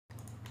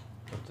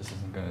But this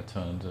isn't gonna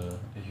turn into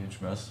a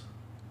huge mess.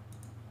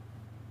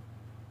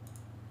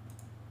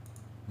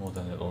 More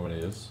than it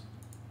already is.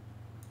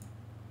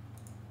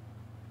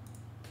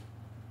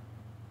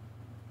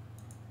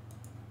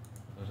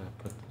 Where did I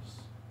put this?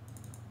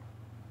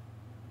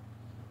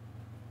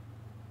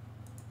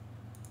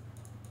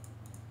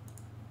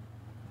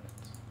 Right.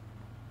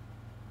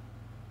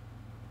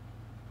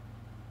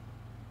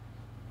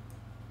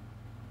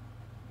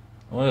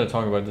 I wanted to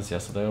talk about this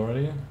yesterday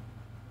already,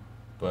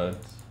 but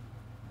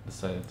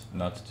decided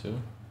not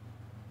to,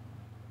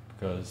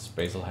 because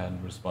Basil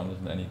hadn't responded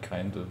in any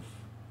kind of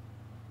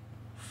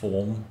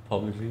form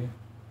publicly,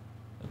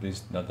 at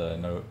least not that I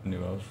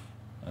knew of,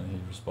 and he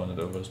responded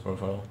over his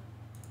profile.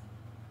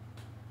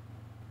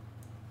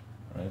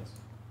 Right?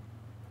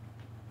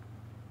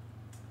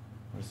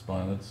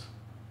 Responded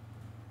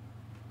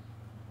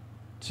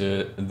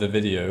to the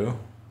video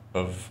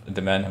of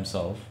the man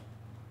himself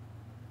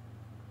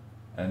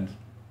and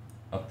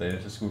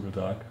updated his Google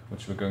Doc,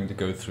 which we're going to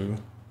go through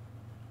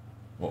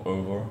or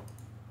over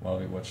while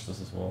we watch this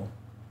as well.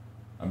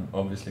 I'm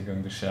obviously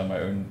going to share my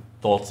own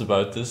thoughts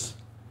about this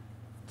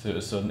to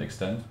a certain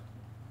extent.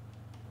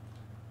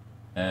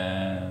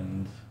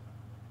 And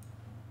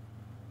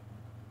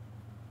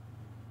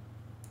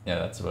yeah,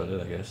 that's about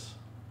it, I guess.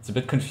 It's a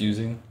bit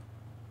confusing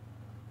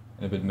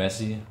and a bit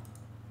messy,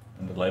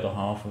 and the later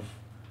half of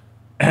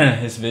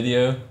his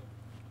video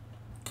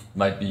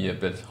might be a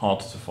bit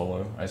hard to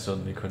follow. I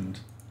certainly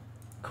couldn't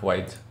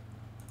quite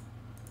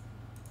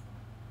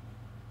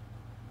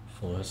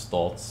follow his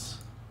thoughts.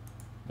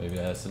 Maybe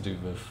it has to do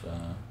with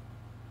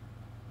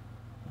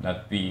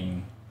not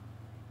being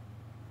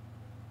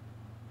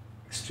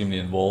extremely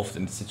involved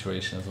in the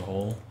situation as a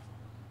whole,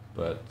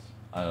 but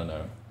I don't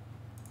know.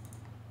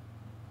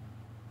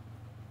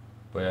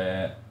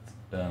 But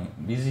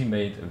Weezy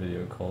made a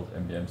video called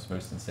MvM's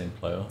Most Insane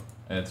Player,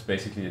 and it's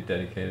basically a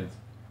dedicated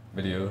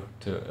video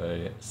to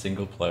a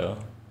single player.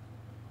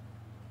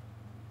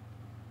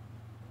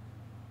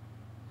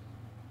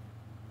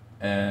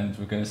 And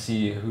we're gonna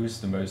see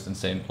who's the most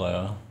insane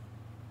player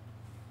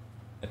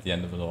at the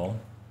end of it all.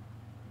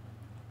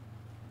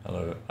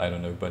 Hello, I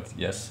don't know, but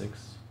yes,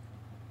 6.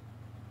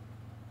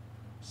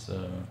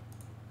 So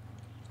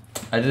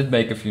I did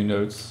make a few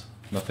notes,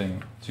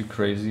 nothing too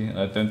crazy, and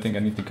I don't think I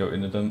need to go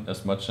into them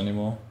as much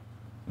anymore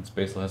since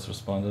Basil has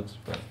responded,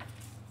 but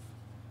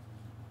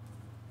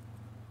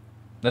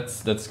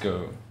let's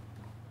go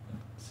and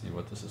see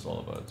what this is all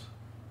about.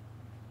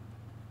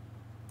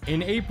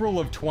 In April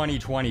of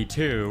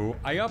 2022,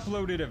 I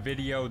uploaded a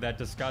video that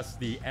discussed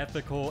the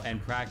ethical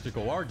and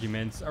practical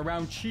arguments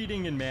around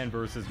cheating in Man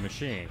vs.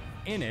 Machine.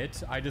 In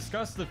it, I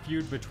discussed the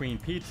feud between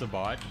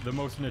PizzaBot, the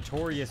most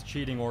notorious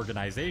cheating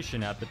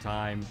organization at the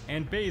time,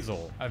 and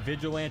Basil, a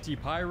vigilante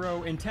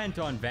pyro intent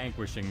on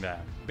vanquishing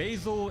them.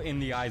 Basil, in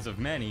the eyes of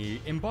many,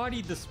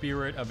 embodied the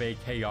spirit of a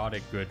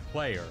chaotic good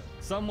player,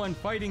 someone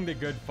fighting the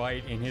good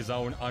fight in his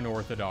own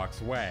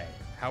unorthodox way.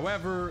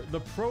 However, the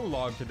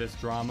prologue to this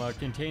drama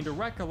contained a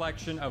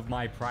recollection of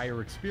my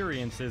prior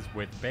experiences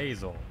with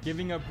Basil,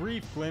 giving a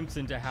brief glimpse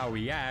into how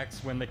he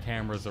acts when the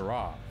cameras are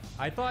off.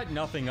 I thought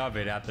nothing of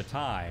it at the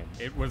time.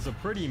 It was a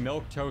pretty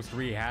milquetoast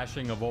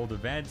rehashing of old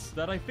events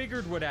that I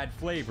figured would add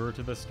flavor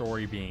to the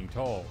story being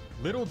told.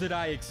 Little did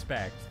I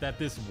expect that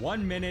this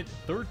 1 minute,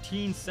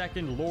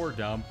 13-second lore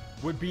dump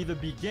would be the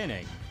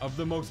beginning of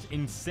the most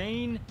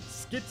insane,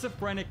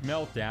 schizophrenic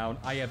meltdown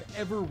I have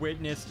ever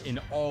witnessed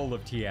in all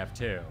of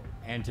TF2.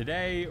 And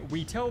today,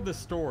 we tell the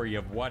story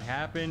of what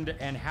happened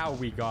and how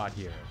we got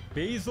here.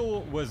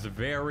 Basil was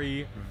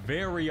very,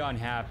 very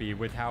unhappy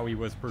with how he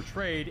was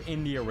portrayed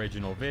in the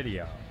original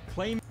video,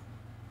 claiming,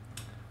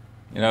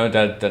 you know,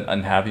 that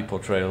unhappy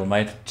portrayal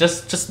might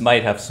just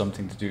might have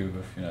something to do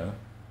with, you know,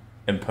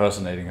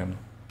 impersonating him.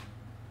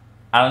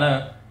 I don't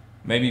know.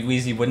 Maybe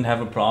Weezy wouldn't have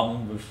a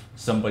problem with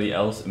somebody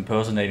else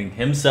impersonating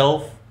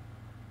himself.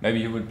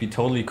 Maybe he would be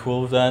totally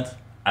cool with that.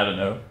 I don't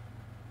know.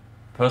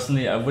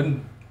 Personally, I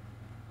wouldn't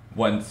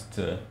want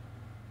to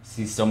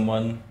see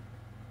someone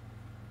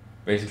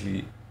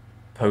basically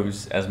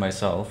pose as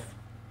myself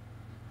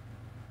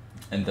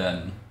and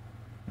then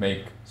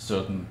make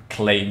certain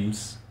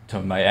claims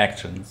to my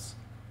actions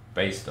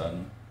based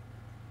on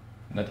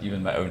not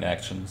even my own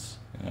actions,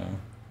 you know.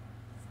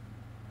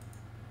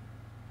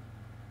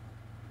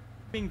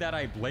 that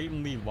I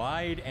blatantly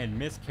lied and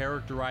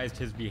mischaracterized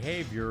his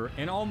behavior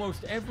in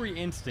almost every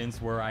instance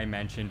where I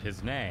mentioned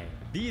his name.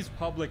 These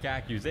public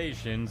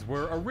accusations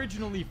were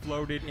originally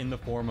floated in the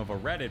form of a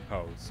Reddit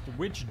post,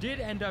 which did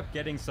end up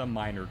getting some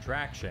minor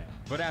traction,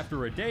 but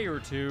after a day or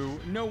two,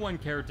 no one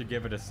cared to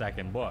give it a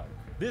second look.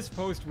 This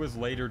post was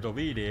later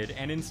deleted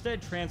and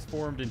instead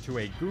transformed into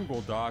a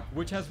Google Doc,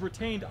 which has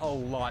retained a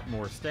lot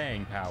more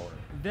staying power.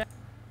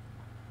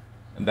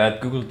 And that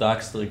Google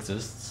Doc still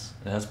exists.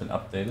 It has been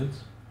updated.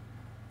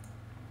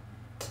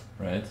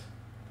 Right?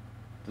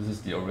 This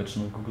is the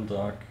original Google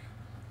Doc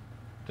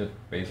that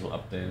Basil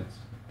updated,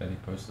 that he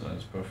posted on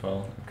his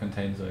profile. It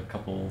contains a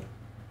couple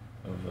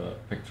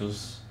of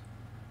pictures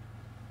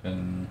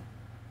in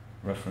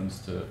reference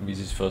to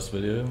Weezy's first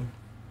video.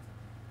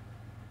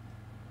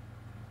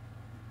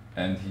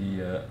 and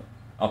he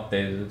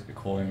updated it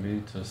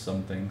accordingly to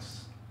some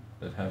things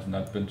that have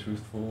not been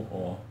truthful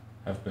or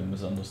have been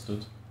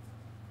misunderstood.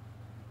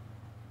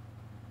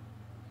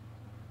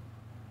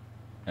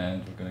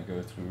 And we're gonna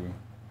go through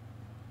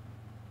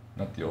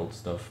not the old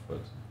stuff,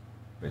 but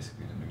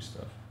basically the new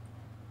stuff.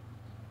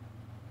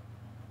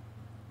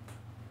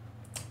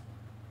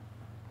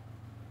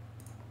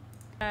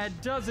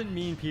 That doesn't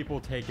mean people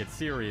take it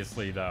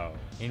seriously, though.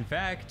 In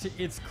fact,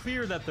 it's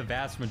clear that the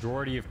vast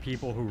majority of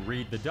people who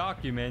read the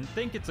document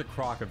think it's a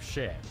crock of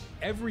shit.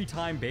 Every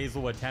time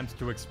Basil attempts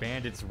to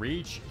expand its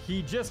reach,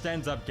 he just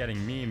ends up getting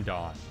memed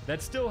on.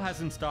 That still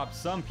hasn't stopped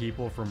some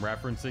people from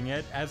referencing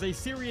it as a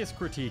serious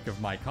critique of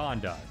my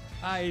conduct.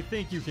 I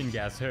think you can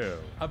guess who.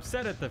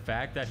 Upset at the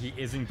fact that he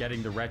isn't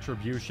getting the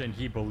retribution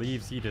he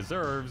believes he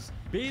deserves,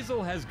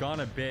 Basil has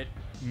gone a bit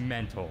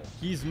mental.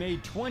 He's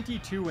made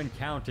 22 and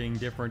counting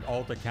different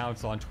alt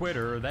accounts on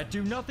Twitter that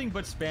do nothing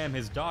but spam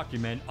his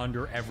document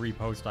under every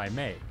post I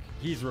make.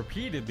 He's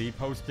repeatedly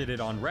posted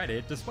it on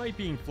Reddit despite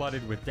being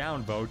flooded with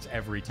downvotes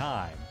every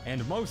time.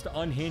 And most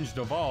unhinged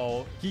of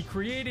all, he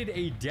created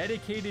a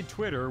dedicated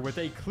Twitter with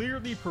a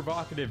clearly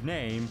provocative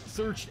name,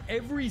 searched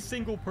every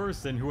single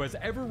person who has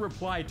ever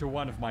replied to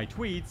one of my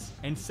tweets,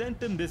 and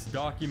sent them this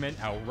document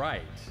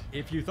outright.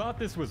 If you thought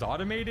this was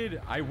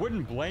automated, I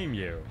wouldn't blame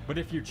you. But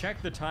if you check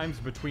the times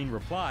between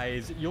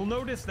replies, you'll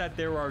notice that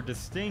there are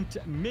distinct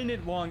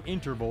minute-long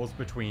intervals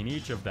between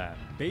each of them.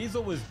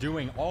 Basil is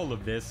doing all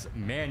of this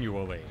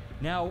manually.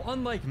 Now,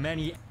 unlike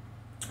many...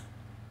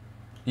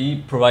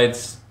 He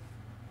provides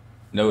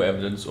no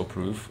evidence or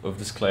proof of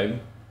this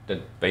claim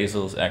that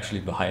Basil is actually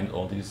behind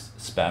all these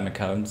spam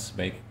accounts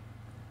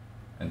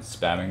and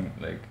spamming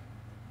like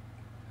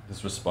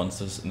his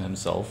responses in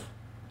himself.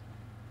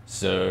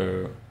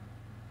 So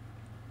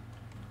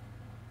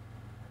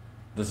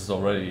this is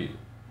already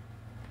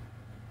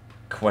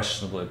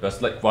questionable at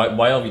best. Like,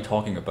 why are we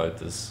talking about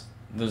this?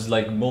 There's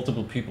like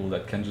multiple people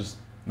that can just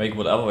make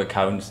whatever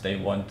accounts they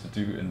want to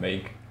do and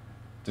make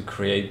to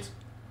create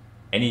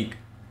any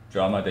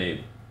drama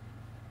they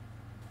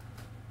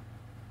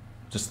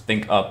just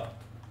think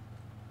up.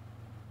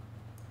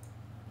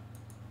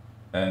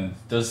 And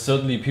there's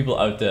certainly people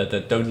out there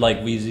that don't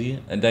like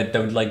Weezy and that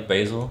don't like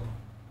Basil,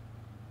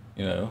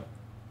 you know,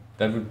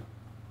 that would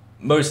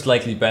most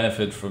likely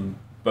benefit from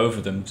both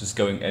of them just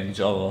going at each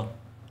other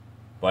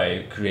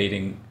by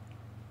creating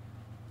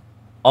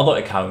other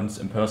accounts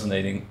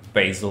impersonating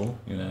Basil,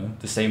 you know,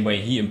 the same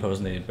way he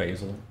impersonated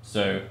Basil.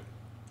 So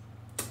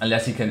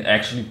unless he can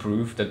actually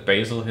prove that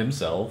Basil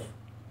himself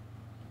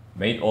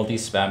made all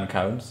these spam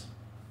accounts,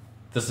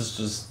 this is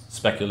just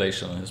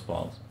speculation on his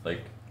part.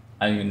 Like,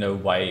 I don't even know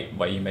why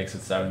he makes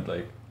it sound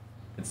like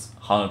it's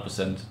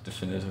 100%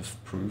 definitive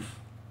proof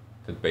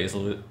that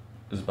Basil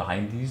is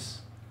behind these.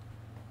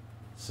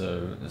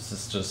 So this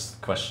is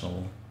just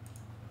questionable.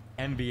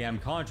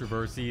 MvM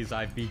controversies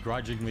I've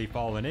begrudgingly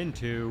fallen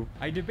into,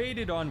 I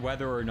debated on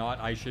whether or not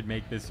I should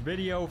make this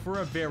video for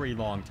a very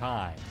long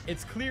time.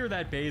 It's clear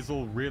that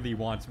Basil really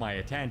wants my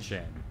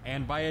attention,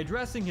 and by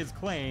addressing his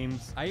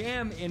claims, I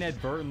am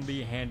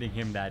inadvertently handing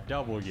him that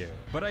W.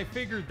 But I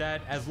figured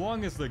that as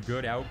long as the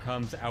good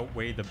outcomes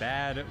outweigh the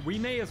bad, we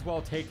may as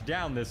well take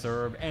down this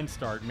herb and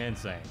start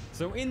mincing.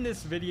 So in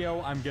this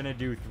video, I'm gonna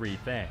do 3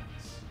 things.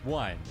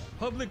 1.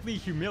 Publicly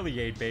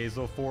humiliate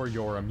Basil for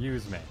your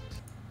amusement.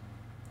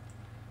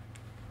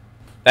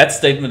 That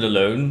statement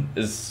alone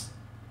is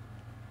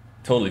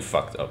totally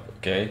fucked up,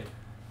 okay?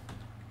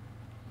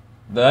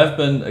 There have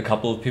been a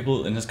couple of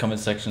people in his comment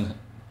section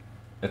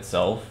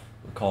itself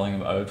calling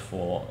him out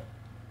for,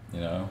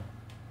 you know,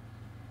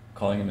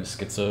 calling him a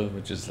schizo,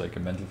 which is like a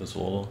mental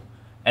disorder.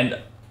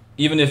 And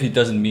even if he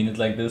doesn't mean it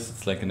like this,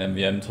 it's like an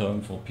MvM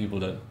term for people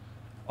that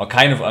are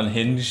kind of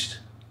unhinged.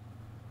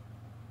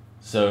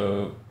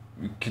 So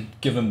we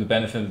could give him the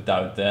benefit of the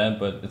doubt there,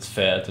 but it's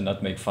fair to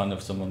not make fun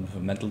of someone with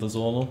a mental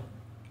disorder.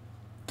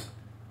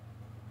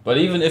 But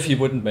even if he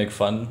wouldn't make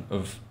fun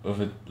of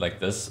it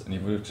like this, and he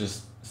would have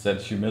just said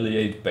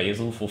humiliate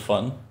Basil for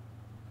fun,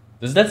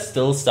 does that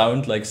still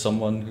sound like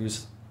someone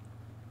who's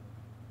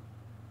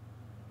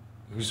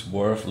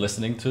worth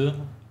listening to?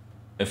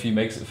 If he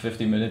makes a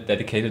 50-minute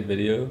dedicated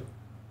video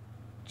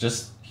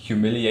just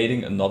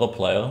humiliating another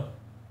player?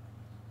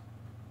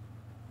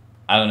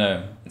 I don't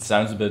know, it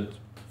sounds a bit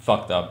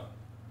fucked up,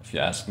 if you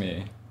ask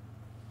me.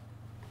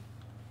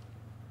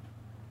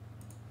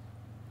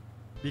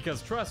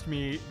 Because trust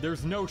me,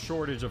 there's no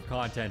shortage of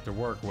content to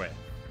work with.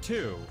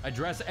 2.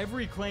 Address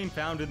every claim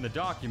found in the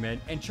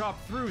document and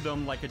chop through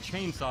them like a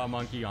chainsaw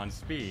monkey on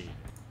speed.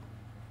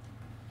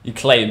 He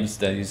claims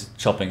that he's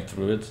chopping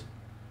through it,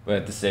 but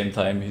at the same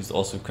time he's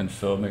also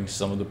confirming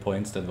some of the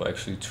points that were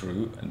actually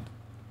true, and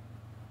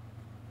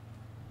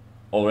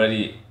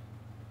already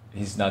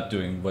he's not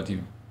doing what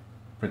he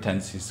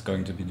pretends he's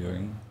going to be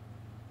doing,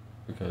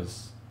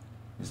 because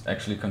he's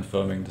actually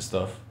confirming the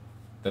stuff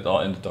that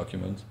are in the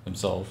document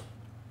himself.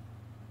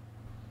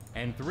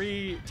 And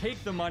 3,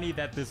 take the money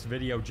that this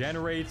video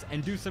generates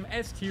and do some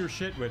S-tier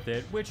shit with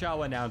it, which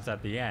I'll announce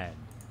at the end.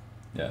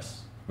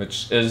 Yes,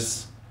 which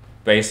is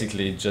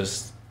basically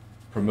just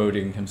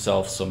promoting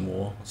himself some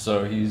more.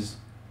 So he's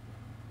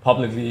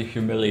publicly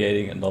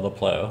humiliating another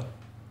player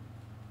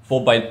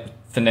for by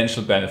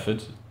financial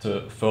benefit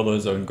to further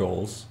his own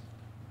goals,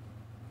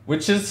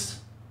 which is,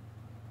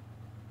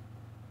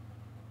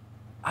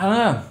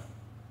 I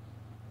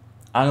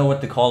don't know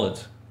what to call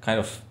it, kind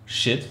of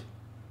shit,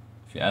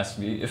 if you ask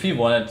me. If he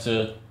wanted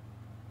to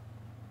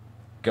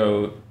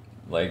go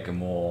like a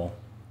more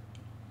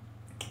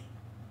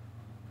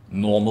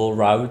normal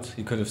route,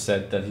 he could have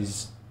said that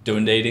he's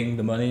donating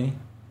the money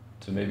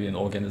to maybe an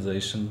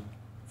organization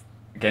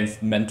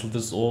against mental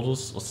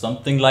disorders or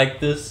something like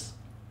this,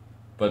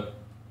 but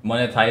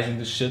monetizing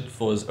the shit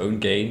for his own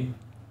gain,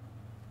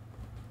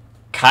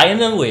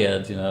 kinda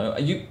weird, you know.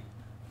 You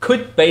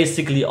could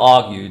basically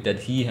argue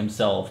that he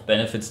himself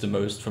benefits the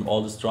most from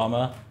all this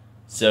drama,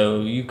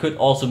 so you could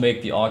also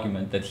make the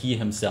argument that he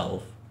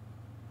himself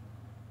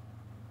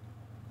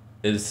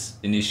is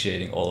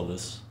initiating all of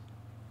this.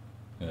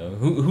 You know,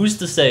 who's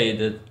to say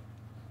that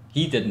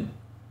he didn't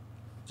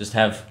just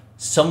have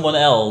someone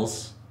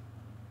else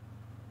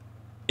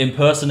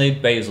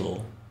impersonate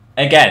Basil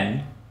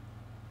again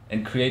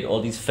and create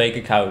all these fake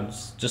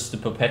accounts just to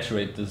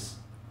perpetuate this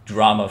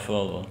drama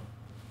further?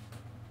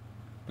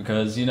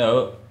 Because, you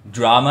know,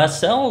 drama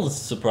sells,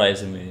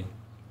 surprisingly.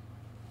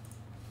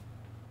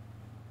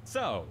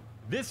 So,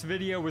 this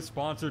video was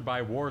sponsored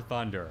by War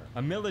Thunder,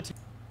 a military...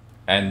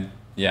 And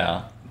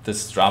yeah,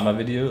 this drama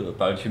video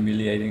about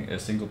humiliating a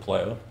single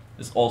player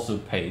is also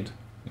paid,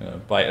 you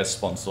know, by a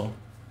sponsor,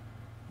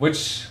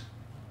 which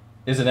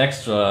is an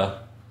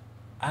extra,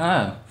 I don't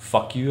know,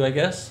 fuck you, I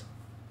guess.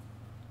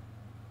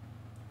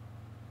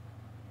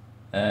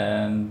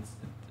 And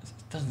it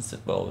doesn't sit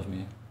well with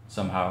me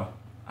somehow.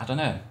 I don't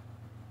know.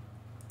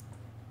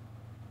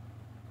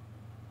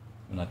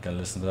 I'm not gonna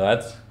listen to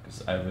that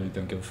because I really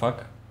don't give a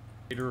fuck.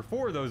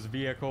 For those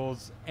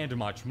vehicles and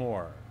much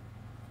more.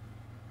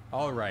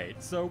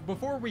 Alright, so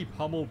before we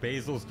pummel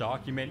Basil's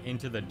document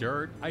into the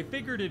dirt, I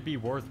figured it'd be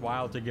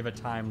worthwhile to give a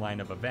timeline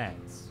of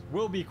events.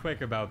 We'll be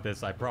quick about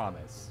this, I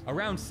promise.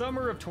 Around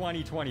summer of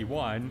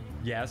 2021,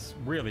 yes,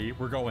 really,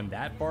 we're going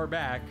that far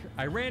back,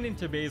 I ran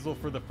into Basil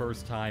for the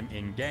first time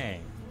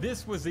in-game.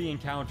 This was the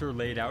encounter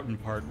laid out in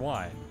part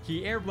 1.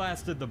 He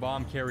air-blasted the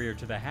bomb carrier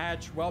to the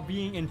hatch while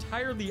being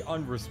entirely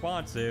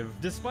unresponsive,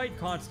 despite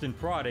constant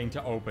prodding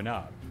to open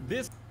up.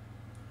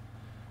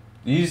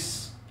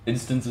 These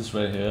instances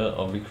right here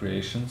are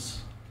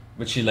recreations,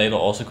 which he later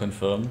also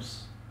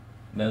confirms.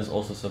 And there's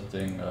also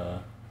something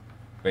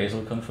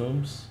Basil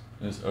confirms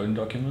in his own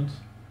document.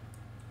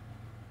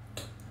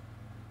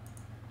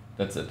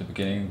 That's at the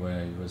beginning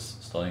where he was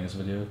starting his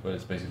video, but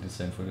it's basically the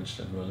same footage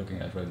that we're looking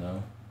at right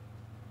now.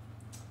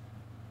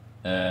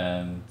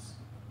 And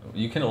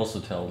you can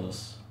also tell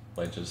this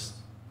by just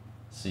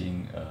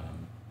seeing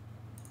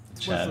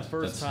the chat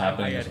that's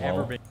happening as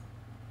well.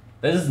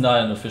 This is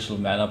not an official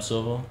man-up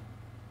server,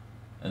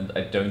 and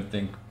I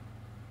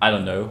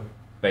don't know,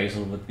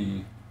 Basil would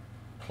be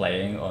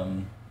playing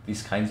on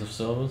these kinds of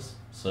servers.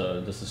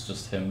 So this is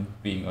just him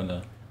being on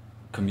a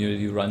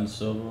community-run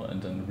server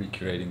and then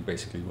recreating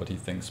basically what he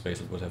thinks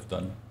Basil would have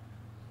done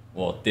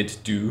or did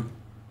do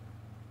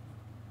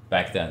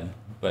back then.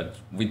 But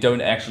we don't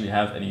actually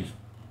have any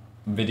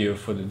video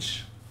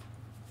footage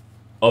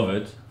of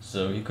it,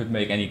 so he could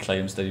make any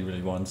claims that he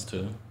really wants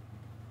to.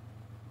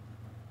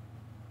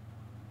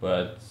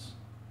 But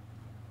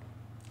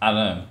I don't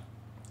know,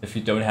 if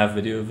you don't have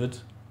video of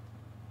it,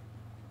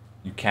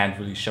 you can't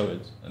really show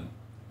it. And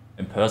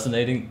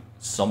impersonating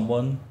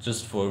someone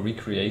just for a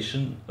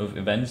recreation of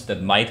events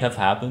that might have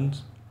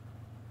happened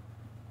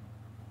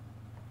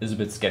is a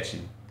bit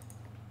sketchy.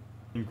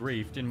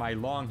 Griefed in my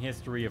long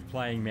history of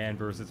playing Man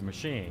vs.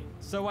 Machine,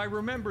 so I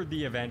remembered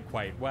the event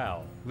quite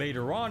well.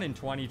 Later on in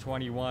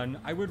 2021,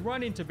 I would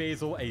run into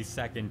Basil a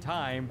second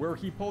time where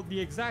he pulled the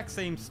exact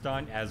same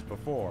stunt as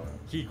before.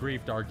 He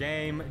griefed our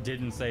game,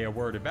 didn't say a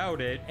word about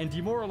it, and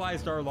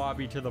demoralized our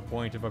lobby to the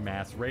point of a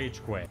mass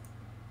rage quit.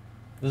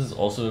 This is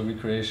also a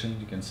recreation,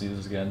 you can see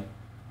this again,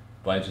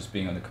 by just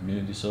being on the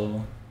community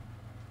server.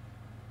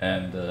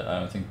 And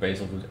I don't think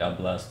Basil would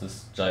airblast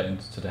this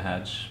giant to the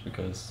hatch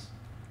because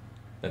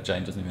that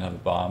giant doesn't even have a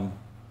bomb,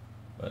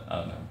 but I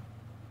don't know.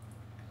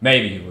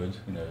 Maybe he would,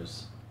 who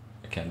knows.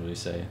 I can't really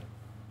say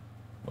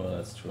whether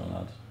that's true or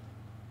not.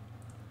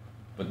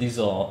 But these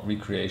are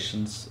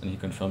recreations, and he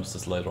confirms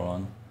this later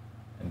on.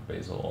 And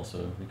Basil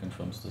also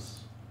reconfirms this.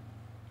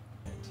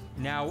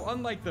 Now,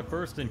 unlike the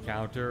first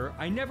encounter,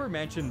 I never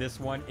mentioned this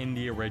one in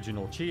the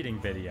original cheating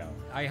video.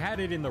 I had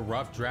it in the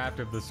rough draft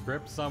of the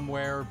script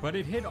somewhere, but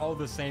it hit all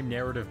the same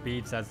narrative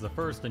beats as the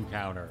first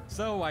encounter,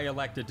 so I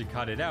elected to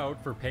cut it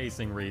out for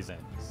pacing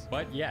reasons.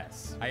 But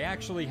yes, I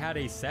actually had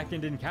a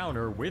second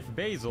encounter with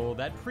Basil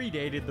that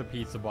predated the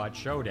Pizza Bot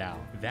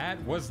showdown.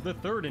 That was the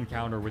third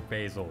encounter with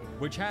Basil,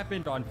 which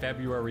happened on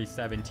February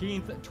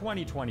 17th,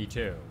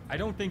 2022. I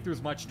don't think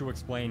there's much to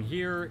explain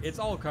here, it's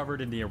all covered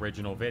in the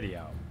original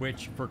video,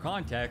 which, for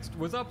context,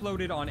 was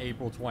uploaded on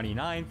April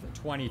 29th,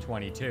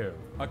 2022.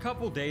 A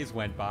couple days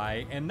went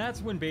by, and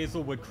that's when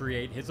Basil would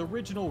create his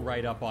original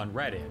write-up on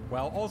Reddit,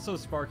 while also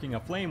sparking a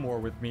flame war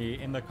with me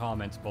in the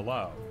comments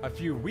below. A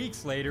few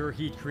weeks later,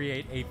 he'd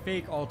create a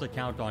fake alt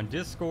account on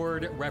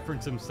Discord,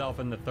 reference himself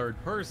in the third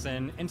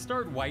person, and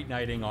start white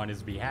knighting on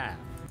his behalf.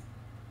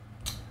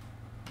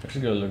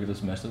 Actually, gotta look at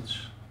this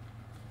message.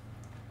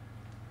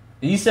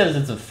 He says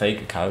it's a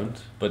fake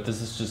account, but this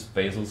is just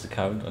Basil's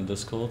account on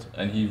Discord,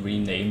 and he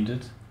renamed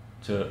it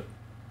to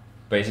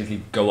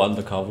basically go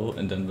undercover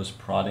and then was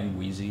prodding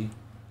Weezy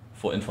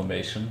for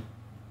information.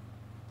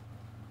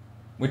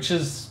 Which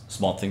is a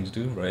smart thing to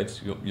do, right?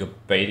 You're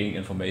baiting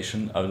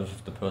information out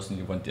of the person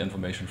you want the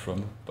information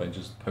from by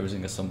just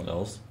posing as someone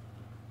else.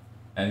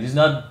 And he's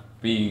not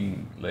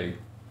being like,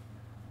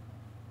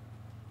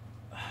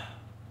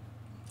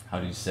 how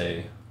do you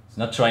say? He's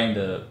not trying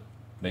to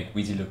make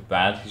Weezy look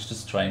bad, he's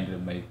just trying to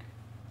make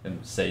him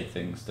say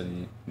things that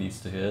he needs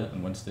to hear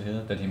and wants to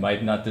hear, that he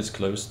might not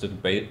disclose to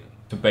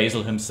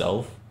Basil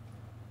himself.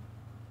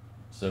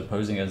 So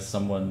posing as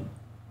someone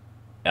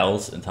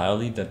else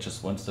entirely that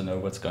just wants to know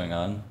what's going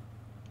on.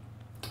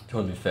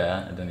 Totally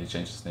fair, and then he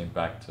changed his name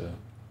back to,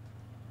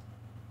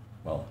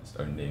 well, his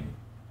own name.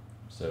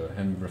 So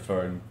him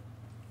referring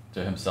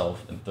to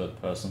himself in third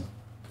person,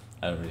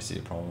 I don't really see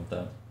a problem with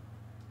that.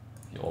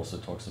 He also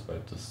talks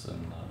about this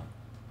in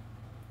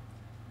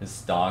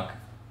his dark.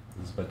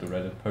 This is about the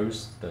Reddit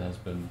post that has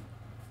been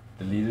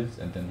deleted,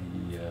 and then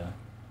he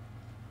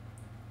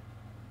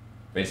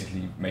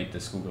basically made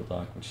this Google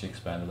Doc, which he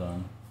expanded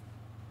on.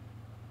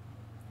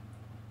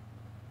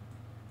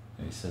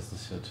 And he says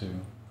this here too.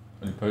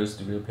 When he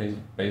posted the real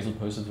Basil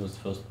posted was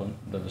the first point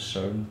that is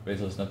shown.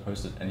 Basil has not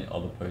posted any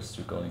other posts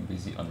regarding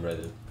Weezy on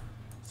Reddit.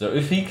 So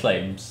if he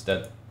claims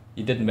that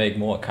he didn't make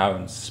more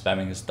accounts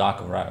spamming his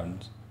doc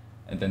around,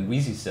 and then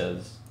Weezy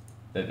says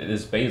that it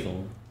is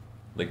Basil,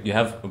 like you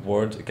have a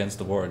word against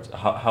the word.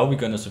 How are we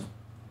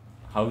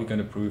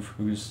gonna prove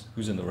who's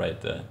in the right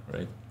there,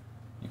 right?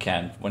 You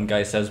can't. One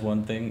guy says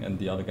one thing and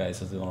the other guy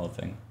says another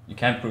thing. You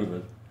can't prove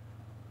it.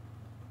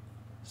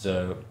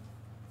 So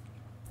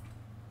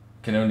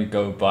can only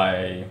go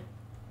by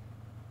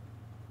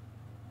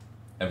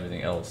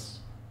everything else.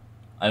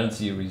 I don't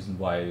see a reason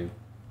why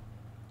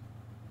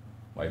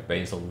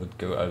Basil would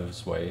go out of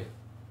his way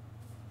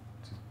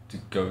to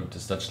go to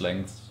such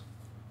lengths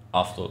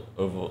after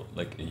over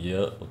like a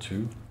year or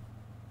two.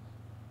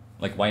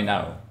 Like, why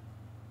now?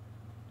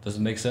 Does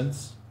it make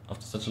sense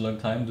after such a long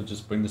time to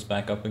just bring this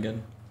back up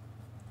again?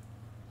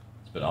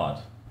 It's a bit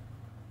odd.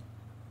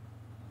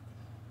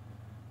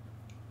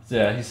 So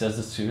yeah, he says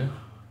this too.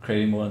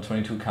 Creating more than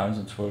 22 accounts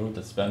on Twitter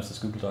that spams this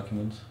Google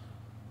document.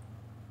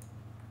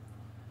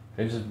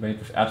 Claims is made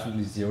with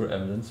absolutely zero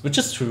evidence, which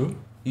is true.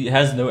 He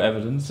has no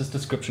evidence. His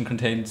description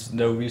contains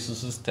no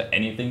resources to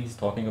anything he's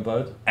talking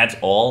about at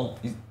all.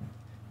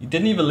 He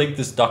didn't even link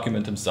this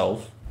document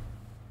himself,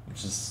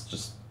 which is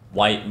just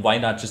why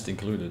not just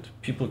include it?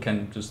 People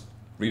can just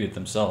read it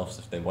themselves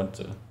if they want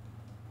to.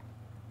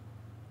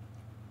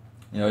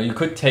 You know, you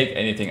could take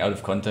anything out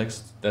of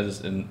context that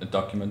is in a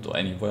document or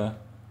anywhere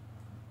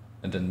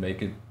and then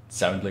make it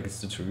sound like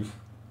it's the truth.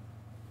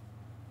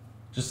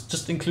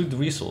 Just include the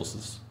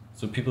resources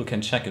so people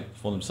can check it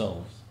for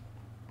themselves.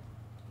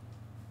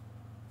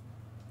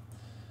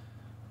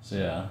 So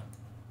yeah,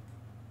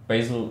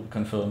 Basil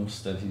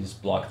confirms that he's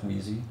blocked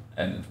Weezy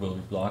and it will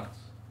be blocked.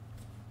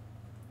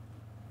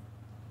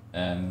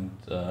 And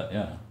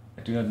yeah,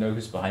 I do not know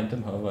who's behind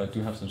them, however I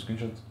do have some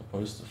screenshots of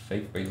post a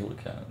fake Basil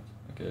account.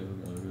 Okay,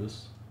 we're gonna do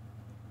this.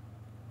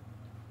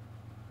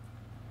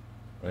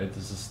 Right,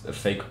 this is a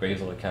fake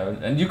Basil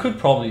account, and you could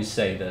probably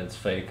say that it's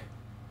fake,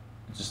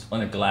 just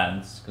on a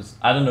glance, because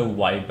I don't know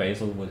why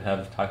Basil would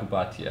have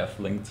WeezyTF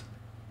linked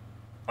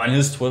on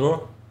his Twitter,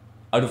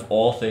 out of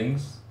all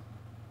things,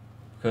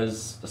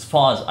 because as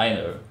far as I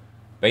know,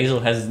 Basil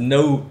has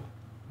no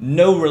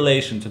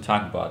relation to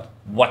WeezyTF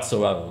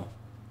whatsoever.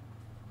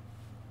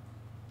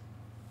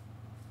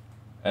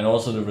 And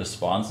also the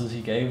responses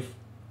he gave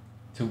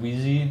to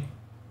Weezy,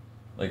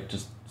 like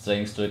just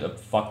saying straight up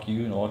 "fuck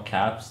you" in all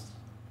caps,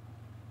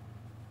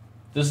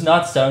 does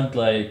not sound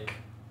like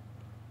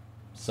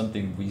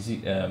something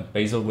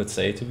Basil would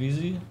say to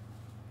Weezy.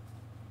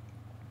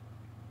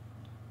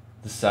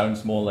 This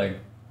sounds more like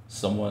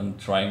someone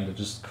trying to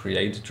just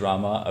create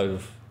drama out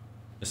of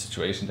a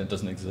situation that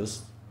doesn't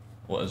exist,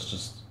 or is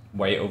just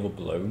way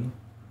overblown.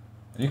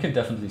 And you can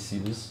definitely see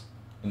this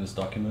in this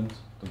document,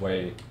 the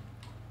way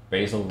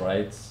Basil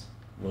writes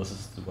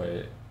versus the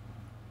way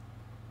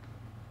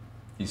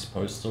these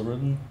posts are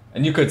written.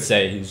 And you could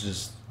say he's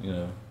just, you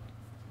know,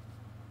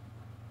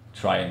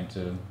 trying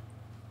to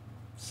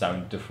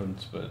sound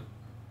different, but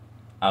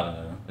I don't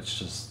know, it's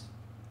just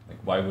like,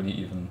 why would he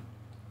even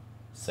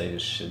say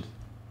this shit?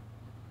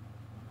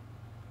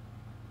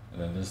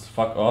 And then just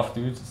fuck off,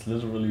 dude, it's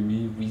literally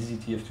me,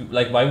 WeezyTF2.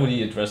 Like, why would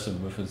he address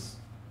him with his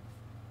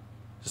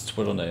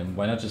Twitter name?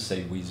 Why not just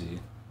say Weezy?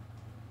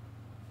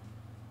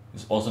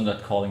 He's also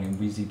not calling him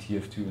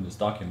WeezyTF2 in this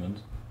document.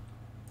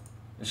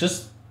 It's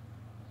just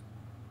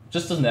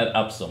Just doesn't add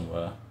up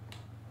somewhere.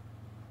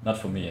 Not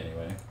for me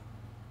anyway.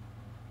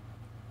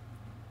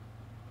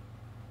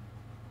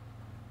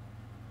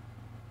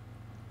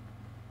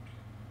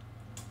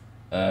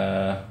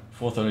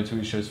 432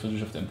 he shows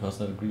footage of the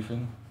impersonator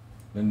griefing.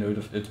 No note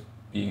of it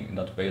being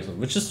not Basil,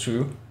 which is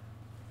true.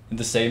 In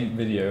the same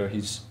video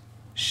he's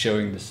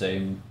showing the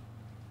same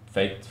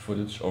faked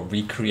footage or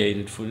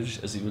recreated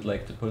footage, as he would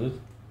like to put it.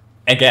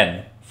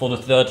 Again, for the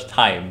third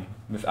time,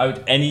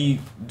 without any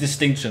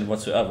distinction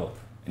whatsoever.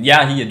 And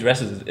yeah, he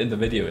addresses it in the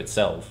video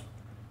itself,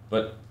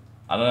 but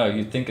I don't know,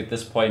 you'd think at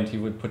this point he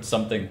would put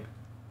something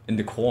in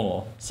the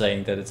corner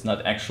saying that it's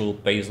not actual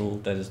Basil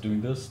that is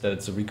doing this, that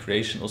it's a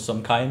recreation of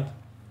some kind.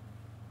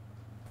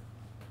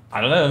 I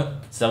don't know,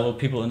 several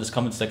people in this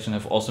comment section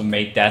have also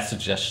made that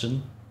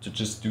suggestion to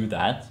just do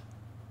that.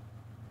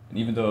 And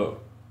even though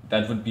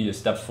that would be a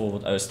step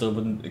forward, I still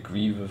wouldn't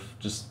agree with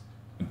just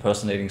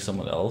impersonating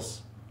someone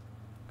else.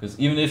 Because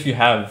even if you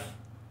have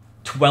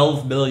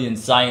 12 million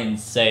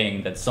signs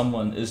saying that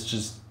someone is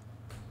just...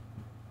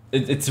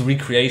 It's a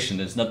recreation,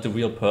 it's not the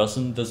real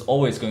person, there's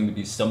always going to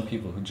be some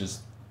people who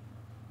just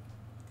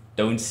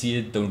don't see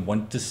it, don't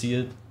want to see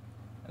it,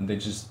 and they're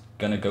just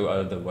gonna go out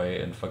of their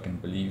way and fucking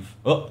believe,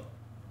 oh,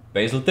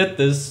 Basil did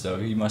this, so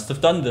he must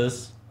have done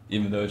this,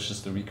 even though it's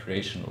just a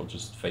recreation or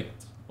just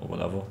faked or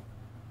whatever.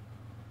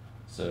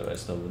 So I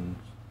still wouldn't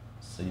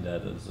see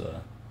that as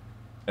a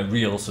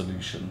real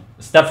solution.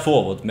 A step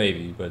forward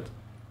maybe, but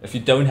if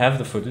you don't have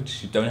the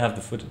footage, you don't have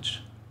the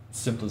footage. It's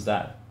simple as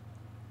that.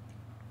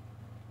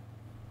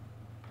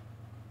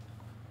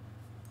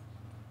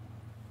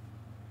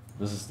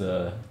 This is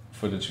the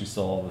footage we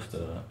saw with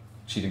the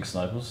cheating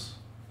snipers,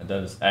 and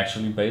that is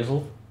actually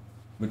Basil,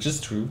 which is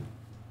true.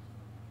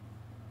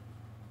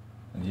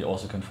 And he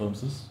also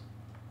confirms this.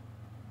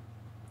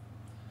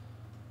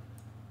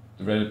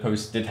 The Reddit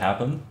post did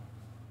happen,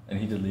 and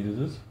he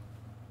deleted it.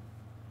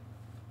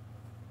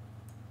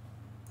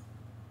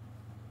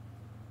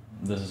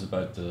 This is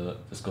about the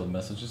Discord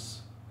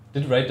messages.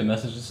 Did write the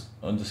messages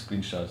on the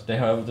screenshot. They,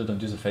 however,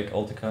 didn't use a fake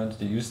alt account.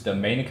 They used their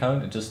main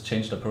account and just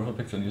changed their profile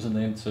picture and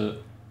username to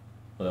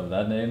whatever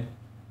that name,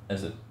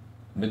 as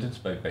admitted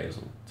by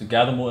Basil, to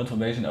gather more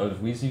information out of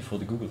Weezy for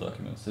the Google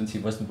documents, since he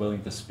wasn't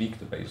willing to speak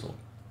to Basil.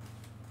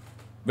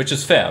 Which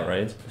is fair,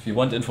 right? If you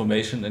want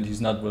information and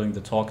he's not willing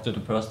to talk to the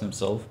person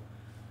himself,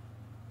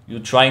 you're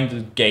trying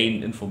to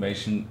gain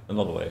information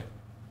another way.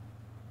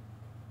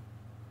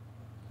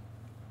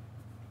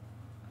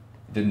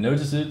 Didn't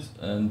notice it,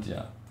 and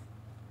yeah.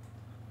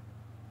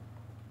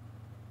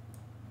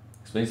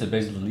 Explains that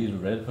Basil deleted a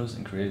Reddit post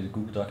and created a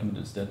Google document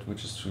instead,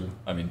 which is true.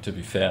 I mean, to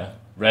be fair,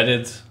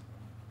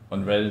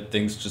 on Reddit,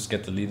 things just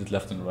get deleted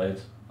left and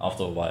right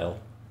after a while.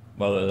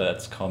 Whether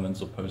that's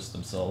comments or posts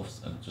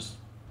themselves, and just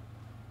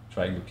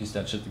trying to piece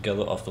that shit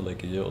together after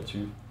like a year or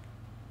two.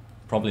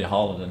 Probably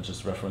harder than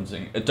just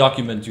referencing a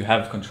document you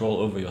have control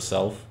over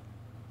yourself.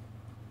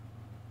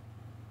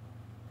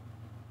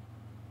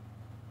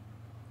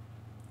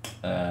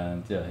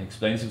 And yeah, he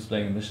explains he was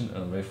playing a mission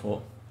on Wave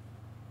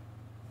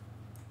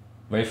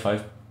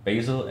 5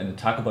 Basil and a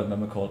Talkabout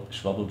member called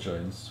Schwabble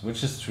joins,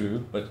 which is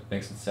true, but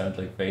makes it sound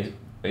like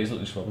Basil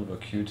and Schwabble were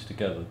queued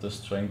together,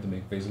 thus trying to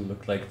make Basil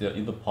look like they're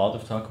either part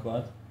of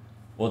Talkabout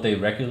or they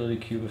regularly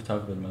queue with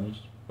Talkabout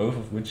members, both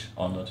of which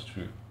are not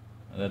true.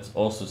 And that's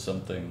also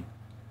something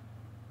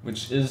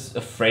which is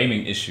a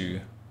framing issue.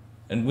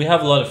 And we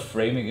have a lot of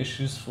framing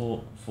issues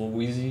for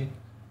Weezy,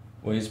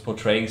 where he's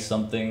portraying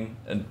something,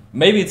 and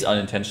maybe it's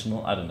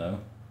unintentional, I don't know,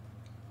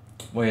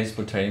 where he's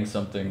portraying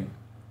something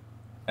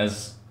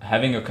as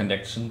having a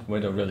connection where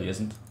there really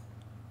isn't.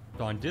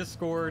 On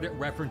Discord,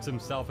 reference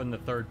himself in the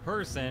third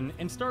person,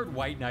 and start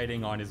white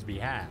knighting on his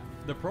behalf.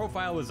 The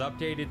profile is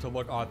updated to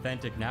look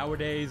authentic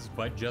nowadays,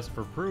 but just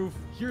for proof,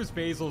 here's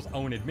Basil's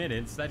own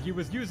admittance that he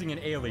was using an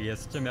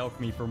alias to milk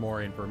me for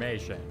more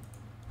information.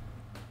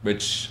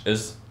 Which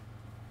is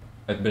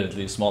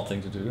admittedly a smart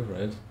thing to do,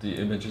 right? The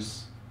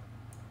images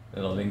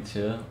that are linked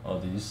here are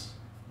these,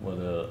 where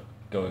they're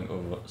going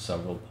over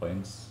several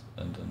points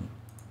and then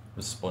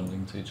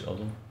responding to each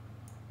other.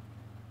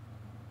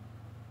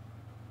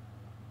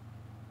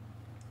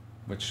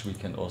 Which we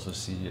can also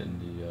see in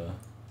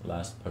the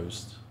last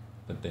post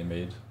that they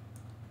made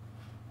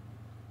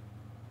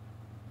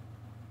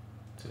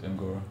to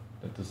Imgur,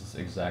 that this is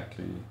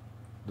exactly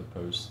the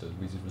post that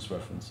Weezy was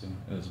referencing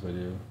in his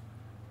video,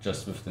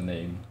 just with the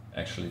name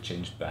actually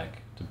changed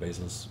back to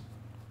Basil's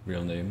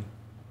real name.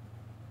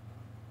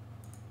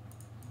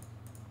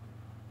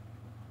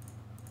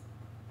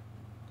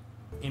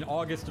 In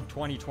August of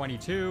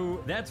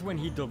 2022, that's when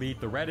he'd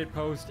delete the Reddit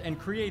post and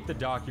create the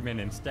document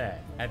instead.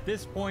 At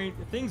this point,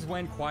 things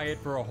went quiet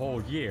for a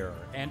whole year,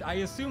 and I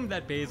assumed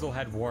that Basil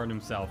had worn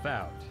himself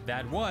out.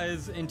 That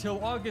was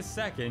until August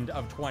 2nd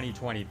of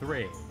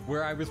 2023,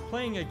 where I was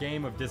playing a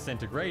game of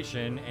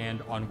Disintegration,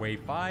 and on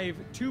Wave 5,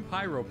 2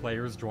 Pyro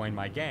players joined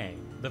my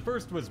gang. The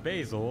first was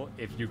Basil,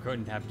 if you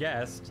couldn't have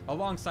guessed,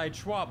 alongside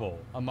Schwabble,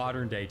 a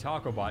modern-day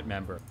Talkabot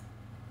member.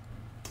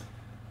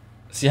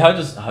 See how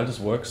this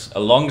works?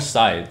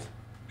 Alongside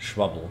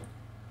Schwabble.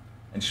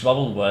 And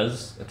Schwabble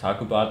was a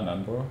TacoBot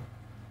member.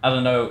 I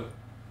don't know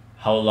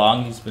how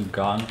long he's been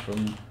gone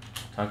from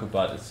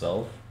TacoBot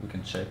itself. We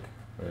can check,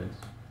 right?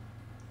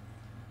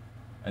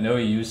 I know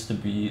he used to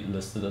be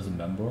listed as a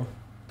member.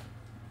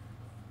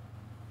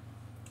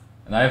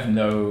 And I have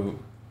no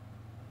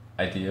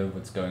idea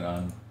what's going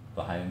on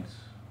behind.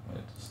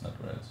 Wait, it's not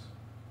right.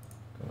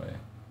 Go away.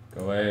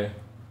 Go away.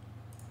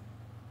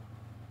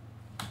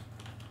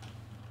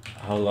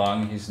 How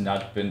long he's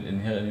not been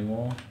in here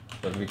anymore,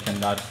 but we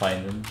cannot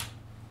find him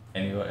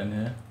anywhere in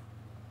here.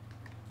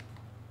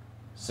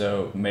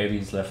 So maybe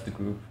he's left the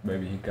group,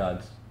 maybe he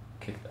got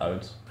kicked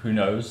out. Who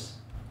knows?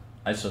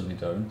 I certainly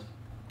don't.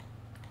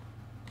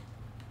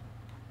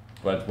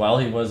 But while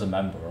he was a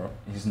member,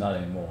 he's not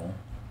anymore.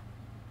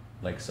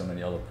 Like so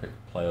many other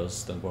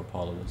players that were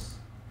part of this.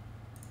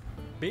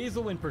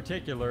 Basil in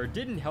particular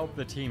didn't help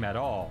the team at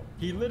all.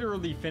 He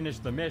literally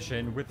finished the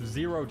mission with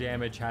 0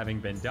 damage having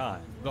been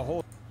done. The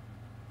whole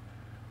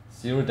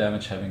 0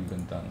 damage having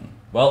been done.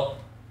 Well,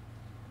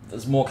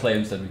 there's more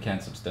claims that we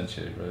can't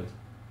substantiate, right?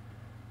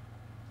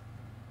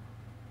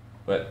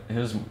 But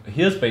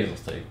here's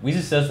Basil's take.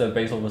 Weezy says that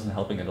Basil wasn't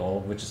helping at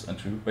all, which is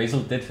untrue. Basil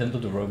did hinder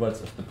the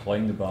robots of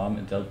deploying the bomb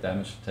and dealt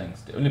damage to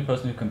tanks. The only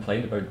person who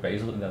complained about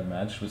Basil in that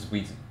match was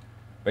Weezy.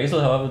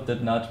 Basil, however,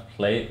 did not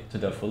play to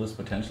their fullest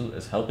potential,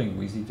 as helping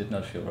Weezy did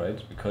not feel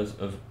right because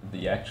of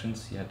the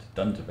actions he had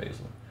done to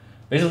Basil.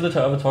 Basil did,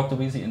 however, talk to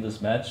Weezy in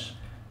this match,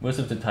 most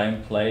of the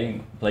time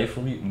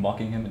playfully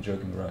mocking him and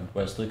joking around,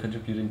 while still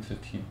contributing to the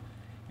team.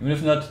 Even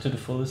if not to the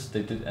fullest,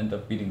 they did end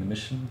up beating the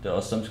mission. There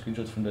are some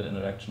screenshots from that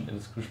interaction. It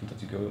is crucial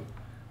that you go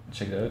and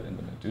check it out, and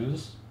I'm gonna do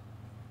this.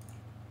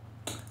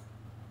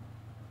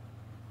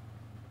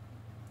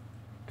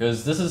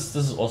 Because this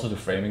is also the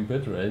framing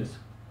bit, right?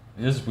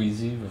 Here's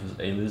Weezy with his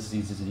alias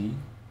ZZZ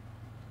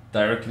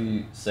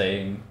directly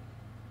saying,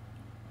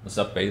 "What's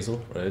up,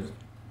 Basil?" right?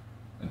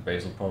 And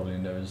Basil probably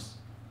knows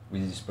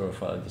Weezy's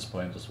profile at this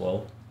point as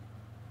well.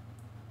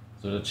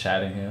 So they're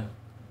chatting here.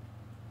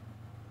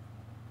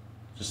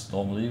 Just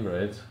normally,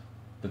 right?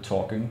 They're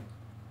talking.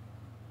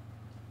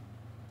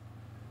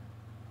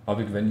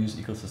 Public venues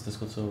equals his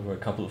Discord server where a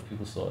couple of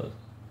people saw it.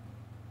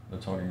 They're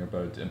talking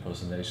about the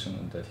impersonation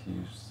and that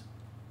he's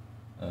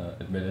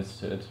admitted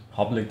to it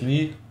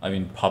publicly. I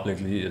mean,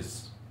 publicly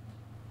is,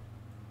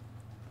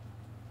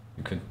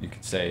 you could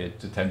say it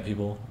to 10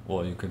 people,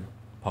 or you could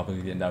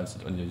publicly announce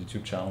it on your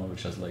YouTube channel,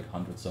 which has like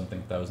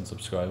 100-something thousand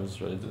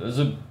subscribers, right? There's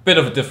a bit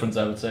of a difference,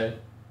 I would say.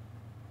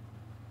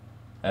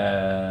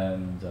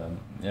 And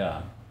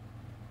yeah,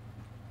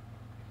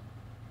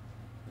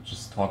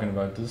 just talking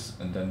about this,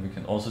 and then we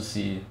can also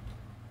see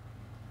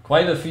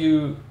quite a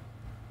few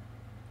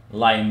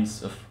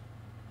lines of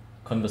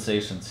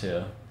conversations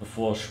here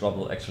before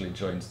Schwabble actually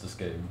joins this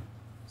game.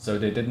 So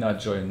they did not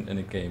join in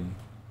a game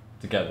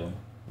together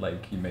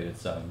like he made it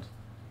sound,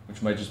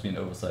 which might just be an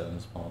oversight on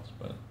his part,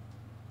 but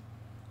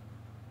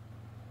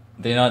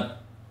they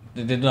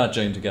did not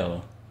join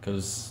together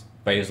because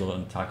Basil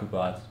and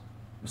TacoBot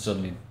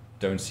certainly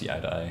don't see eye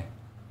to eye.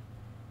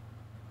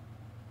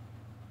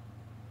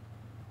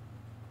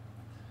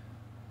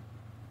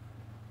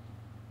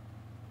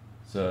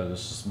 So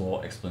there's just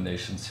more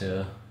explanations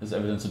here. There's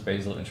evidence that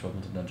Basil and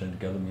Schwabble did not join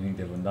together, meaning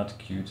they were not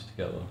queued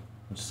together,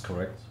 which is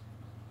correct.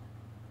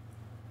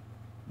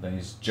 Then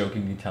he's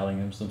jokingly telling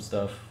him some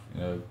stuff, you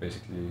know,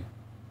 basically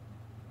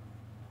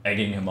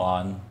egging him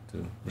on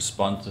to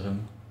respond to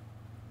him.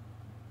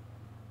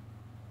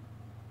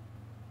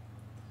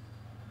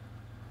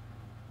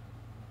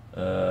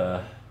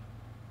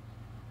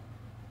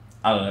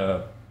 I don't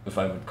know if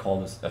I would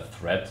call this a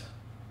threat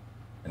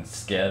and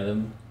scare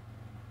them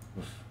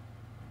with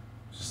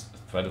just the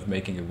threat of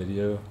making a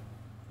video.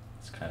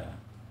 It's kind of,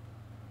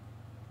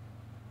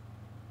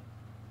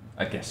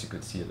 I guess you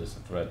could see it as a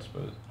threat,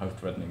 but how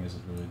threatening is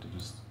it really to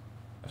just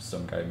have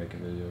some guy make a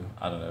video?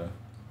 I don't know.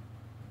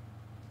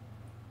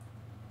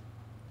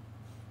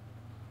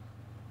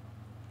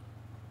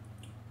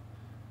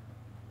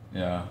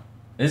 Yeah.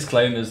 His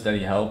claim is that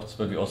he helped,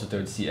 but we also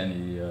don't see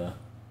any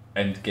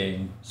end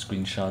game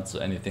screenshots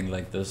or anything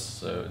like this,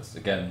 so it's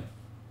again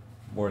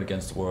word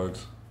against word,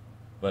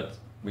 but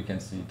we can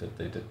see that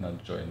they did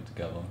not join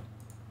together,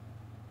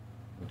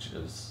 which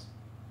is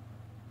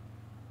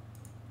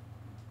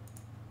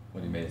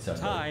what he made it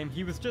sound like.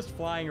 He was just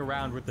flying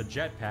around with the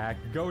jetpack,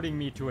 goading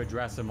me to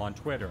address him on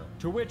Twitter,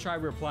 to which I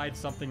replied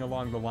something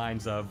along the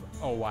lines of,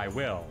 "Oh, I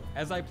will,"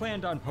 as I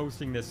planned on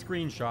posting this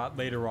screenshot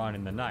later on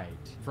in the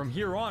night. From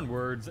here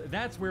onwards,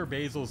 that's where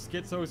Basil's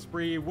schizo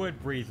spree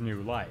would breathe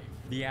new life.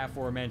 The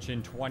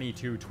aforementioned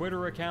 22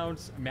 Twitter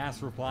accounts,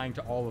 mass replying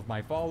to all of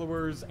my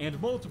followers,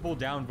 and multiple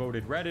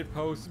downvoted Reddit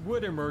posts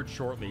would emerge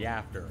shortly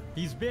after.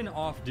 He's been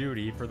off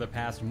duty for the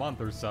past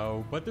month or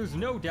so, but there's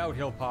no doubt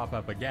he'll pop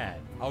up again.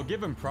 I'll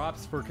give him props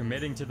props for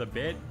committing to the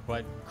bit,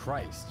 but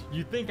Christ,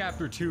 you'd think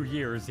after 2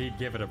 years he'd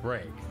give it a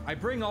break. I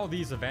bring all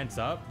these events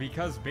up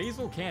because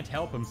Basil can't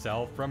help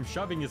himself from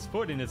shoving his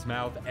foot in his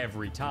mouth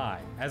every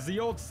time. As the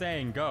old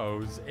saying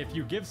goes, if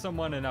you give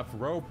someone enough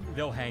rope,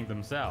 they'll hang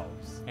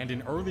themselves. And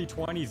an early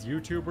 20s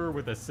YouTuber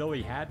with a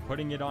silly hat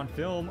putting it on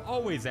film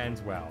always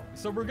ends well.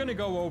 So we're gonna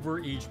go over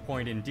each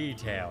point in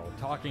detail,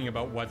 talking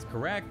about what's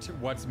correct,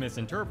 what's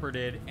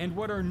misinterpreted, and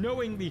what are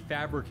knowingly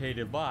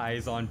fabricated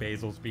lies on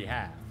Basil's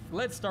behalf.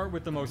 Let's start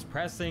with the most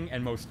pressing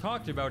and most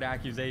talked about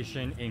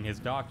accusation in his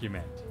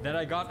document, that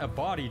I got a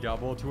body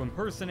double to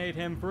impersonate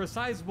him for a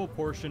sizable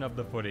portion of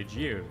the footage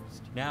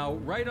used. Now,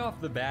 right off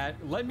the bat,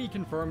 let me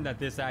confirm that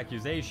this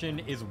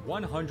accusation is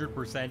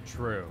 100%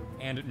 true.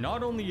 And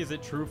not only is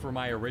it true for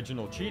my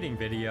original cheating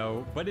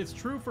video, but it's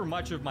true for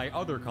much of my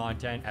other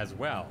content as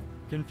well.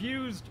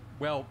 Confused?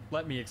 Well,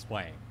 let me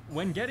explain.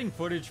 When getting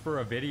footage for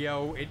a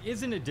video, it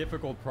isn't a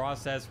difficult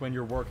process when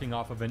you're working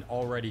off of an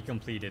already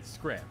completed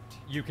script.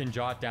 You can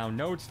jot down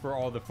notes for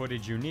all the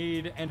footage you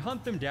need and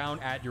hunt them down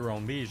at your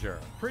own leisure.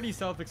 Pretty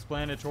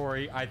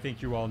self-explanatory, I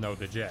think you all know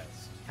the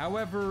gist.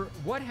 However,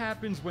 what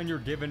happens when you're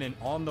given an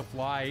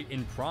on-the-fly,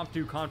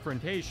 impromptu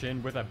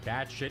confrontation with a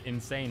batshit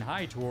insane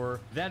high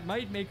tour that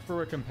might make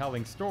for a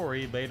compelling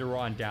story later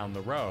on down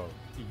the road?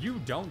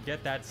 You don't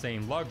get that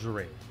same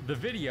luxury. The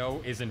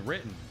video isn't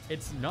written.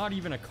 It's not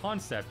even a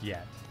concept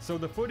yet. So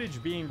the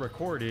footage being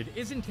recorded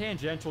isn't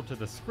tangential to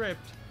the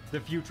script. The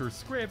future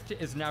script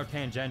is now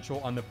tangential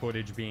on the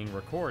footage being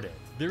recorded.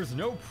 There's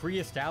no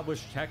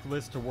pre-established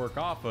checklist to work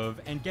off of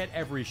and get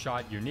every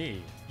shot you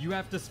need. You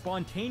have to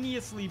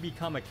spontaneously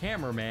become a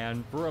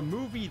cameraman for a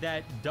movie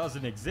that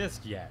doesn't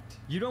exist yet.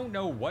 You don't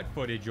know what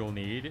footage you'll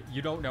need,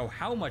 you don't know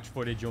how much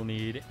footage you'll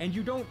need, and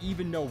you don't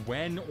even know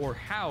when or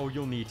how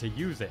you'll need to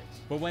use it.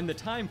 But when the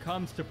time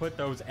comes to put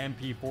those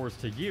MP4s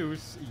to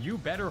use, you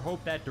better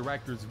hope that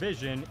director's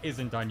vision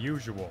isn't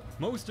unusual.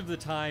 Most of the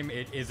time,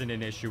 it isn't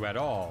an issue at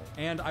all.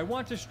 And I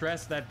want to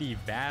stress that the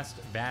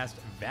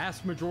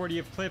vast majority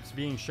of clips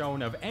being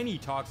shown of any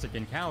toxic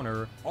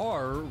encounter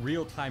are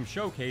real-time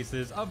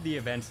showcases of the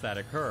events that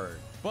occurred.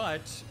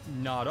 But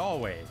not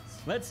always.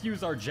 Let's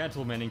use our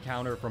gentleman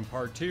encounter from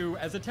part 2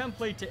 as a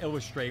template to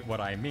illustrate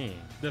what I mean.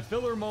 The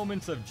filler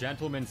moments of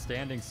gentleman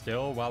standing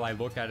still while I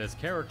look at his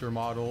character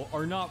model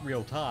are not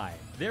real time.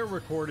 They're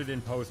recorded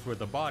in post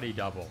with a body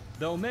double,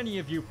 though many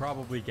of you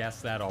probably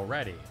guessed that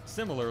already.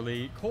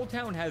 Similarly,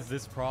 Coldtown has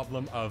this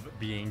problem of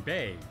being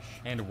beige,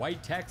 and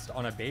white text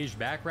on a beige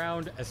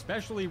background,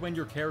 especially when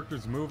your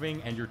character's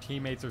moving and your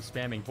teammates are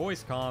spamming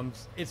voice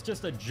comms, it's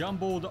just a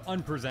jumbled,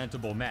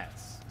 unpresentable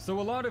mess. So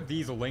a lot of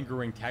these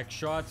lingering text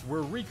shots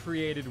were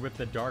recreated with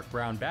the dark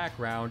brown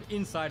background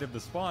inside of the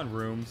spawn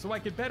room so I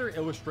could better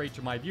illustrate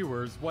to my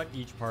viewers what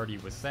each party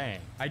was saying.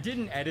 I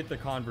didn't edit the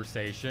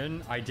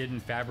conversation, I didn't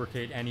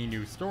fabricate any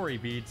new story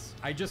beats,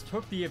 I just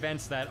took the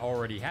events that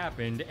already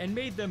happened and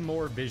made them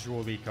more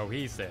visually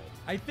cohesive.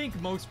 I think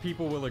most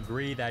people will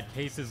agree that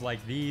cases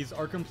like these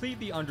are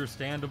completely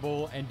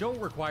understandable and don't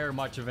require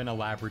much of an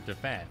elaborate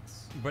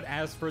defense. But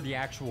as for the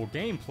actual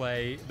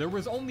gameplay, there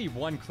was only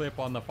one clip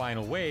on the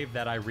final wave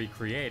that I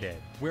recreated,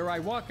 where I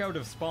walk out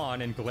of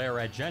spawn and glare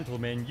at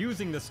gentlemen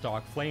using the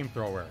stock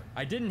flamethrower.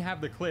 I didn't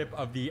have the clip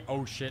of the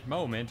oh shit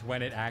moment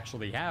when it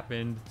actually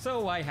happened,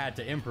 so I had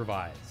to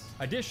improvise.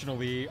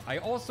 Additionally, I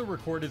also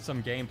recorded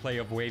some gameplay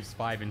of waves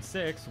 5 and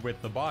 6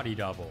 with the body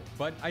double,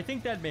 but I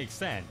think that makes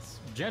sense.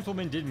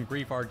 Gentlemen didn't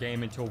grief our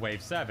game until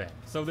wave 7,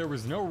 so there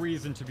was no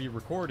reason to be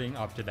recording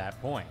up to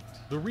that point.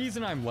 The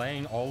reason I'm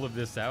laying all of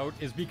this out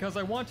is because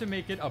I want to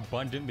make it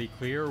abundantly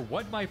clear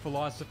what my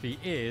philosophy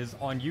is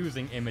on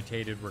using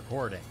imitated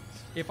recordings.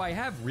 If I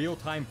have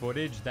real-time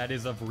footage that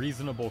is of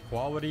reasonable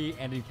quality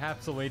and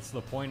encapsulates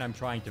the point I'm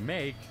trying to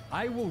make,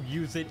 I will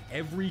use it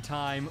every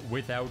time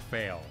without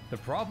fail. The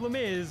problem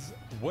is,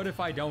 what if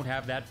I don't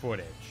have that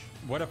footage?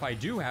 What if I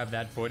do have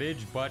that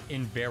footage, but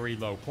in very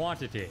low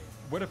quantity?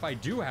 What if I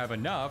do have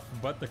enough,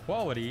 but the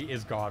quality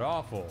is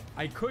god-awful?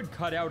 I could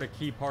cut out a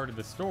key part of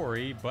the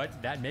story,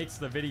 but that makes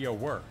the video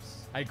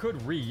worse. I could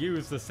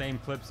reuse the same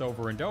clips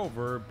over and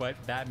over, but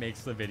that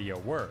makes the video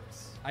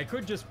worse. I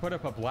could just put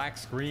up a black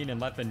screen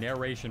and let the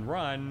narration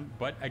run,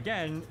 but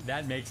again,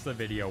 that makes the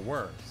video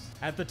worse.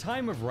 At the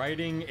time of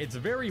writing, it's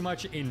very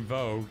much in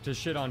vogue to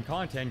shit on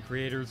content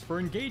creators for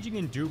engaging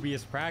in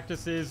dubious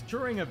practices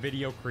during a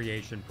video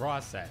creation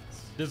process.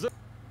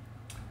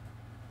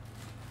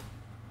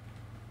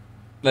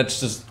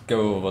 Let's just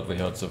go over what we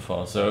heard so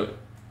far. So,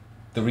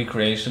 the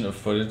recreation of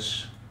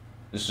footage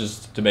is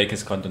just to make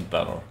his content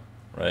better,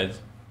 right?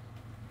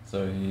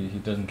 So he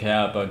doesn't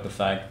care about the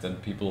fact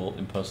that people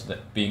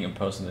being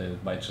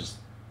impersonated might just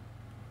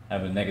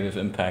have a negative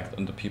impact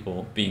on the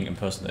people being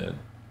impersonated.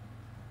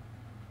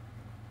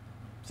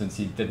 Since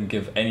he didn't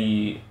give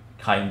any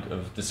kind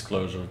of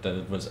disclosure that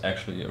it was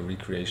actually a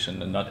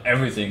recreation and not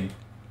everything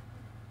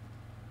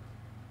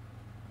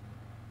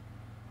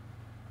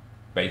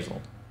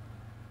Basil.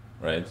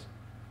 Right?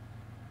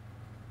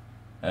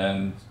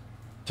 And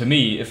to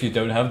me, if you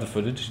don't have the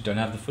footage, you don't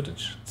have the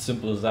footage.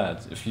 Simple as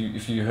that. If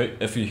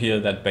you hear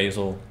that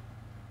Basil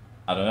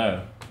I don't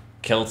know,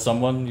 killed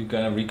someone, you're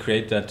gonna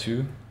recreate that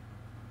too?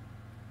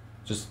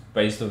 Just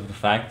based on the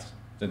fact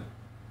that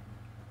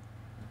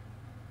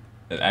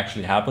it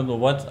actually happened or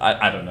what?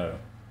 I don't know.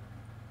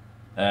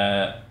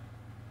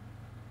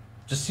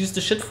 Just use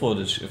the shit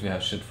footage if you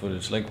have shit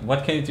footage. Like,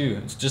 what can you do?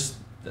 It's just,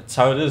 that's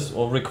how it is.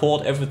 Or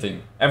record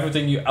everything.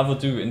 Everything you ever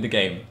do in the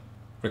game.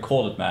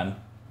 Record it, man.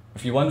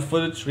 If you want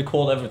footage,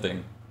 record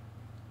everything.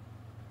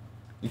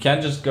 You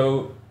can't just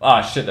go,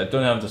 ah shit, I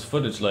don't have this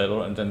footage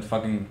later, and then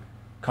fucking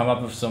come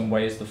up with some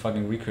ways to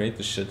fucking recreate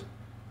the shit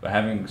by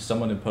having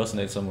someone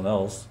impersonate someone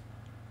else.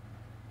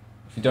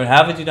 If you don't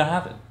have it, you don't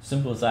have it.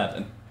 Simple as that.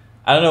 And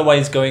I don't know why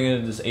he's going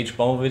into this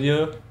H-bomb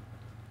video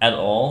at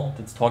all.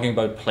 That's talking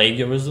about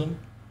plagiarism.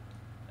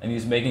 And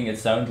he's making it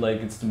sound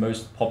like it's the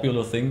most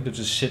popular thing to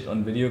just shit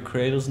on video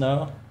creators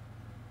now.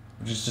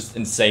 Which is just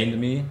insane to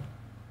me.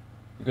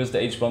 Because the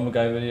H-bomber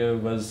guy video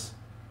was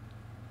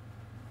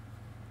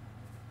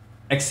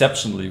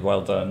exceptionally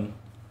well done.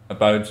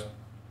 About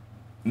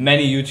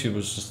many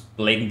YouTubers just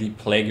blatantly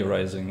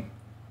plagiarizing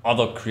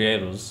other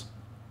creators.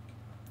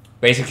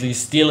 Basically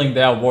stealing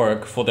their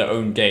work for their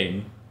own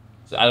gain.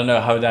 So I don't know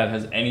how that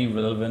has any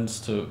relevance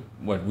to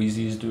what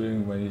Weezy is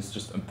doing when he's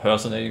just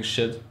impersonating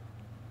shit.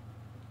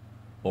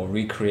 Or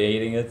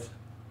recreating it,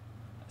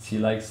 as he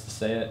likes to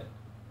say it.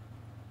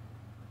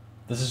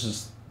 This is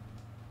just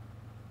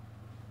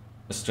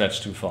a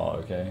stretch too far,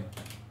 okay?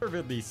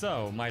 Deservedly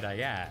so, might I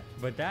add.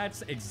 But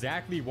that's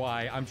exactly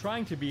why I'm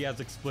trying to be as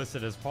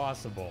explicit as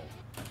possible.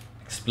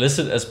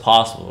 Explicit as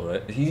possible,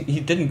 right? He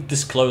didn't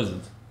disclose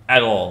it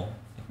at all.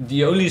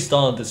 He only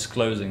started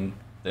disclosing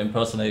the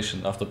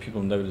impersonation after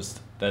people noticed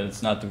that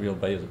it's not the real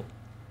Basil.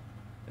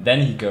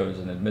 Then he goes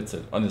and admits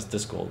it on his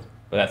Discord,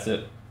 but that's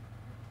it.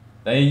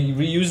 Then he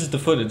reuses the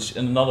footage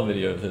in another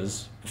video of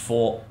his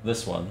before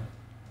this one.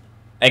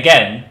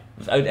 Again,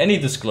 without any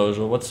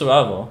disclosure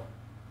whatsoever.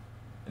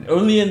 And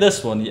only in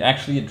this one he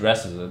actually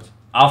addresses it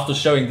after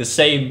showing the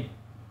same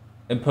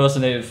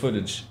impersonated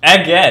footage.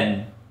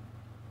 Again!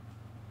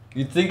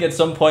 You'd think at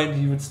some point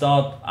he would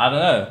start, I don't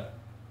know,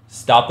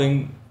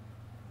 stopping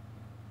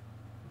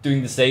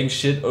doing the same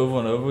shit over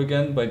and over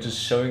again by just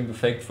showing the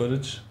fake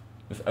footage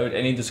without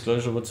any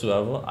disclosure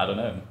whatsoever. I don't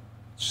know.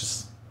 It's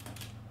just...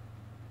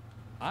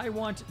 I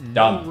want no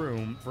dumb.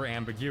 room for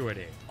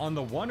ambiguity. On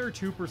the 1 or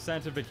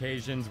 2% of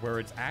occasions where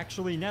it's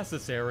actually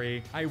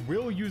necessary, I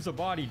will use a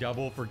body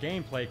double for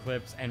gameplay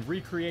clips and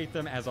recreate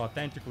them as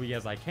authentically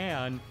as I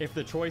can, if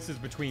the choice is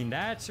between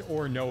that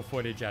or no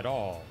footage at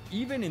all.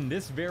 Even in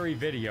this very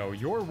video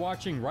you're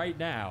watching right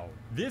now,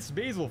 this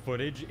Basil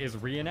footage is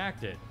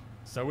reenacted.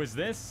 So is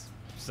this,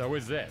 so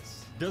is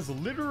this. Does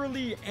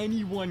literally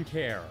anyone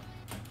care?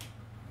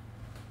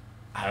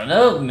 I don't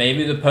know,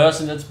 maybe the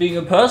person that's being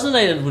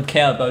impersonated would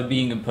care about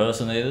being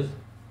impersonated.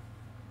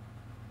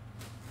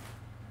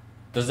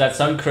 Does that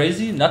sound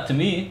crazy? Not to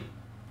me.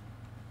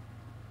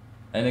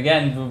 And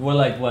again, we're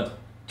like, what,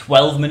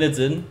 12 minutes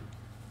in?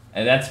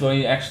 And that's when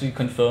he actually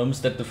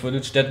confirms that the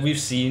footage that we've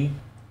seen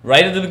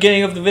right at the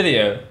beginning of the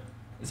video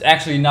is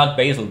actually not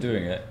Basil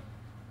doing it.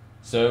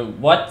 So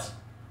what?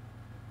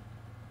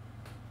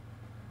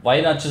 Why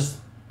not just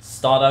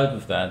start out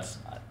with that?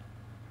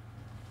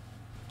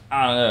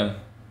 I don't know.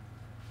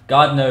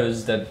 God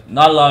knows that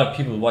not a lot of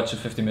people watch a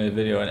 50-minute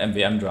video on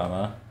MvM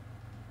drama.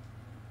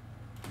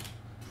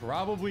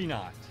 Probably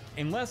not.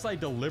 Unless I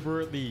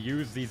deliberately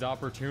use these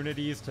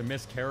opportunities to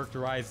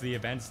mischaracterize the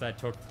events that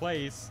took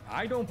place,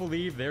 I don't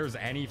believe there's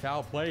any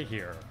foul play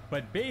here.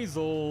 But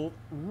Basil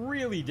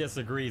really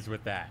disagrees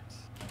with that.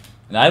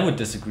 And I would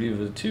disagree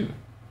with it too.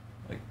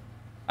 Like,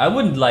 I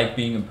wouldn't like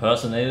being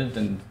impersonated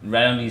and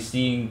randomly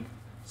seeing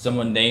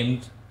someone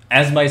named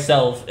as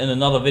myself in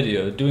another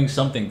video doing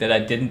something that I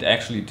didn't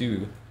actually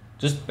do.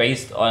 Just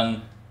based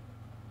on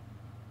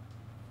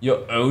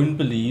your own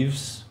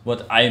beliefs,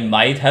 what I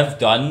might have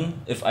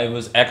done if I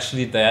was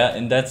actually there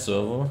in that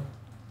server.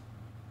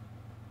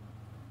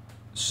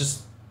 It's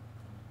just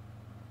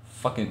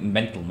fucking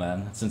mental,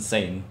 man. It's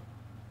insane.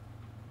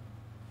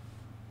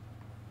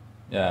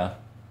 Yeah.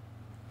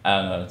 I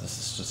don't know, this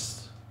is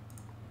just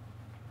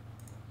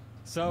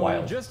So,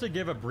 wild. just to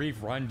give a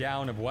brief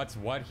rundown of what's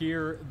what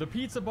here, the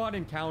Pizza Bot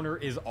encounter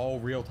is all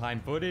real-time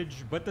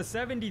footage, but the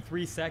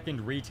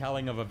 73-second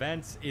retelling of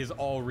events is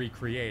all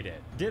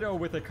recreated. Ditto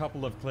with a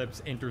couple of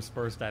clips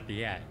interspersed at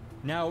the end.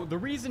 Now, the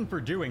reason for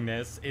doing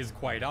this is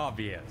quite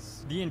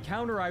obvious. The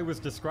encounter I was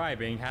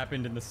describing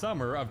happened in the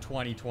summer of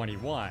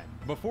 2021,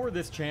 before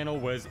this channel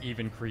was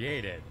even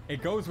created.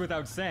 It goes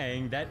without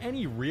saying that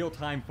any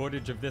real-time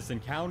footage of this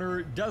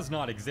encounter does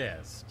not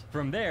exist.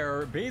 From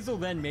there, Basil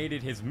then made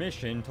it his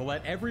mission to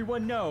let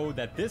everyone know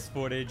that this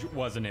footage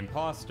was an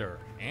imposter.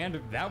 And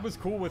that was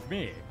cool with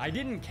me. I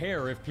didn't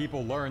care if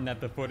people learned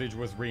that the footage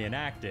was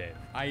reenacted.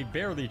 I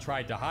barely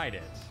tried to hide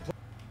it.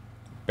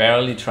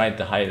 Barely tried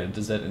to hide it.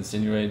 Does that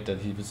insinuate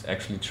that he was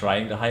actually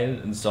trying to hide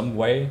it in some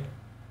way?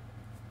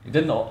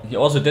 He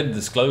also didn't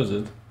disclose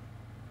it.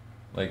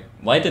 Like,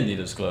 why didn't he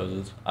disclose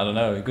it? I don't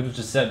know. He could have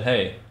just said,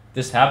 hey,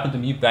 this happened to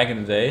me back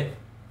in the day.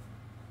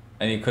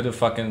 And he could have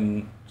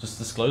fucking just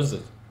disclosed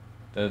it.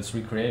 That it's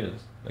recreated.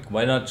 Like,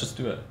 why not just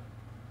do it?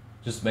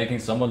 Just making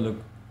someone look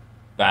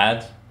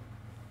bad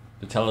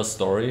to tell a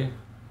story.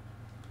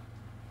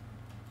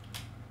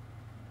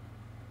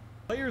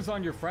 Players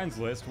on your friends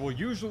list will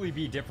usually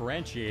be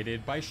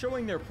differentiated by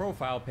showing their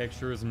profile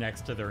pictures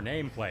next to their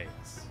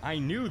nameplates. I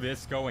knew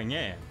this going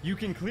in. You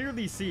can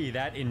clearly see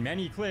that in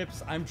many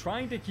clips, I'm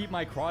trying to keep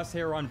my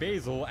crosshair on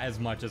Basil as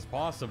much as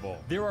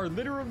possible. There are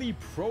literally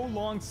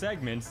prolonged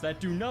segments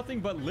that do nothing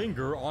but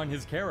linger on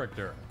his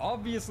character.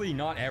 Obviously,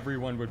 not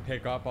everyone would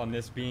pick up on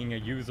this being a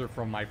user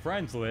from my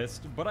friends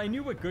list, but I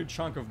knew a good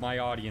chunk of my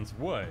audience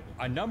would.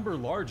 A number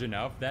large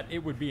enough that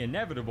it would be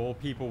inevitable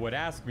people would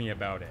ask me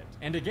about it.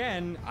 And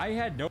again, I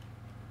had no...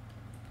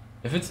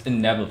 If it's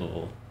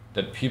inevitable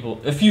that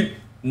people, if you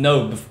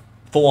know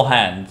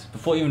beforehand,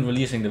 before even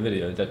releasing the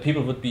video, that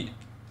people would be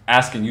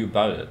asking you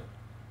about it,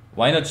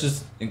 why not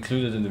just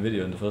include it in the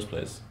video in the first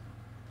place?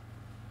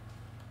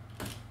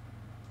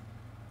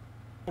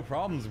 No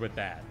problems with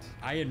that.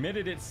 I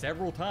admitted it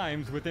several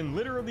times within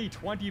literally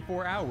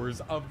 24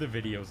 hours of the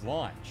video's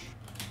launch.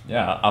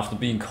 Yeah, after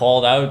being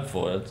called out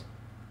for it,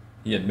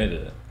 he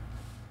admitted it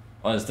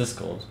on his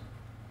Discord.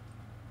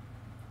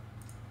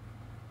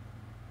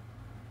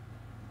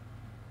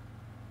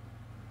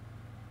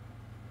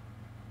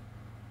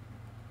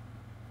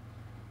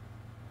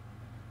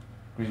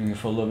 Grieving a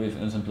full lobby of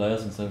innocent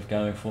players instead of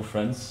gathering 4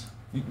 friends.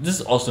 This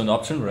is also an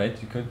option, right?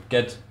 You could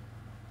get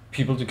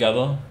people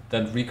together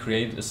that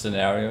recreate a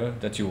scenario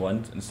that you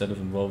want instead of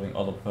involving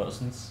other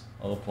persons,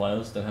 other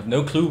players that have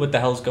no clue what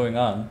the hell's going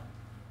on.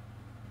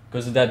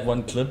 Because in that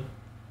one clip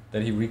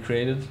that he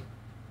recreated,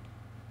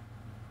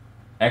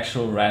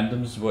 actual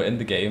randoms were in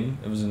the game.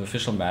 It was an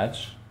official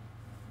match.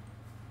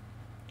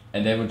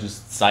 And they were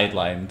just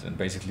sidelined and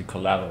basically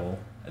collateral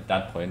at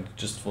that point,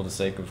 just for the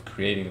sake of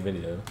creating a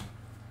video.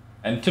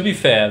 And to be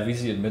fair,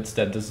 Weezy admits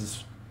that this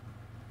is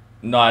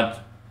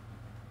not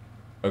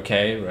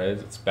okay, right?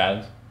 It's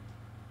bad.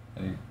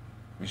 And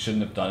we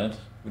shouldn't have done it,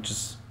 which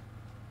is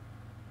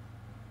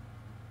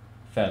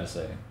fair to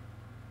say.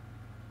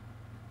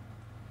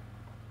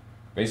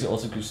 Basically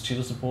also gives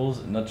cheater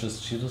supporters, and not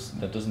just cheaters.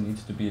 That doesn't need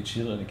to be a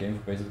cheater in a game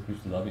for Basils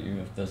grief the lobby, even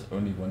if there's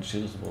only one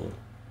cheater supporter.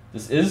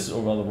 This is,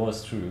 or rather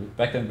was, true.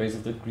 Back then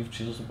Basils did grief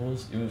cheater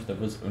supporters, even if there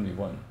was only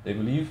one. They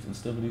believed, and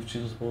still believe,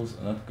 cheater supporters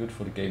are not good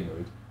for the game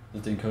mode.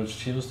 That they encouraged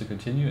cheaters to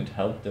continue and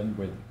help them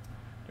win.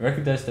 They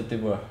recognized that they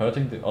were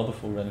hurting the other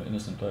 4 random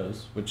innocent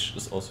players, which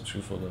is also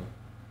true for the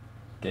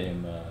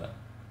game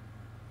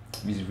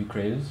Weezy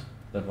recreated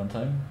that one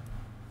time.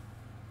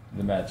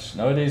 The match.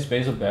 Nowadays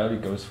Basil barely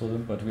goes for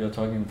them, but we are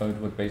talking about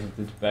what Basil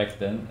did back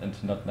then and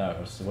not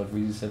now. So what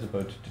Weezy said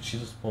about the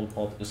cheater support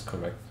part is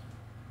correct.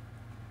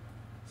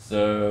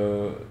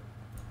 So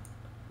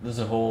there's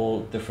a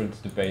whole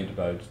different debate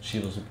about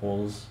cheater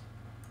supporters.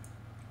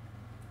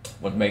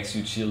 What makes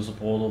you a cheater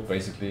supporter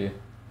basically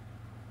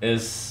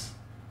is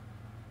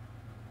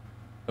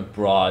a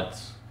broad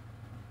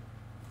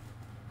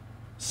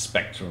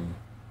spectrum.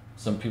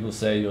 Some people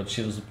say you're a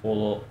cheater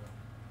supporter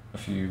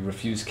if you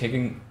refuse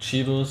kicking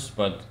cheaters,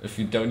 but if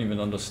you don't even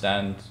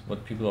understand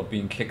what people are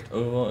being kicked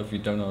over, if you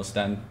don't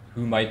understand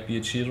who might be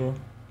a cheater,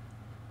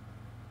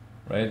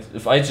 right?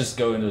 If I just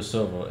go into a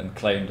server and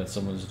claim that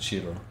someone is a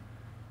cheater,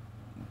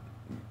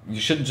 you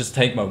shouldn't just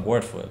take my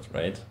word for it,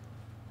 right?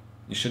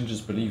 You shouldn't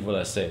just believe what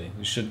I say.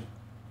 You should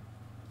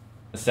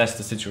assess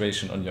the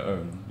situation on your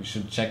own. You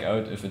should check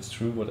out if it's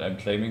true what I'm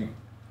claiming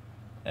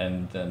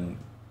and then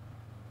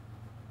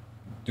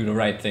do the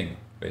right thing,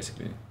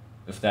 basically.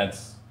 If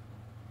that's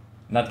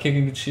not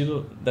kicking the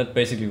cheater, that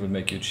basically would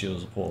make you a cheater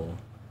supporter.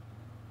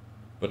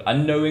 But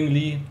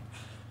unknowingly,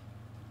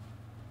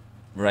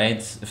 right,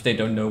 if they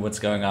don't know what's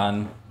going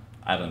on,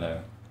 I don't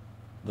know.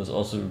 There's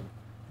also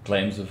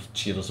claims of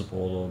cheater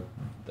supporter,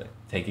 like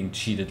taking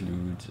cheated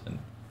loot, and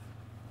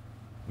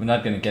we're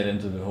not going to get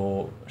into the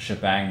whole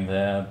shebang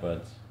there,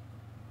 but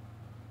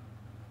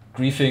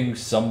griefing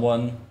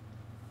someone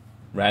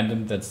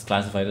random that's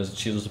classified as a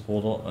cheater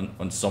supporter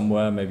on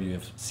somewhere, maybe you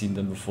have seen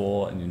them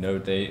before and you know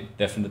they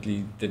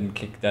definitely didn't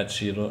kick that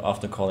cheater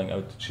after calling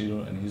out the cheater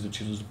and he's a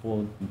cheater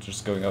supporter and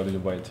just going out of the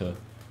way to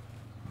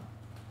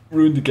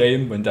ruin the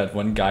game when that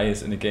one guy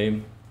is in the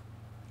game,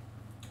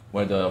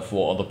 where there are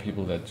 4 other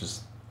people that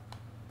just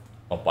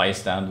are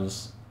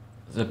bystanders.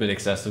 It's a bit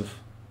excessive.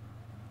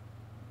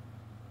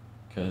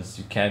 Because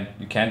you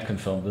can't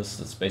confirm this.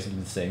 It's basically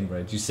the same,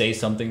 right? You say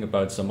something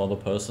about some other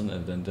person,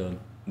 and then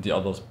the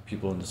other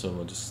people in the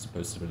server are just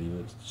supposed to believe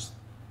it.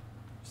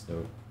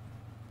 So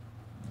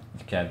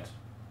you can't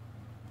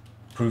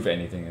prove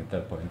anything at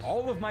that point.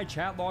 All of my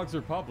chat logs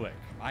are public.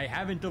 I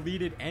haven't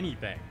deleted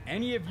anything.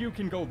 Any of you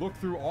can go look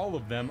through all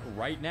of them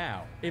right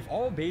now. If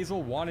all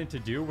Basil wanted to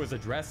do was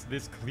address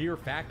this clear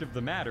fact of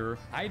the matter,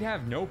 I'd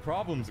have no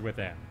problems with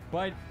him.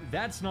 But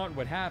that's not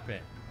what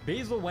happened.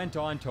 Basil went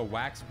on to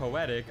wax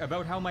poetic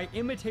about how my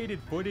imitated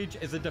footage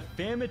is a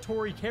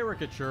defamatory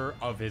caricature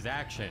of his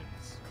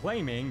actions,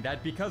 claiming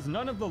that because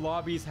none of the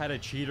lobbies had a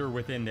cheater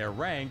within their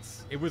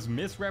ranks, it was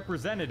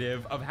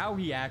misrepresentative of how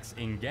he acts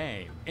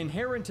in-game.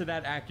 Inherent to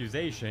that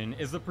accusation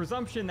is the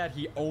presumption that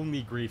he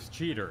only griefs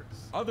cheaters,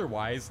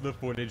 otherwise the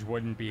footage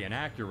wouldn't be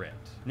inaccurate.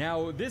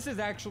 Now, this is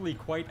actually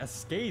quite a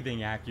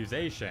scathing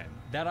accusation,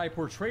 that I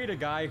portrayed a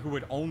guy who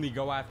would only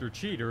go after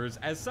cheaters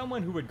as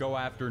someone who would go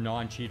after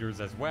non-cheaters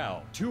as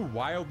well. Two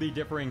wildly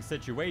differing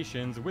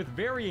situations with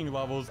varying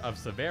levels of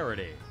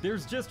severity.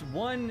 There's just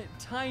one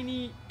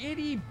tiny,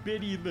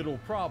 itty-bitty little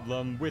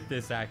problem with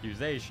this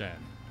accusation.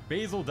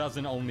 Basil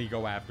doesn't only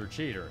go after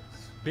cheaters.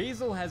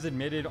 Basil has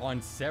admitted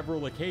on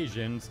several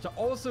occasions to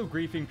also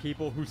griefing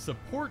people who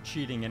support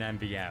cheating in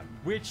MvM,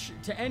 which,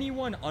 to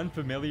anyone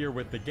unfamiliar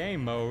with the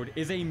game mode,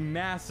 is a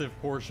massive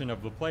portion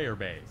of the player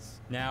base.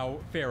 Now,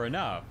 fair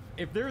enough.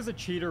 If there's a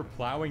cheater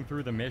plowing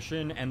through the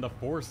mission and the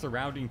 4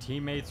 surrounding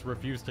teammates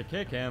refuse to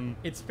kick him,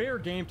 it's fair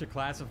game to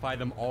classify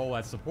them all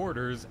as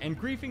supporters,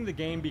 and griefing the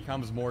game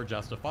becomes more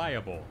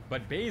justifiable.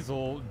 But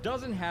Basil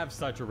doesn't have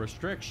such a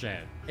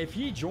restriction. If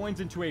he joins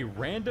into a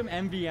random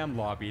MvM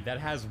lobby that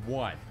has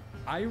one,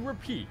 I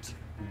repeat,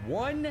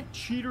 one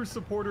cheater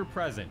supporter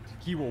present,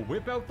 he will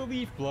whip out the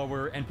leaf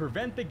blower and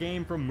prevent the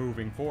game from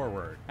moving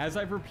forward. As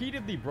I've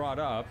repeatedly brought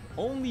up,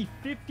 only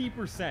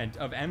 50%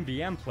 of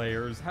MvM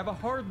players have a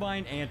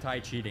hardline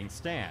anti-cheating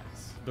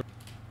stance.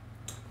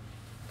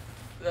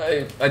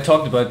 I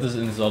talked about this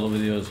in his other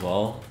video as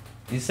well.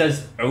 He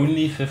says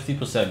only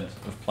 50%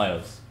 of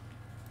players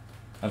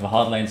have a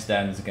hardline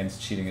stance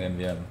against cheating in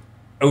MvM.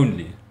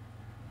 Only.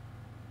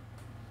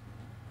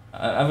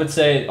 I would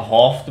say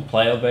half the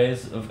player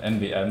base of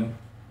MvM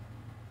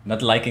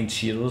not liking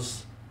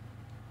cheaters.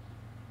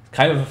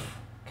 Kind of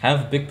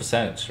a big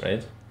percentage,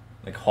 right?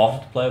 Like half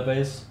of the player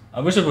base.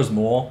 I wish it was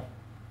more,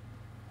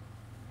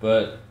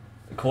 but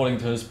according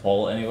to his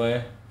poll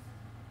anyway,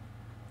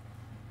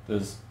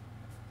 there's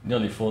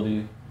nearly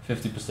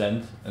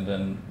 50%, and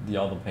then the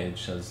other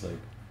page has like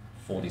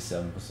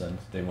 47%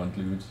 they want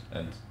loot,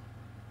 and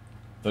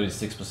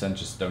 36%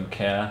 just don't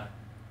care.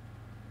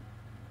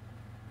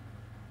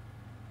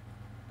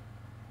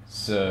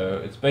 So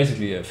it's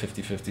basically a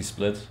 50-50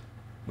 split,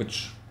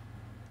 which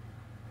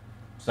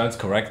sounds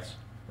correct,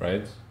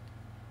 right?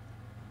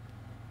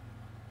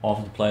 Half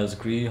of the players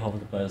agree, half of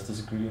the players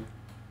disagree.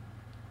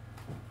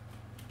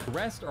 The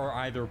rest are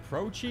either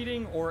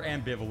pro-cheating or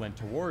ambivalent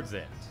towards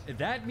it.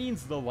 That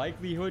means the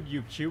likelihood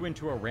you queue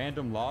into a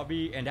random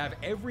lobby and have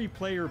every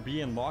player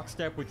be in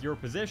lockstep with your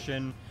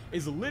position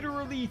is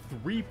literally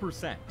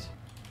 3%.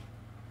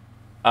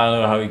 I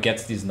don't know how he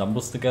gets these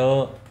numbers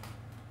together.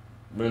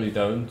 Really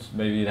don't.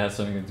 Maybe it has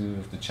something to do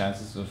with the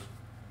chances of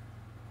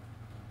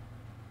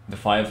the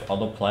 5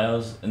 other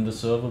players in the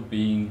server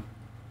being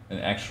an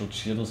actual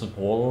cheater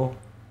supporter.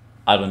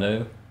 I don't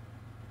know.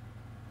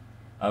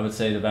 I would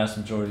say the vast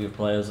majority of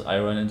players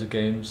I run into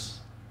games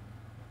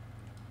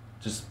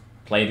just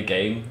play the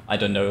game. I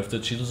don't know if they're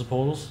cheater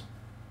supporters.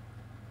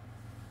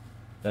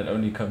 That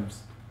only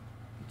comes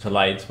to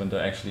light when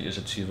there actually is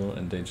a cheater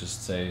and they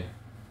just say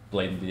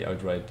blatantly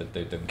outright that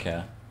they don't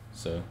care.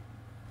 So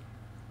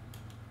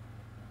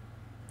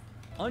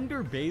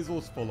under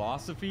Basil's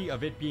philosophy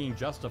of it being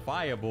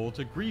justifiable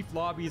to grief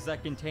lobbies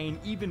that contain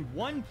even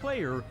one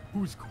player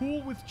who's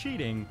cool with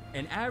cheating,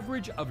 an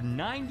average of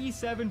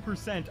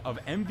 97% of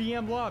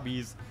MvM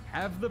lobbies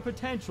have the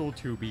potential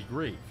to be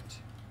griefed.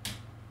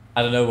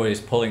 I don't know where he's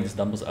pulling these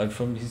numbers out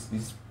from.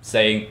 He's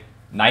saying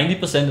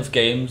 90% of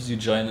games you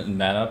join in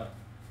ManUp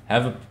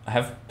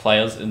have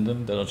players in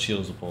them that are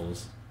cheater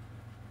supporters.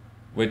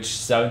 Which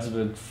sounds a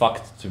bit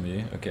fucked to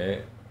me,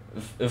 okay?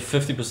 If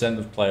 50%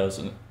 of players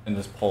in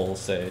this poll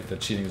say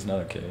that cheating is not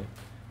okay,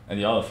 and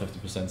the other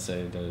 50%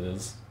 say that it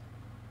is,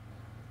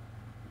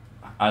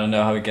 I don't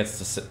know how it gets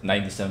to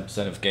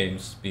 97% of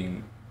games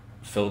being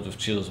filled with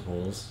cheater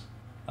supporters.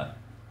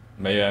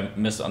 Maybe I'm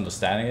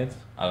misunderstanding it,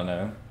 I don't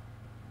know.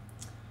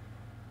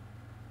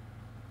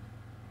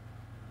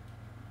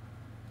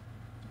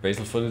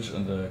 Basil footage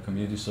on the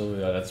community server,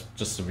 yeah, that's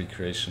just a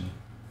recreation.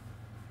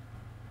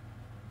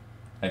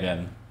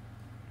 Again.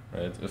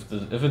 Right,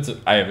 if it's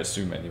I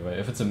assume anyway,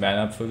 if it's a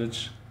ManUp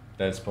footage,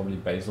 that's probably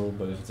Basil,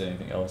 but if it's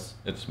anything else,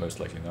 it's most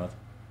likely not.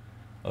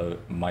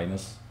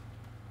 Minus.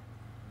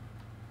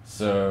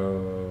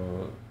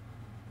 So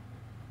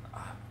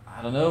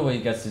I don't know where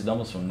he gets these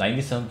numbers from.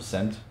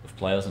 97% of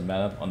players in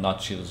ManUp are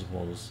not cheater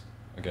supporters.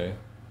 Okay?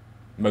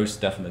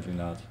 Most definitely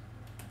not.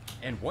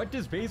 And what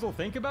does Basil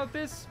think about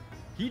this?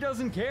 He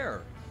doesn't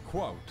care.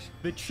 Quote,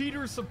 the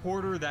cheater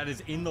supporter that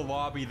is in the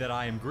lobby that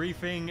I am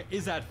griefing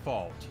is at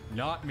fault,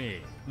 not me.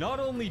 Not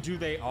only do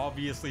they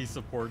obviously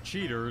support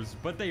cheaters,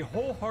 but they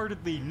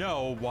wholeheartedly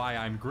know why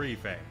I'm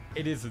griefing.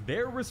 It is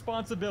their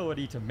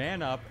responsibility to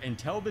man up and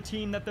tell the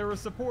team that they're a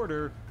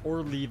supporter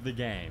or leave the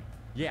game.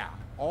 Yeah,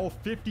 all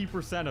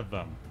 50% of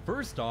them.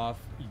 First off,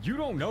 you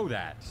don't know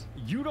that.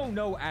 You don't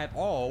know at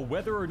all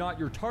whether or not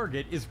your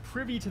target is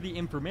privy to the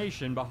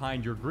information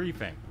behind your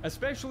griefing,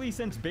 especially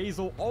since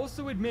Basil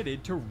also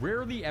admitted to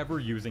rarely ever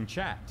using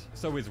chat,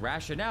 so his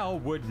rationale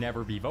would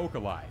never be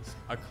vocalized.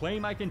 A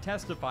claim I can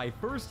testify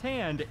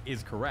firsthand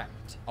is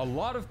correct. A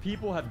lot of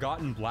people have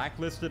gotten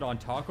blacklisted on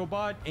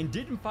TacoBot and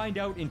didn't find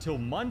out until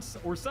months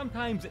or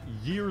sometimes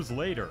years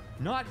later.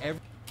 Not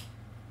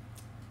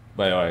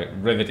By the way,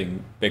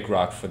 riveting big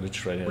rock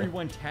footage right here.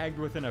 Everyone tagged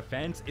with an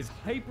offense is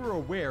hyper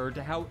aware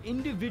to how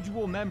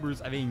individual members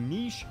of a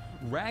niche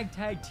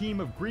ragtag team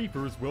of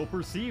griefers will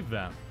perceive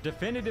them.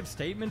 Definitive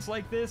statements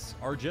like this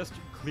are just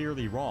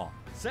clearly wrong.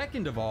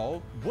 Second of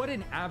all, what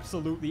an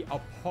absolutely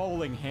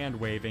appalling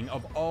hand-waving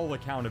of all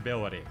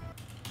accountability.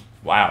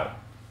 Wow.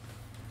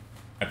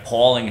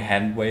 Appalling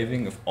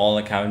hand-waving of all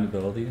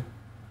accountability.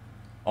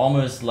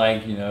 Almost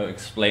like, you know,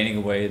 explaining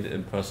away the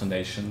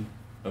impersonation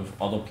of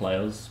other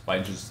players by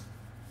just,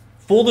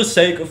 for the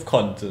sake of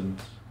content,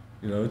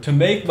 you know, to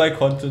make my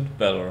content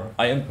better,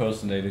 I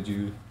impersonated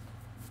you.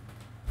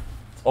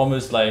 It's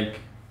almost like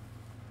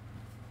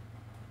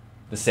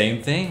the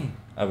same thing,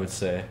 I would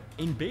say.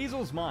 In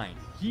Basil's mind,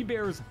 he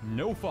bears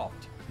no fault,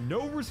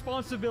 no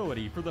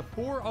responsibility for the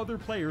 4 other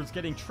players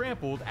getting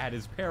trampled at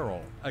his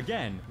peril.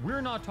 Again,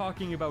 we're not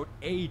talking about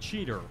a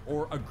cheater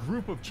or a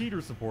group of cheater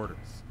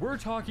supporters. We're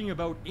talking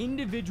about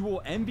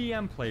individual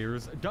MvM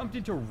players dumped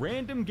into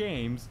random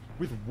games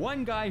with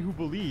one guy who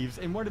believes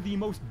in one of the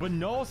most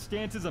banal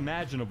stances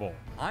imaginable.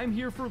 I'm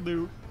here for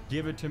loot,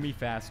 give it to me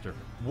faster.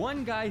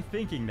 One guy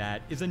thinking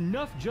that is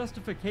enough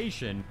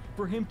justification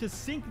for him to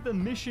sink the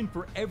mission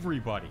for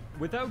everybody.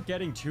 Without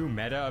getting too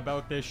meta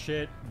about this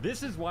shit,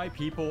 this is why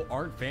people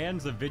aren't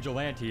fans of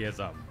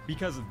vigilantism.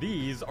 Because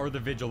these are the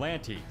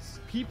vigilantes.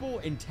 People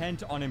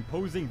intent on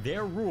imposing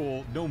their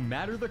rule no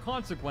matter the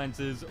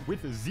consequences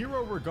with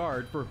zero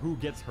regard for who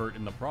gets hurt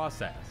in the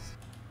process.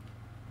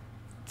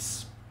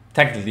 It's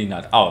technically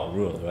not our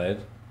rule, right?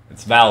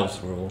 It's Valve's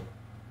rule.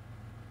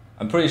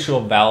 I'm pretty sure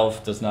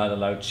Valve does not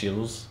allow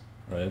cheaters,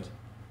 right?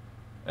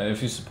 And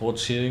if you support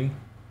cheating,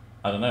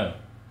 I don't know.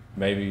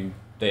 Maybe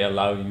they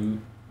allow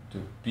you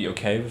to be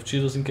okay with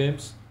cheaters in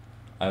games?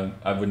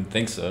 I wouldn't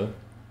think so.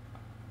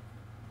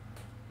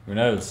 Who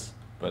knows?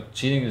 But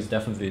cheating is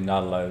definitely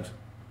not allowed,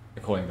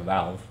 according to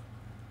Valve.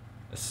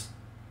 As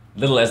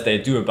little as they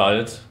do about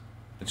it,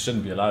 it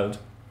shouldn't be allowed.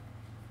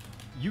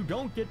 You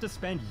don't get to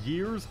spend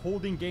years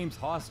holding games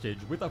hostage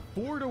with a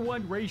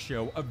 4-to-1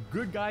 ratio of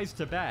good guys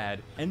to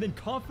bad, and then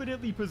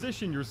confidently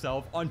position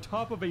yourself on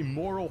top of a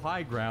moral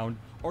high ground,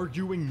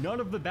 arguing none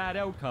of the bad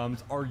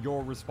outcomes are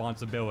your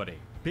responsibility.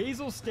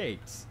 Basil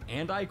states,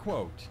 and I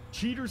quote,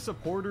 "Cheater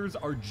supporters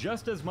are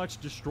just as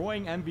much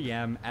destroying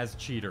MvM as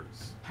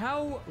cheaters."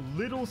 How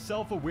little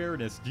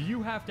self-awareness do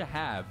you have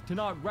to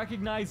not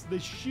recognize the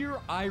sheer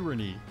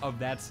irony of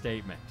that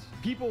statement?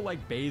 People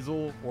like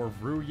Basil, or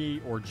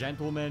Vrooyi, or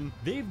Gentleman,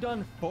 they've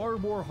done far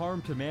more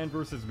harm to Man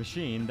vs.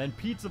 Machine than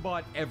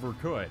PizzaBot ever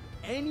could.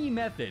 Any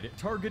method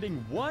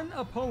targeting one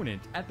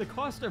opponent at the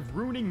cost of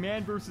ruining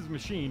Man vs.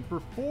 Machine for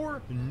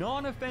 4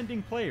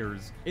 non-offending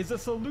players is a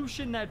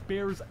solution that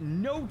bears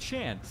no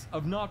chance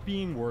of not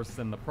being worse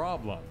than the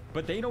problem.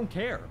 But they don't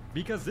care,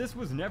 because this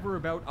was never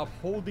about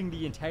upholding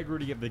the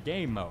integrity of the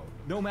game mode,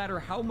 no matter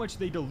how much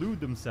they delude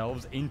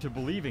themselves into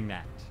believing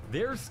that.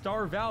 Their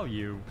star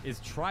value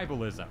is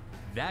tribalism.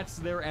 That's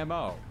their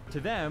MO. To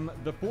them,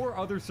 the 4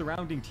 other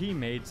surrounding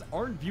teammates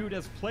aren't viewed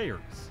as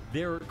players.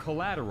 They're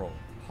collateral,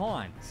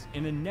 pawns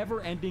in a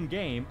never-ending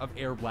game of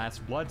Air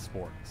Blast blood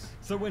sports.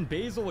 So when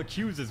Basil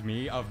accuses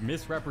me of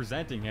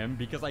misrepresenting him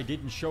because I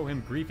didn't show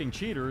him griefing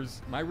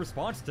cheaters, my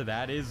response to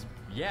that is,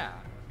 yeah,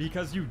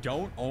 because you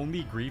don't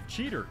only grief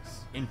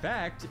cheaters. In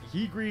fact,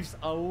 he griefs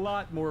a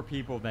lot more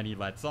people than he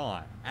lets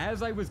on.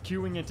 As I was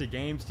queuing into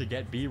games to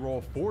get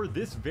B-roll for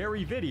this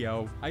very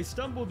video, I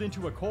stumbled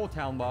into a Coal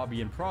Town lobby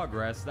in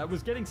progress that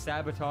was getting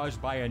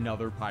sabotaged by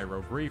another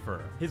pyro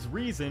griefer. His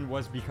reason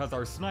was because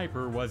our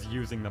sniper was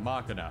using the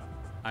Machina.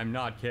 I'm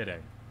not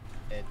kidding.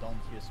 Don't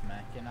use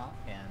Machina,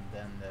 and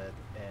then the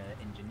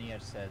engineer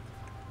said,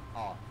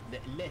 oh,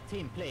 let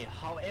him play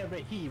however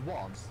he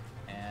wants.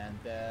 And,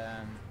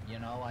 you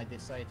know, I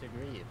decided to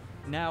grieve.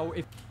 Now,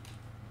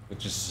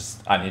 which is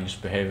just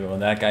unhinged behavior on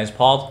that guy's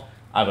part.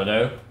 I don't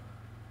know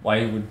why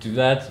he would do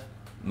that.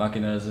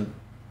 Machina is a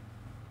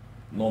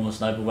normal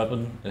sniper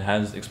weapon. It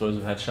has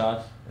explosive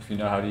headshot. If you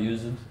know how to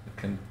use it, it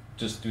can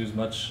just do as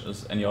much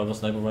as any other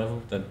sniper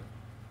rifle that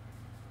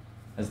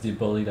has the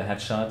ability to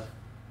headshot.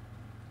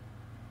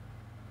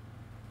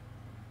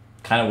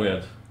 Kind of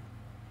weird,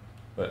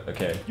 but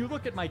okay. If you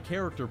look at my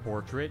character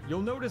portrait,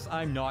 you'll notice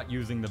I'm not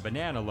using the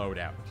banana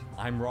loadout.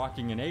 I'm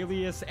rocking an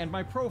alias and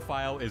my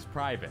profile is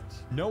private.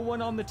 No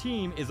one on the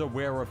team is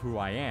aware of who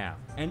I am.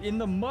 And in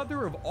the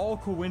mother of all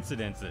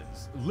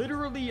coincidences,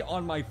 literally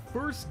on my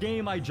first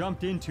game I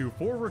jumped into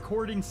for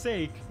recording's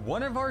sake,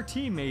 one of our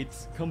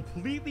teammates,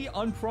 completely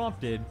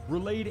unprompted,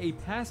 relayed a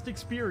past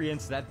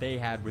experience that they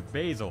had with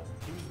Basil.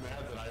 He was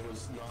mad that I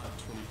was not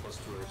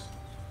 20+ tours,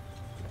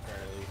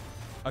 apparently.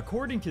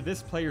 According to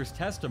this player's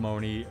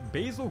testimony,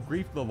 Basil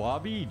griefed the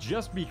lobby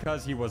just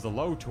because he was a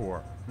low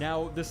tour.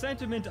 Now, the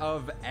sentiment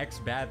of X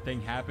bad thing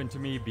happened to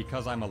me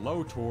because I'm a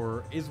low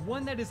tour is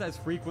one that is as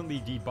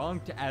frequently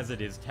debunked as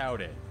it is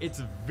touted.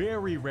 It's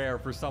very rare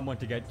for someone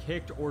to get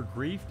kicked or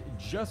griefed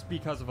just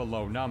because of a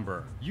low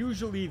number.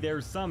 Usually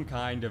there's some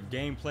kind of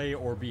gameplay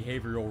or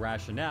behavioral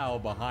rationale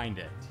behind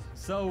it.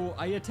 So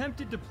I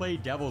attempted to play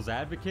devil's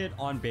advocate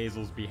on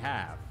Basil's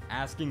behalf,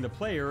 asking the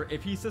player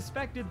if he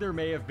suspected there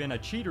may have been a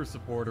cheater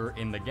supporter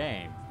in the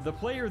game. The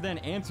player then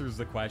answers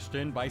the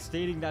question by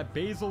stating that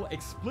Basil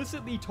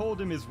explicitly told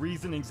him his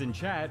reasonings in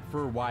chat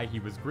for why he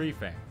was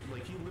griefing.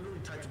 Like, he literally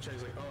typed in chat,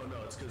 he's like, oh no,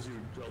 it's because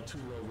you're too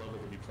low level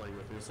to be playing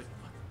with me. It's like,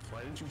 what?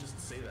 Why didn't you just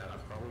say that? I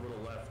probably would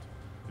have left.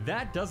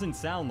 That doesn't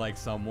sound like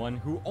someone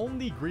who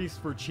only griefs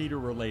for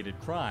cheater-related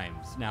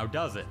crimes, now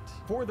does it?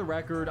 For the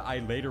record, I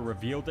later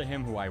revealed to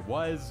him who I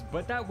was,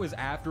 but that was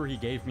after he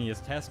gave me his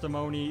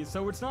testimony,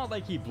 so it's not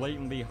like he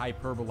blatantly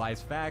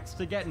hyperbolized facts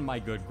to get in my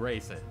good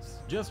graces.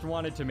 Just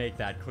wanted to make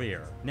that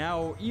clear.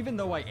 Now, even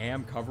though I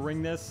am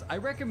covering this, I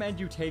recommend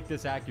you take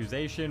this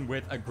accusation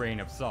with a grain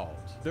of salt.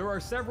 There are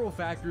several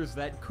factors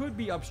that could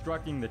be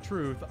obstructing the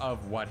truth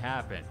of what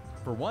happened.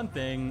 For one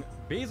thing,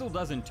 Basil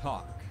doesn't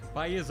talk.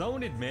 By his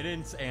own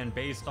admittance and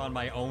based on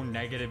my own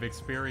negative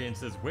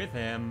experiences with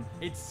him,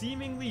 it's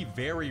seemingly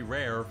very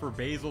rare for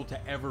Basil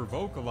to ever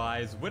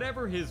vocalize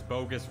whatever his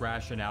bogus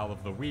rationale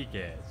of the week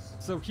is.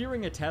 So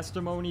hearing a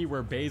testimony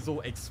where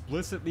Basil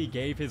explicitly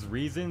gave his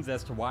reasons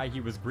as to why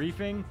he was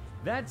griefing,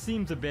 that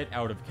seems a bit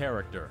out of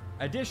character.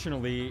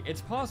 Additionally,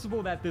 it's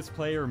possible that this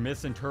player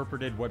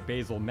misinterpreted what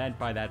Basil meant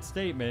by that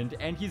statement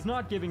and he's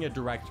not giving a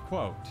direct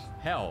quote.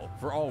 Hell,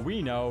 for all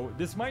we know,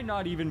 this might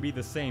not even be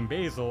the same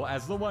Basil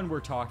as the one we're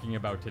talking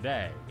about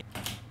today.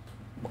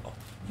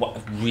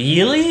 What?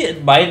 Really?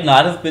 It might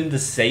not have been the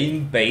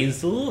same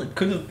Basil? It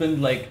could have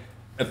been like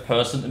a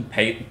person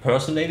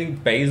impersonating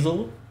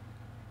Basil,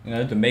 you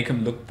know, to make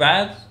him look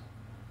bad?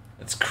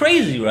 It's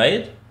crazy,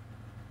 right?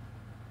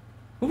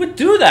 Who would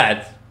do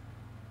that?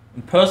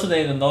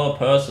 Impersonate another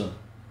person,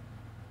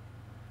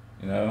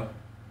 you know?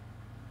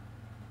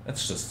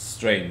 That's just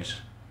strange.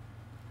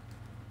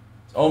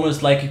 It's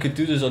almost like you could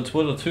do this on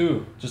Twitter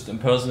too. Just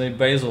impersonate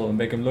Basil and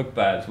make him look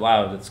bad.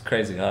 Wow, that's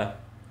crazy, huh?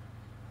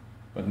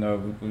 But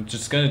no, we're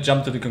just gonna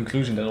jump to the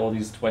conclusion that all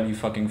these 20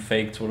 fucking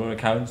fake Twitter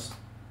accounts...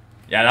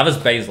 Yeah, that was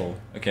Basil,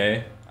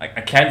 okay? I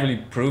can't really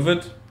prove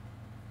it,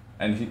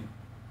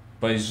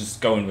 but he's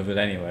just going with it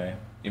anyway.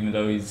 Even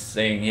though he's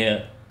saying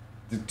here,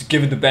 to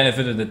give it the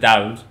benefit of the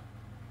doubt.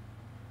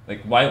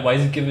 Like, why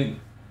is he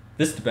giving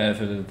this the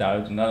benefit of the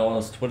doubt and not all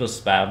his Twitter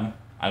spam?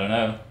 I don't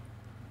know.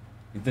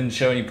 He didn't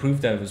show any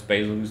proof that it was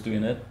Basil who's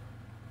doing it.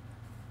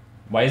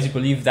 Why does he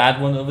believe that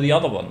one over the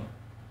other one?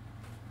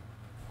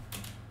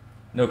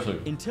 No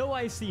clue. Until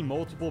I see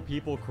multiple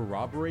people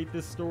corroborate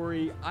this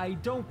story, I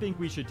don't think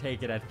we should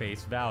take it at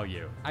face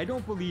value. I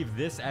don't believe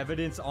this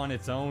evidence on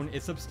its own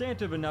is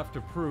substantive enough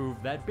to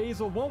prove that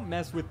Basil won't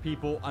mess with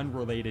people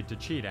unrelated to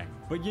cheating.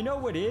 But you know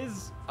what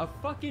is? A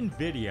fucking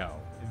video.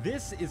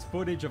 This is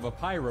footage of a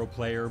pyro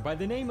player by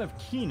the name of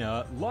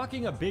Kina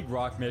locking a big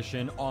rock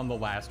mission on the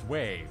last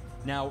wave.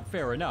 Now,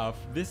 fair enough,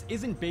 this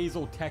isn't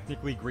Basil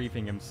technically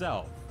griefing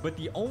himself, but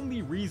the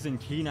only reason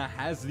Kina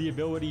has the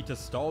ability to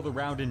stall the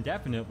round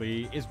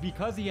indefinitely is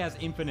because he has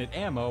infinite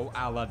ammo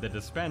a la the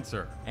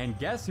dispenser. And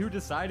guess who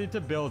decided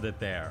to build it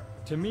there?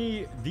 To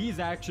me, these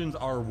actions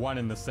are one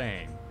and the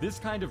same. This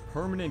kind of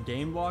permanent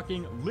game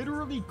locking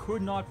literally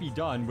could not be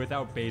done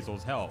without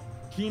Basil's help.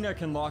 Kina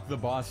can lock the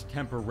boss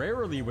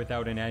temporarily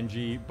without an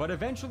NG, but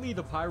eventually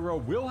the pyro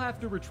will have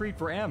to retreat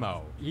for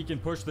ammo. He can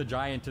push the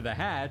giant to the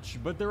hatch,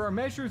 but there are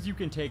measures you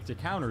can take to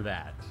counter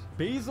that.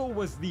 Basil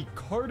was the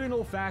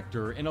cardinal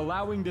factor in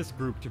allowing this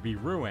group to be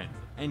ruined,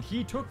 and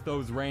he took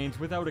those reins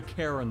without a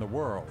care in the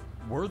world.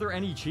 Were there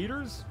any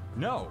cheaters?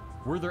 No.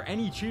 Were there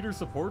any cheater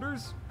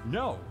supporters?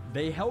 No.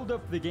 They held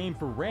up the game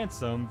for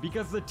ransom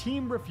because the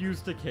team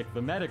refused to kick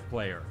the medic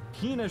player.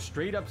 Kina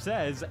straight up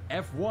says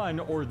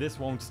F1 or this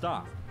won't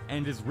stop.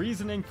 And his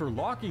reasoning for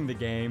locking the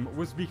game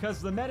was because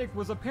the medic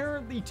was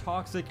apparently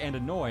toxic and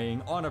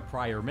annoying on a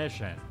prior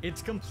mission.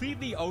 It's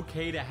completely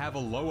okay to have a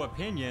low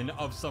opinion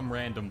of some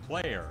random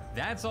player.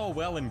 That's all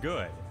well and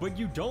good, but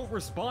you don't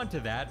respond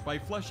to that by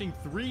flushing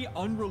 3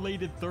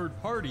 unrelated third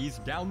parties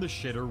down the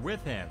shitter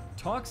with him.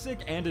 Toxic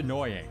and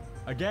annoying.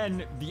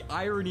 Again, the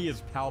irony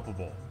is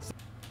palpable.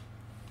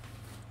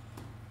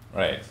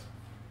 Right.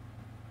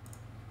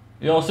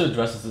 He also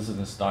addresses this in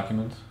this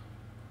document.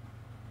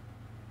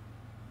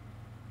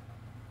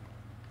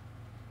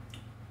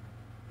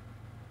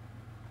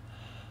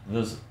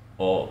 There's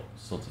all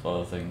sorts of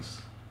other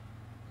things.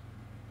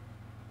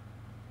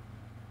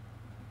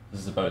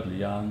 This is about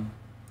Lian.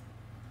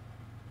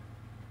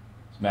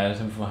 He's mad at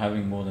him for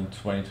having more than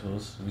 20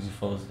 tools. Weezy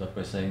follows it up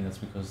by saying that's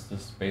because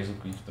this Basil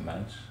griefed the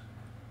match.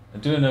 I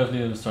do know if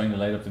Lian is trying to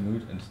light up the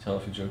mood and to tell a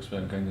few jokes, but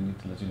I'm going to need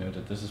to let you know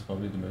that this is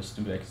probably the most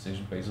stupid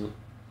accusation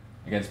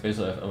against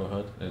Basil I've ever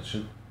heard. It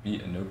should be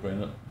a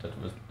no-brainer that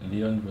what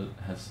Lian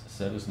has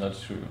said is not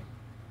true.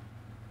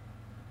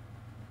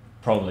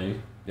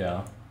 Probably.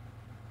 Yeah.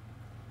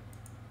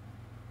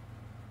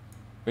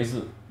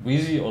 Basically,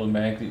 Weezy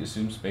automatically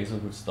assumes Basil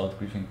would start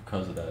griefing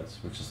because of that,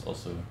 which is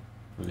also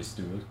really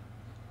stupid.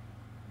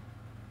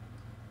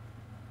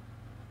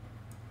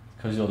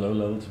 Because you're low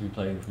level to be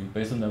playing free.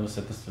 Basil never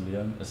said this to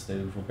Leon, as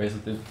stated before.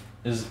 Basil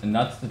is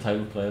not the type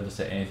of player to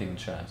say anything in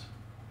chat.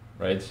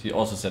 Right? He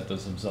also said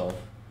this himself.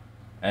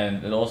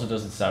 And it also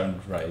doesn't sound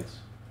right.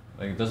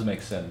 Like, it doesn't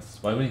make sense.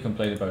 Why would he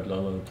complain about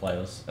low level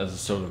players as a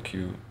solo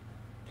queue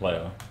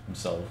player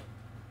himself?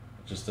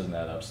 It just doesn't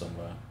add up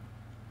somewhere.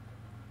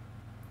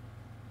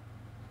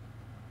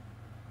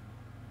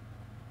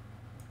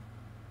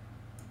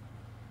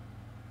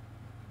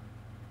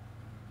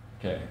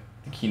 Okay,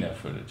 the Kina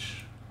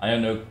footage. I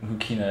don't know who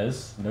Kina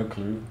is, no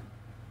clue.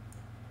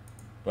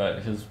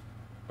 But here's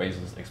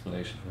Basil's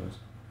explanation for it.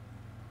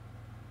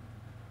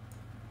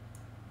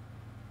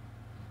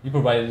 He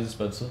provided a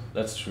dispenser,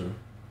 that's true.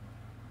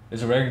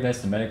 There's a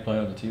recognized thematic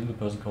player on the team, the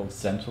person called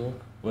Centaur,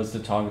 was the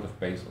target of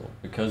Basil,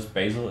 because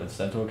Basil and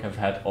Centaur have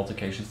had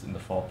altercations in the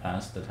far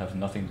past that have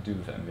nothing to do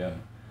with MvM.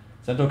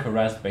 Centaur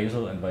harassed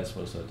Basil and vice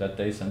versa. That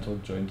day Centaur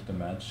joined the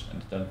match,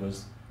 and that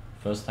was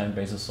the first time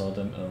Basil saw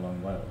them in a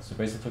long while. So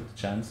Basil took the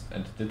chance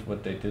and did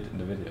what they did in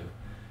the video.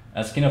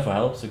 Asked Kina for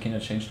help, so Kina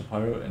changed the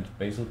pyro and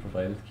Basil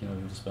provided Kina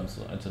with a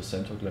dispenser until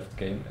Centaur left the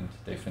game and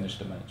they finished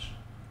the match.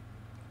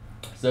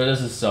 So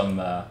this is some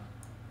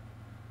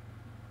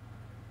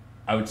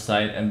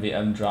outside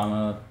MvM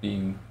drama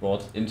being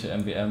brought into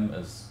MvM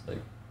as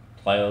like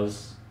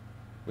players,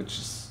 which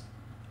is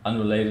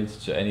unrelated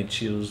to any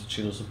cheater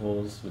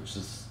supporters, which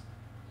is,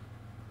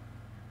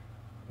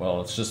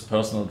 well, it's just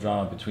personal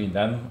drama between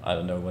them. I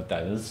don't know what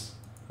that is,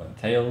 what it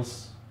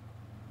entails,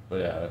 but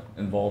yeah,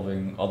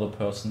 involving other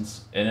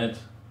persons in it.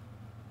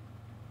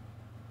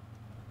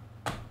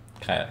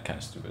 Kind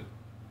of stupid.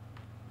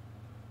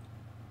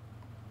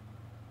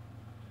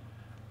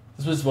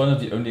 This was one of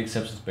the only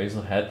exceptions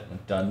Basil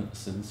had done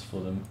since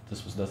for them.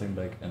 This was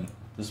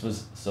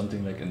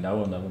something like a now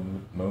or never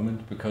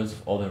moment because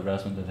of all the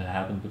harassment that had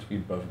happened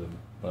between both of them,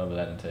 whatever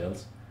that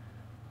entails.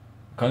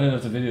 The content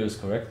of the video is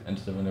correct, and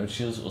there were no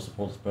cheers or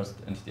supporters present,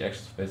 and the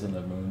actions of Basil in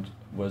that moment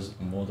was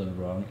more than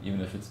wrong,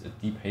 even if it's a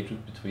deep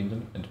hatred between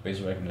them, and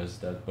Basil recognizes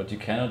that. But you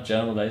cannot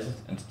generalize it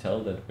and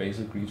tell that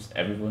Basil grieves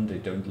everyone they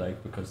don't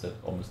like, because that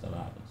almost never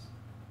happens.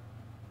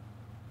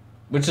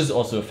 Which is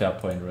also a fair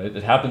point, right?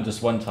 It happened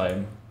this one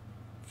time,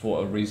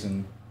 for a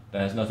reason that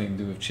has nothing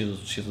to do with cheater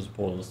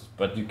supporters,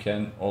 but you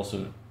can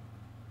also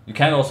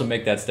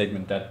make that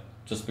statement that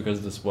just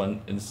because this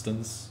one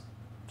instance,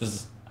 this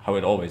is how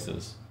it always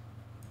is.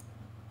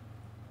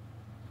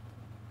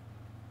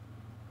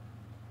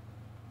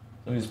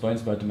 Some of these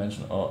points about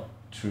dimension are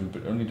true,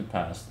 but only the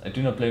past. I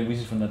do not blame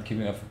Weezy for not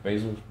keeping up with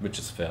Basil, which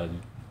is fair.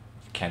 You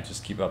can't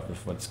just keep up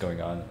with what's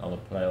going on in other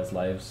players'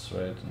 lives,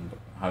 right? And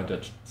how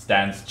that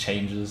stance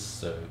changes,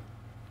 so.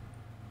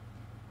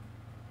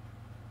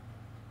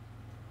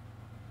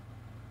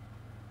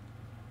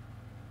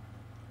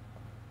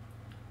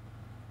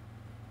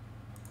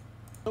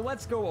 So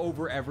let's go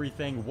over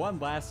everything one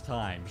last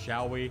time,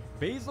 shall we?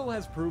 Basil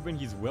has proven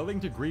he's willing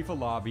to grief a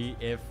lobby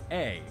if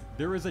A,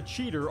 there is a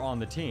cheater on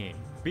the team,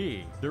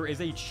 B, there is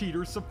a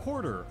cheater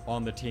supporter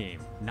on the team.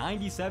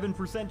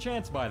 97%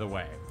 chance, by the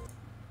way.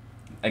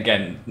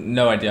 Again,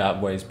 no idea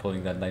where he's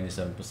pulling that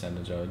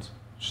 97% out. It's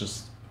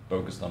just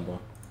bogus number.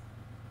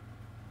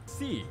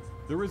 C,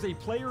 there is a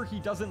player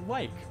he doesn't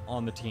like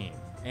on the team.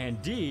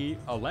 And D,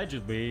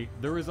 allegedly,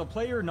 there is a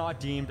player not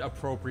deemed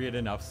appropriate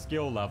enough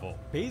skill level.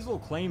 Basil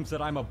claims that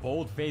I'm a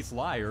bold-faced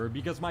liar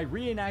because my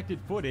reenacted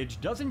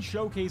footage doesn't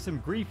showcase him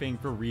griefing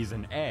for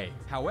reason A.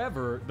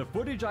 However, the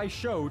footage I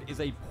showed is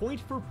a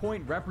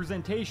point-for-point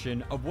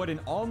representation of what an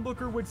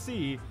onlooker would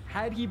see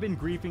had he been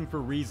griefing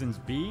for reasons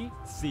B,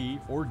 C,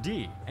 or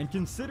D. And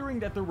considering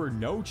that there were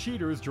no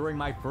cheaters during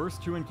my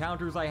first 2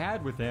 encounters I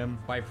had with him,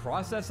 by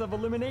process of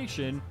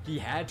elimination, he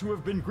had to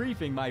have been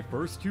griefing my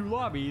first 2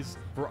 lobbies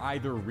for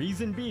either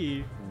reason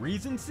B,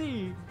 reason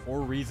C,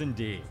 or reason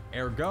D.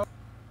 Ergo,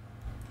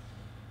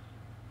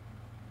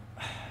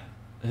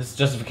 his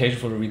justification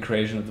for the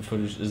recreation of the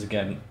footage is,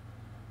 again,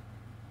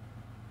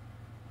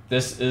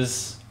 this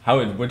is how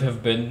it would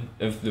have been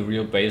if the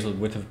real Basil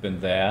would have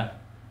been there.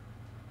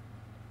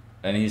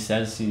 And he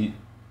says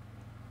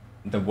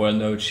there were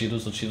no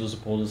cheaters or cheater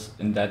supporters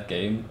in that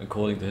game,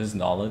 according to his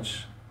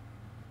knowledge.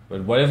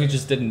 But what if he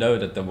just didn't know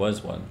that there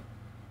was one?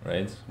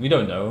 Right? We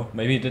don't know.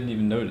 Maybe he didn't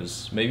even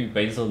notice. Maybe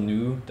Basil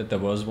knew that there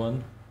was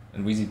one,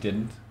 and Weezy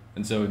didn't.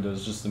 And so there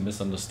was just a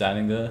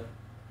misunderstanding there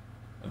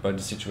about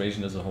the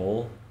situation as a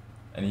whole,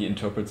 and he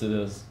interprets it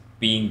as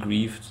being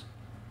grieved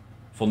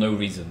for no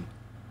reason.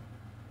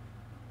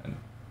 And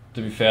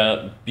to be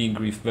fair, being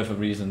grieved with a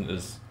reason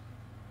is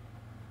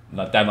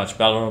not that much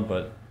better,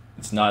 but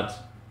it's not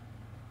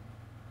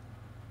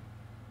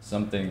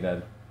something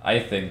that I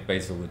think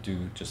Basil would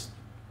do just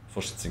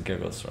for shits and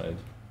giggles, right?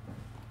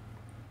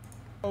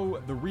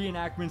 the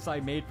reenactments I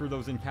made for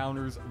those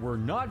encounters were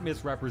not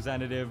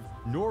misrepresentative,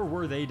 nor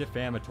were they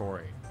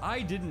defamatory.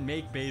 I didn't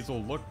make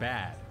Basil look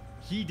bad.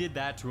 He did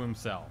that to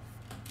himself.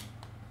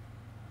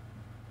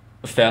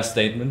 a fair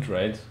statement,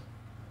 right?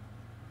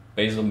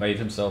 Basil made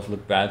himself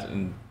look bad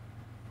in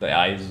the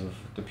eyes of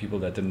the people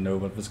that didn't know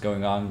what was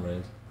going on,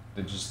 right?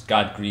 They just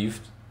got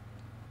grieved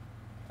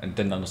and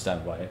didn't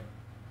understand why.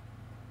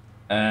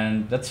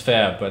 And that's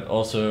fair, but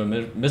also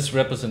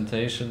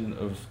misrepresentation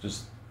of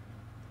just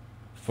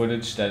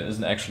footage that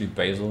isn't actually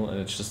Basil, and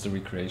it's just a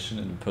recreation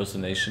and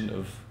impersonation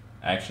of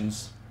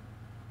actions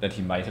that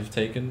he might have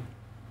taken.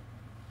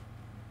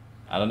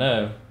 I don't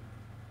know.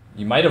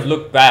 He might have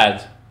looked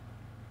bad,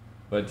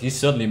 but he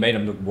certainly made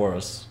him look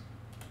worse.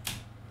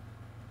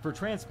 For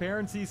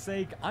transparency's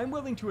sake, I'm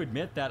willing to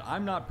admit that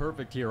I'm not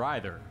perfect here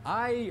either.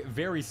 I,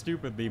 very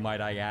stupidly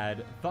might I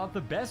add, thought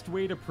the best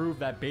way to prove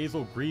that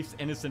Basil griefs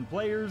innocent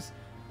players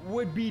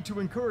would be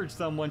to encourage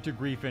someone to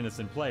grief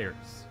innocent players.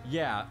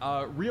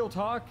 Yeah, real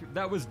talk,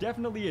 that was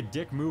definitely a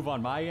dick move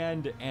on my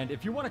end, and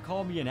if you want to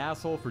call me an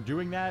asshole for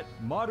doing that,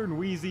 modern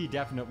Weezy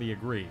definitely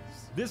agrees.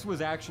 This was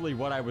actually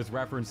what I was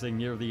referencing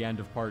near the end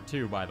of part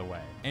 2, by the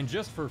way. And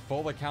just for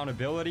full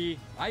accountability,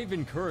 I've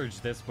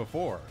encouraged this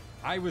before.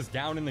 I was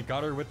down in the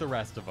gutter with the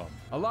rest of them.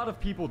 A lot of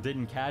people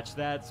didn't catch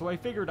that, so I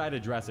figured I'd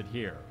address it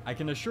here. I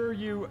can assure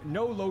you,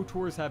 no low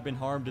tours have been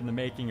harmed in the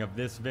making of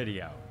this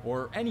video,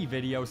 or any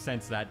video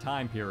since that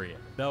time period.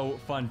 Though,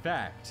 fun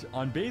fact,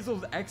 on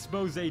Basil's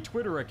expose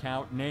Twitter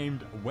account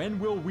named "When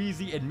Will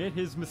Weezy Admit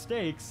His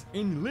Mistakes?",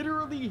 in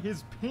literally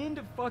his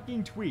pinned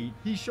fucking tweet,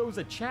 he shows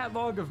a chat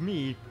log of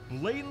me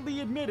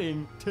blatantly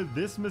admitting to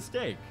this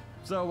mistake.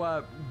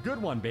 So, good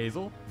one,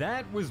 Basil.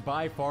 That was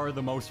by far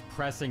the most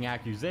pressing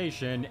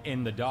accusation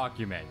in the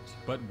document.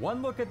 But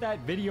one look at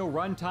that video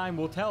runtime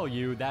will tell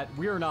you that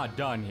we're not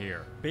done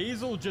here.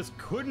 Basil just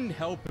couldn't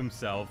help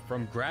himself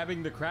from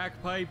grabbing the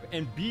crack pipe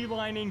and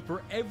beelining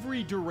for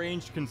every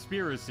deranged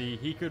conspiracy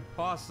he could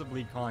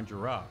possibly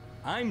conjure up.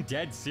 I'm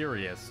dead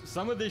serious.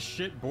 Some of this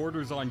shit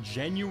borders on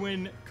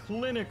genuine,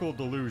 clinical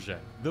delusion.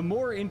 The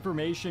more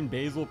information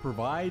Basil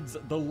provides,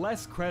 the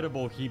less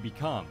credible he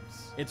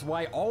becomes. It's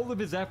why all of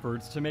his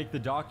efforts to make the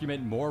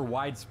document more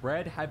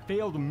widespread have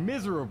failed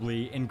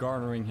miserably in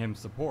garnering him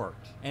support.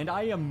 And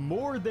I am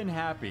more than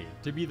happy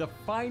to be the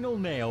final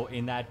nail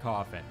in that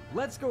coffin.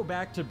 Let's go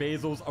back to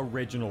Basil's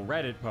original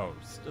Reddit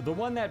post, the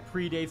one that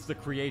predates the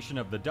creation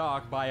of the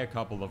doc by a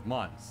couple of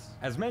months.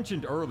 As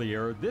mentioned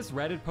earlier, this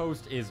Reddit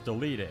post is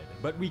deleted,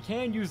 but we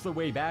can use the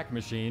Wayback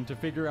Machine to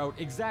figure out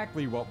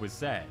exactly what was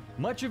said.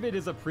 Much of it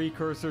is a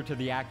precursor to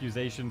the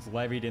accusations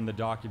levied in the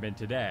document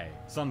today.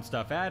 Some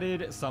stuff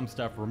added, some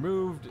stuff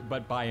removed,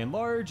 but by and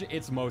large,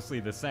 it's mostly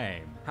the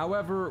same.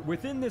 However,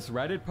 within this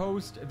Reddit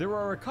post, there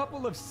are a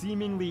couple of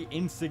seemingly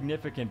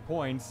insignificant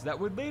points that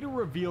would later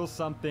reveal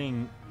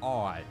something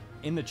odd.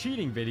 In the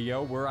cheating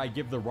video, where I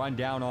give the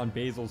rundown on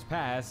Basil's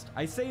past,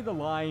 I say the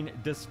line,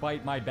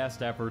 "despite my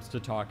best efforts to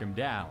talk him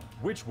down,"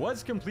 which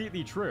was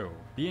completely true.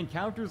 The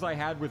encounters I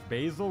had with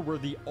Basil were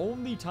the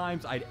only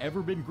times I'd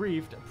ever been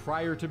griefed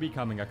prior to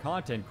becoming a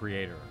content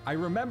creator. I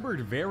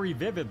remembered very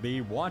vividly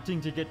wanting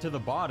to get to the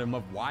bottom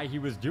of why he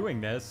was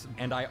doing this,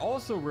 and I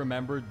also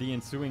remembered the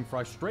ensuing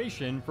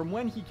frustration from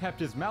when he kept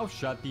his mouth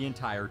shut the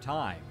entire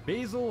time.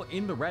 Basil,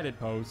 in the Reddit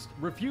post,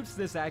 refutes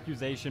this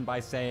accusation by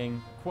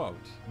saying, quote,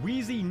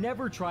 "Weezy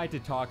never tried to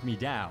talk me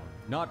down.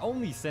 Not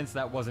only since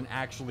that wasn't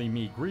actually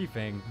me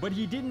griefing, but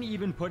he didn't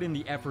even put in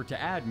the effort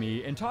to add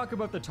me and talk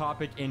about the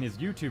topic in his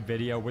YouTube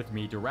video with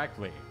me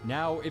directly."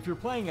 Now, if you're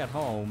playing at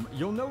home,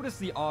 you'll notice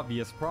the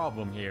obvious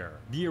problem here.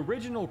 The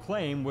original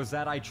claim was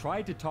that I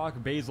tried to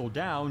talk Basil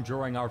down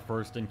during our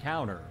first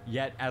encounter,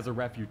 yet as a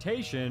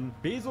refutation,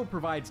 Basil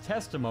provides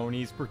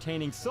testimonies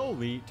pertaining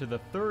solely to the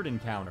third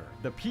encounter,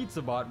 the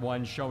pizza bot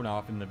one shown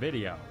off in the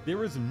video.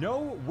 There is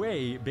no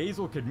way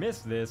Basil could miss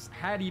this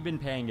had he been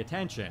paying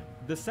attention.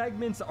 The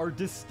segments are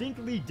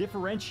distinctly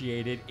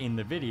differentiated in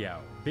the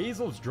video.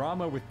 Basil's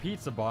drama with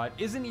PizzaBot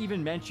isn't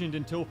even mentioned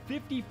until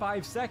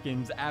 55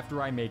 seconds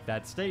after I make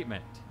that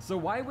statement. So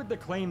why would the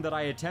claim that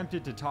I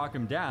attempted to talk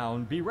him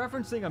down be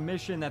referencing a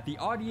mission that the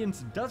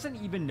audience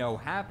doesn't even know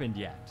happened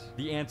yet?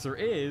 The answer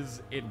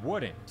is, it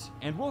wouldn't,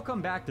 and we'll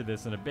come back to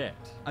this in a bit.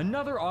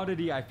 Another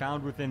oddity I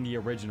found within the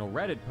original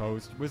Reddit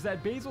post was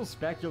that Basil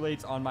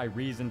speculates on my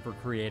reason for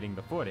creating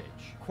the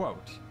footage.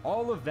 Quote,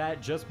 "All of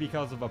that just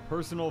because of a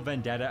personal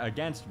vendetta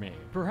against me.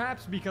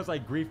 Perhaps because I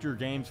griefed your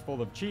games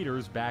full of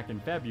cheaters back in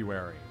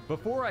February."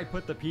 Before I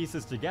put the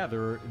pieces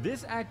together,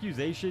 this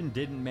accusation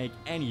didn't make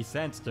any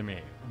sense to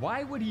me.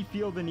 Why would he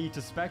feel the need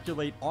to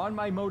speculate on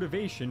my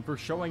motivation for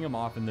showing him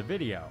off in the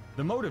video?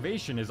 The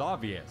motivation is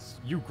obvious.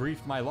 You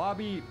griefed my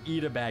lobby,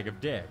 eat a bag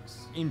of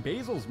dicks. In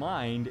Basil's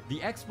mind,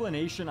 the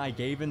explanation I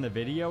gave in the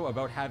video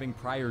about having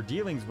prior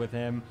dealings with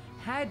him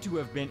had to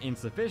have been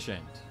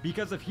insufficient,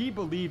 because if he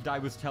believed I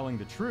was telling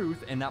the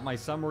truth and that my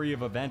summary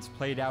of events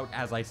played out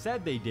as I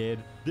said they did,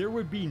 there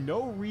would be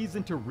no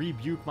reason to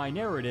rebuke my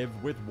narrative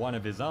with one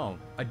of his own.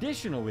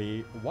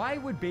 Additionally, why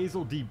would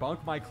Basil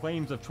debunk my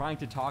claims of trying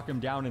to talk him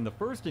down in the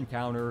first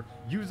encounter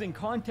using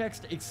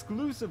context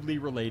exclusively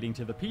relating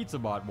to the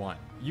PizzaBot one?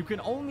 You can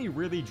only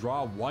really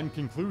draw one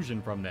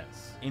conclusion from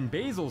this. In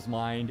Basil's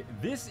mind,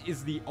 this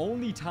is the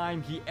only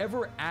time he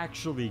ever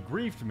actually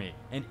griefed me,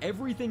 and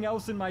everything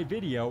else in my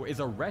video is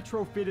a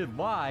retrofitted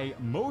lie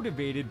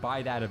motivated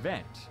by that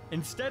event.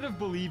 Instead of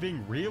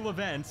believing real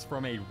events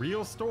from a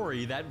real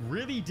story that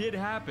really did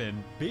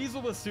happen,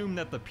 Basil assumed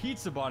that the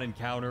pizza bot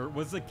encounter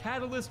was the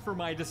catalyst for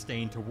my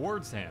disdain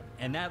towards him,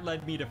 and that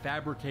led me to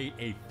fabricate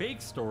a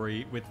fake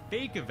story with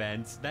fake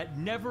events that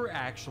never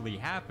actually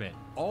happened,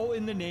 all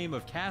in the name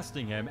of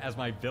casting him as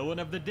my villain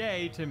of the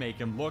day to make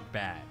him look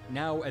bad.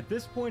 Now, at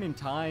this point in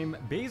time,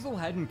 Basil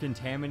hadn't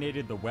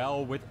contaminated the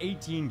well with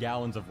 18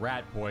 gallons of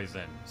rat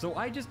poison, so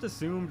I just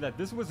assumed that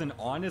this was an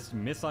honest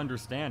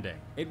misunderstanding.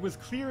 It was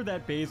clear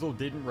that Basil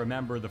didn't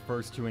remember the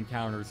first 2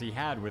 encounters he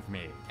had with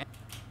me.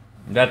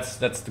 That's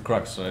the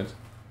crux, right?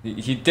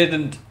 He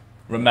didn't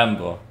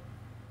remember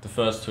the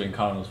first 2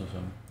 encounters with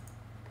him.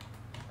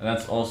 And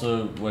that's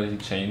also what he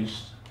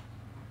changed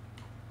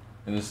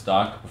in his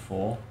doc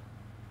before.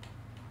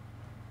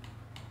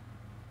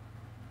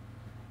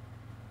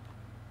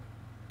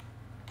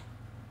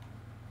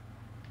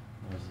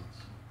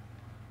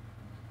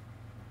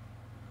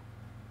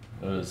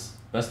 There is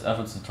best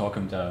efforts to talk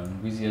him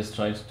down. Weezy has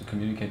tried to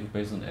communicate with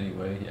Basil in any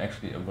way. He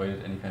actually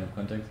avoided any kind of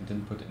contact. He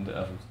didn't put in the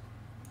effort.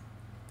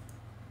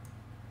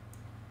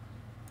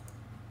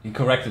 He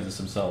corrected this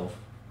himself.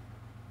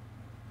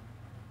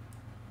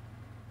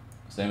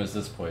 Same as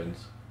this point.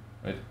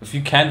 Right? If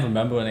you can't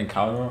remember an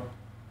encounter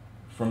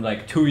from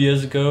like 2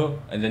 years ago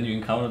and then you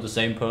encounter the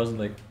same person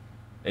like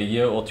a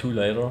year or 2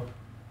 later,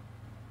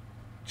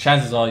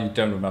 chances are you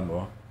don't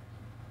remember.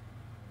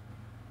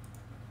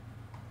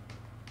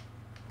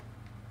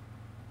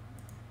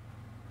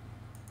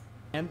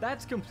 And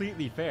that's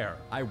completely fair.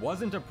 I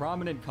wasn't a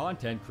prominent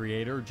content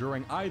creator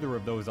during either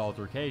of those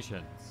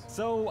altercations.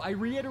 So I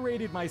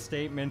reiterated my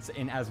statements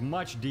in as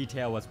much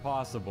detail as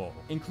possible,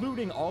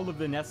 including all of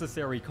the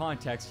necessary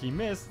context he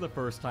missed the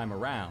first time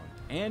around.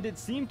 And it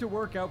seemed to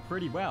work out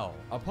pretty well.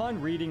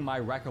 Upon reading my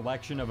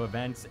recollection of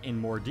events in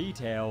more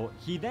detail,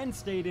 he then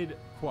stated,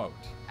 quote,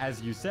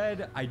 "As you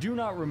said, I do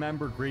not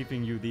remember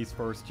griefing you these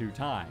first 2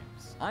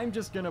 times. I'm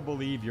just gonna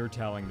believe you're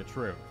telling the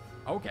truth."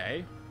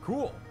 Okay,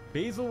 cool.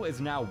 Basil is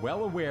now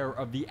well aware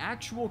of the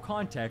actual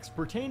context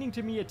pertaining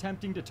to me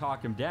attempting to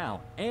talk him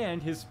down,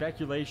 and his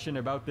speculation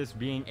about this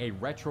being a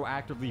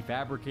retroactively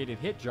fabricated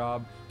hit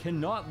job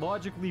cannot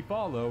logically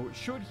follow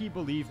should he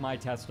believe my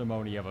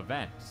testimony of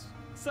events.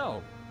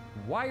 So,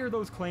 why are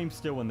those claims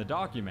still in the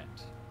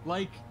document?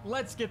 Like,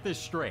 let's get this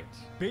straight.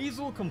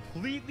 Basil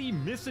completely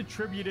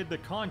misattributed the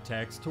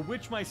context to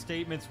which my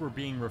statements were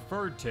being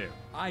referred to.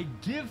 I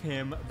give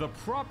him the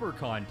proper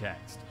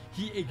context.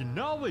 He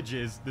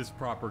acknowledges this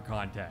proper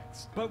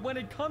context. But when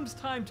it comes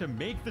time to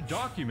make the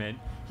document,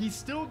 he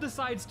still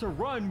decides to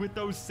run with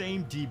those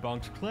same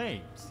debunked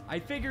claims. I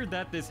figured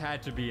that this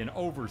had to be an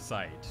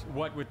oversight,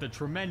 what with the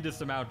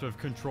tremendous amount of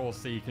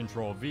Control-C,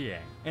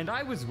 Control-Ving, and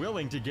I was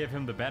willing to give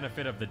him the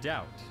benefit of the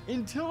doubt.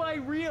 Until I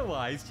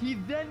realized he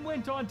then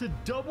went on to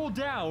double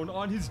down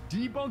on his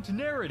debunked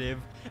narrative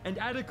and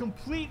add a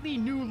completely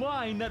new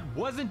line that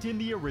wasn't in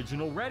the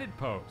original Reddit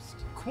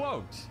post.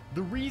 Quote,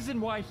 "The reason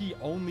why he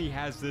only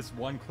has this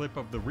one clip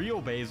of the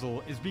real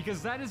Basil is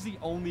because that is the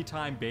only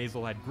time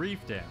Basil had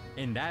griefed him.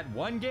 In that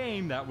one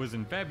game that was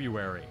in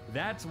February.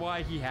 That's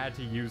why he had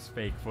to use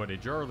fake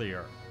footage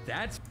earlier.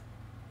 That's..."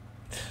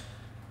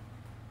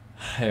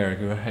 There we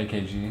go,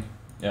 AKG.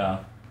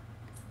 Yeah.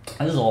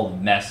 This is all a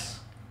mess.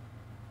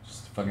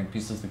 Just fucking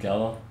pieces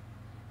together.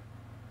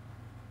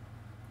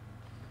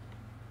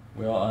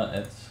 We are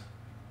at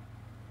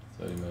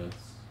 30 minutes.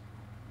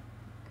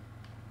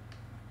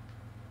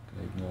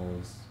 Gonna ignore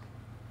this.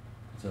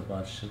 It's a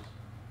bad shit.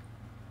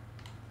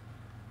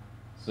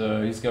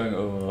 So he's going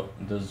over,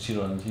 there's a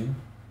cheater on the team.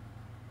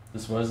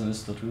 This was and is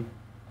still true.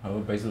 However,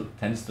 Basil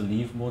tends to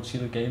leave more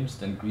cheater games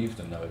than grieve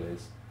them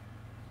nowadays.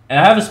 And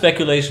I have a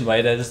speculation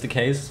why that is the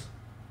case.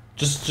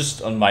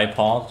 Just on my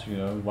part, you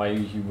know, why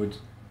he would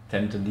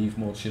tend to leave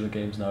more cheater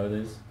games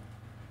nowadays.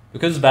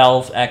 Because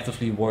Valve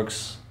actively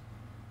works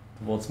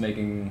towards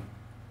making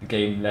the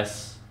game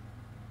less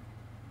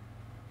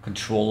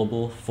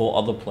controllable for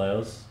other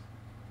players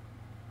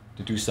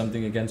to do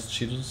something against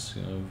cheaters,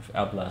 you know, with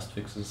Outlast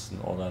fixes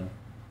and all that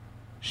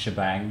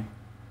shebang.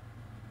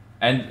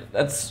 And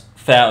that's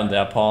fair on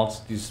their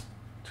part. These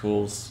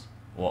tools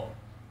or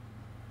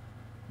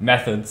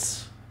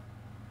methods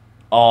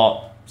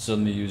are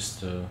certainly used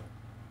to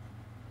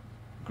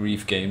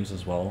grief games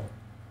as well.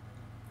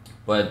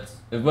 But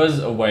it was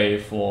a way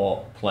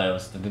for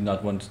players that did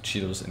not want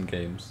cheaters in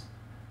games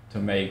to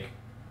make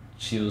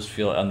cheaters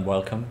feel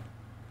unwelcome.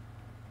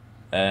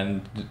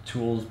 And the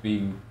tools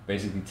being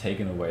basically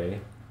taken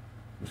away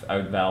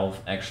without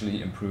Valve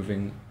actually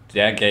improving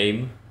their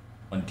game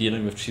on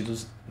dealing with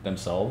cheaters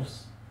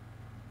themselves.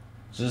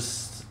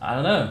 Just, I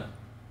don't know.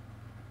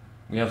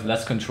 We have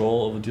less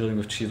control over dealing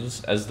with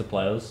cheaters as the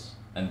players,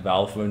 and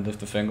Valve won't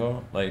lift a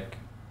finger. Like,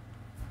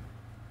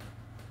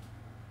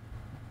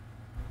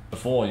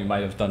 before you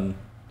might have done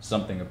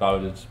something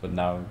about it, but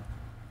now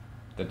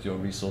that your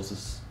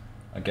resources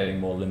are getting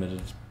more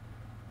limited,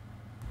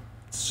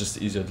 it's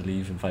just easier to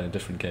leave and find a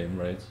different game,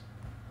 right?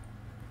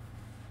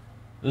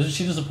 There's a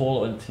cheater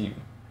support on the team.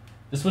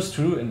 This was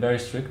true and very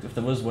strict. If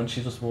there was one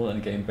cheater supporter in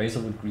a game,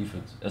 Basil would grief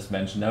it. As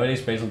mentioned,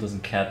 nowadays Basil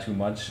doesn't care too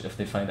much. If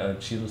they find out a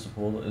cheater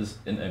supporter is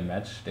in a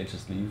match, they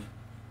just leave.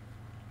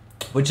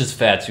 Which is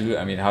fair too.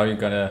 I mean, how are you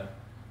gonna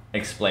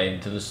explain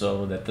to the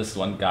server that this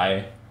one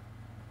guy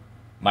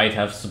might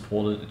have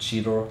supported a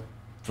cheater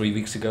 3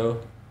 weeks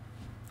ago?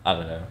 I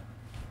don't know.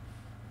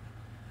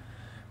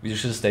 We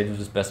should have stayed with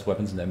his best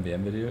weapons in the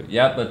MvM video.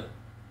 Yeah, but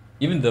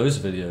even those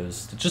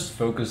videos, they just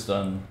focused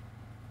on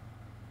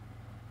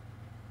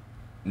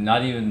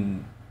not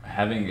even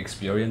having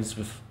experience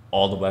with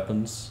all the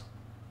weapons.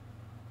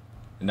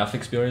 Enough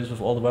experience with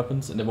all the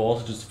weapons, and they were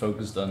also just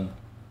focused on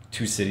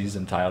 2 cities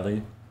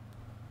entirely.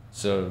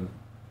 So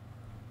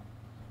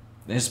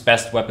his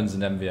best weapons in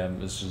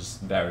MvM is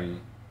just very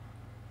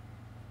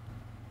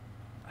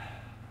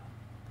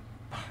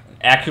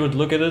accurate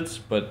look at it,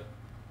 but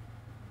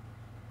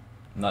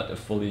not a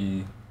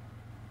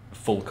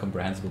full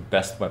comprehensible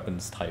best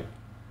weapons type,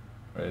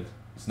 right?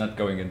 It's not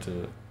going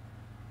into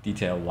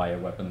detail why a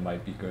weapon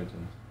might be good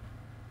and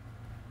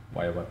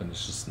why a weapon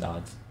is just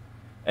not.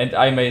 And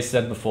I may have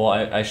said before,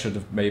 I should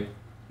have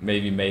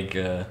maybe make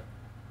a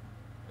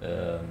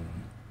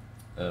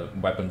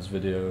weapons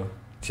video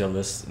tier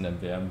list in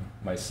MvM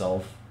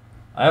myself.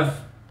 I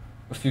have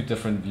a few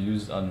different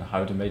views on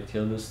how to make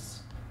tier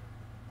lists,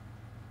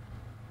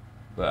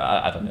 but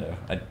I don't know.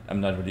 I'm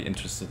not really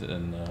interested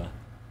in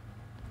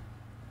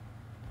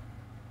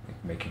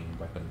making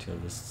weapon tier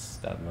lists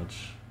that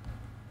much,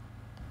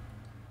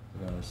 to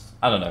be honest.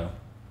 I don't know.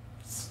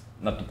 It's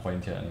not the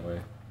point here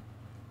anyway.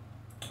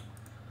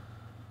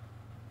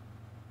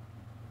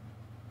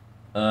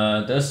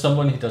 There's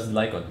someone he doesn't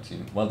like on the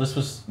team. Well, this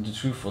was the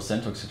truth for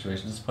Sentok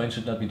situation. This point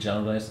should not be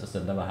generalized, as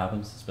that never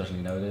happens,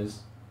 especially nowadays.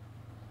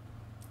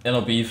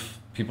 Inner beef,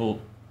 people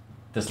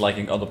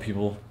disliking other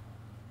people.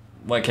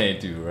 What can you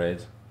do,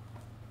 right?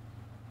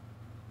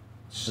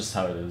 It's just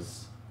how it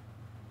is.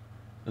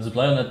 Is a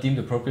player not deemed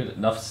appropriate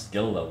enough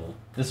skill level?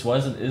 This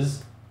was and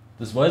is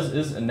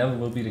and never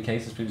will be the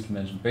case, as previously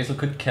mentioned. Basil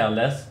could care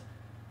less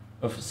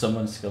of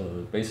someone's skill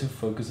level. Basil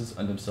focuses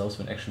on themselves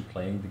when actually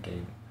playing the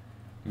game.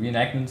 The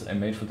reenactments I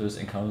made for those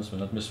encounters were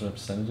not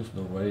misrepresentative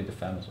nor were they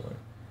defamatory.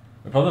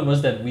 The problem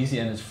was that Weezy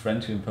and his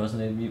friend who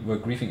impersonated me were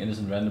griefing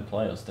innocent random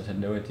players that had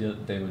no idea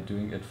they were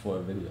doing it for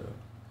a video.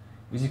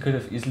 Weezy could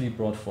have easily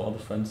brought 4 other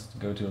friends to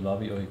go to a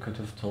lobby, or he could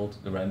have told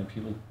the random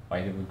people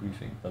why they were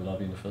griefing the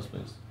lobby in the first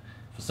place.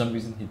 For some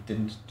reason he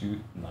didn't do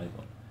neither.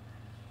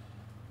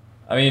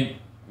 I mean,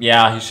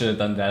 yeah, he should have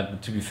done that,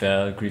 but to be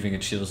fair, griefing a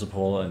cheater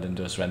supporter and then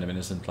those random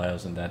innocent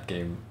players in that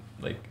game,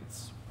 like,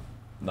 it's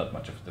not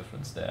much of a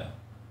difference there.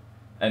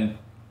 And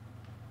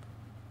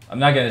I'm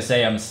not gonna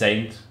say I'm a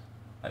saint,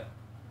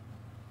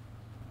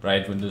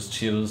 right? When there's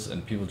cheaters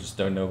and people just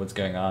don't know what's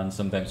going on,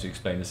 sometimes you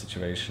explain the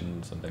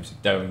situation, sometimes you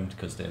don't,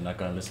 because they're not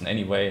gonna listen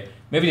anyway.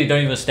 Maybe they don't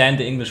even understand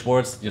the English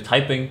words you're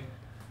typing.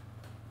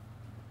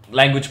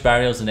 Language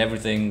barriers and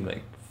everything,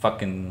 like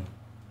fucking...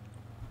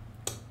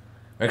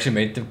 We actually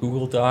made the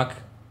Google Doc.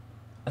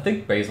 I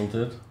think Basil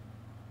did.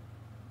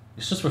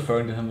 He's just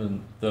referring to him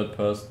in third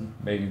person,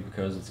 maybe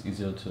because it's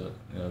easier to,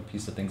 you know,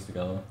 piece the things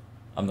together.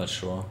 I'm not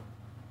sure.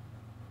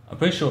 I'm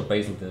pretty sure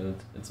Basil did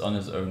it. It's on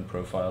his own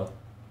profile.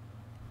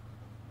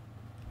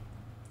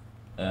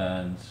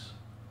 And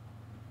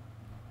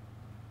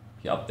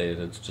he updated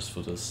it just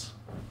for this.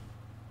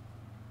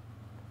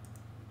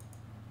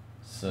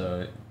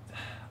 So,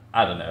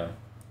 I don't know.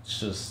 It's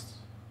just...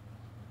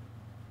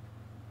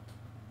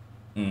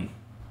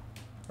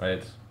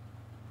 right?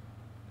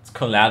 It's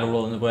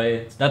collateral in a way.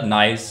 It's not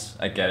nice,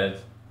 I get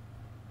it.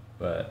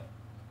 But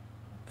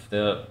if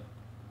they're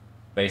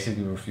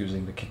basically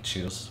refusing to kick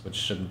cheaters, which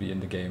shouldn't be in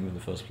the game in the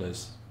first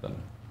place, then...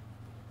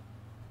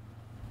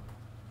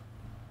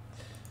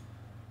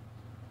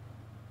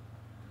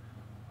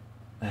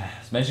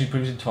 As mentioned, you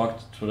previously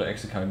talked to the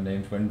X account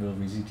named when will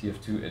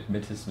WeezyTF2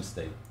 admit his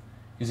mistake?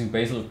 Using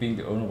Basil of being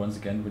the owner once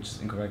again, which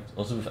is incorrect,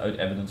 also without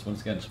evidence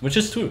once again, which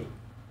is true.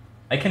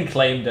 I can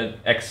claim that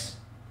X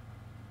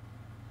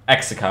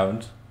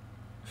account,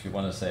 if you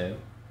want to say it,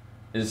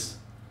 is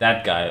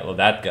that guy or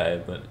that guy,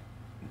 but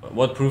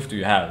what proof do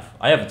you have?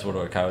 I have a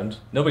Twitter account.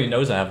 Nobody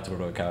knows I have a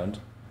Twitter account.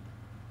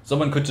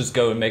 Someone could just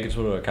go and make a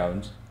Twitter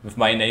account with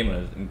my name on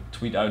it and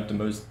tweet out the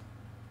most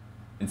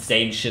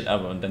insane shit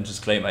ever and then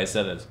just claim I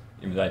said it,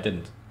 even though I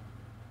didn't.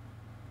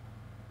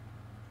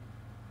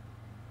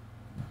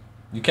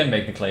 You can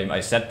make the claim I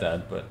said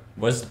that, but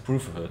where's the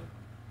proof of it?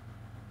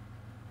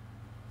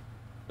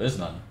 There's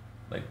none.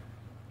 Like,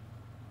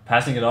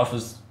 passing it off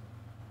as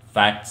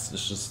facts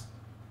is just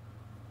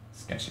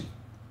sketchy.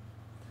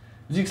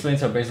 Weezy explains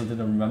how Basil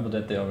didn't remember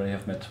that they already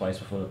have met twice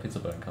before the pizza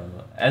bar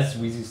encounter. As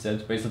Weezy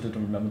said, Basil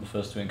didn't remember the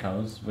first 2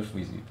 encounters with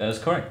Weezy. That is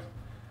correct.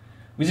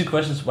 Weezy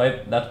questions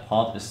why that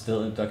part is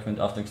still in the document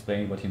after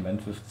explaining what he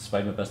meant with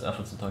despite my best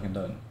efforts to talk him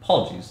down.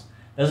 Apologies.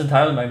 That is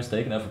entirely my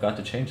mistake and I forgot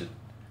to change it.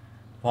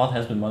 The part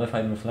has been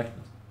modified and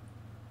reflected.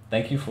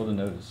 Thank you for the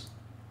notice.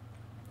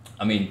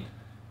 I mean,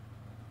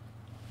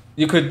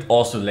 you could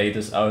also lay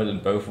this out in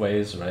both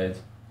ways, right?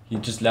 He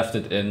just left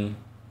it in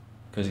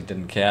because he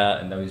didn't care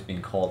and now he's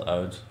being called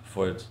out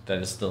for it that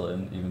is still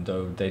in, even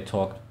though they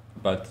talked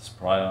about this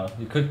prior.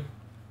 You could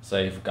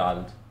say he forgot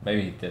it.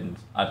 Maybe he didn't.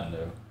 I don't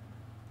know.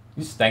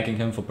 He's thanking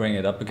him for bringing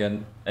it up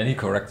again, and he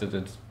corrected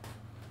it.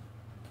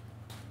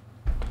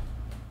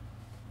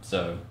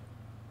 So,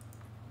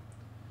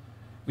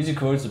 Weezy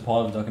quotes a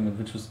part of the document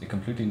which was a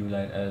completely new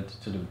line added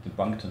to the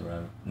debunked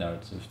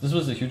narrative. This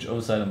was a huge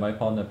oversight on my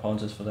part, and I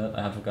apologize for that.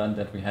 I had forgotten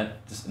that we had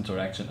this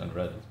interaction on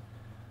Reddit.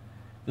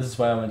 This is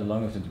why I went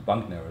along with the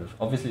debunked narrative.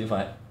 Obviously, if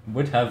I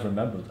would have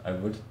remembered, I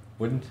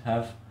wouldn't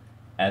have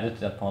added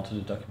that part to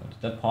the document.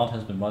 That part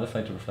has been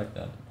modified to reflect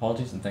that.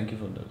 Apologies and thank you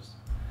for those.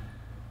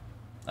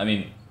 I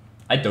mean,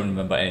 I don't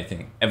remember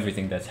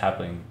everything that's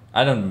happening.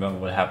 I don't remember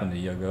what happened a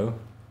year ago,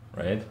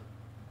 right?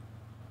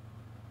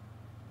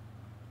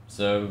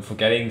 So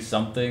forgetting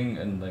something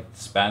in like the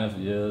span of a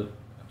year,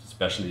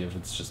 especially if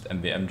it's just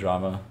MvM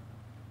drama,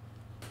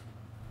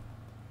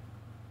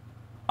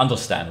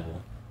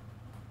 understandable.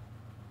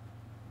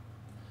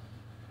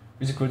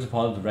 Weezy quotes a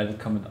part of the Reddit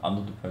comment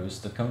under the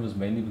post. That comment was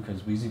mainly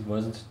because Weezy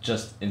wasn't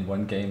just in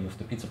one game with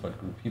the Pizza Bot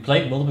group. He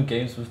played multiple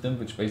games with them,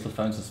 which Basil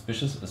found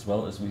suspicious, as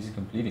well as Weezy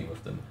completing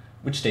with them,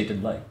 which they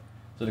didn't like.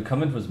 So the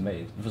comment was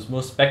made. It was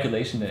more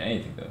speculation than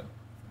anything though.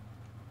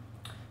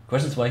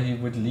 Questions why he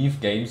would leave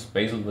games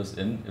Basil was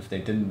in if they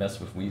didn't mess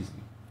with Weezy.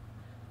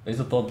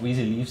 Basil thought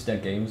Weezy leaves their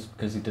games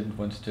because he didn't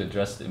want to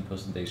address the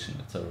impersonation,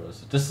 etc.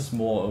 So this is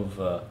more of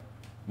a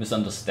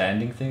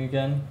misunderstanding thing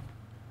again.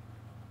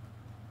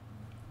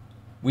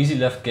 Weezy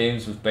left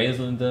games with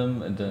Basil in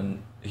them, and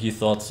then he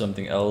thought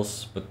something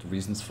else, but the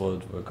reasons for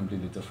it were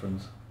completely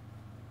different.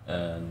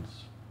 And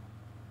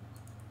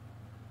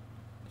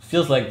it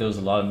feels like there was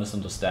a lot of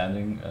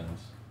misunderstanding, and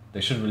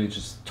they should really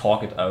just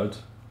talk it out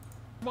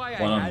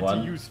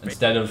one-on-one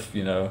instead of,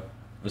 you know,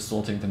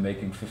 resorting to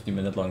making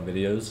 50-minute long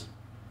videos.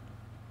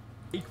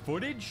 Fake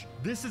footage?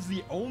 This is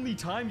the only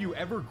time you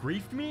ever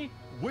griefed me?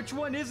 Which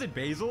one is it,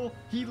 Basil?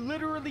 He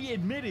literally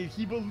admitted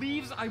he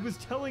believes I was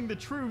telling the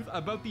truth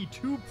about the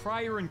 2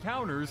 prior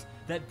encounters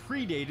that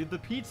predated the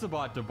Pizza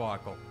Bot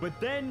debacle. But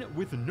then,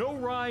 with no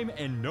rhyme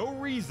and no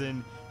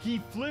reason,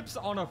 he flips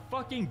on a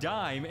fucking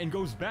dime and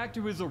goes back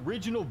to his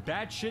original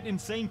batshit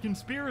insane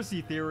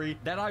conspiracy theory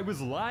that I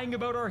was lying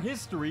about our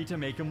history to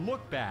make him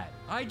look bad.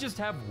 I just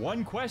have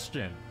one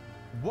question.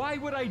 Why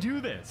would I do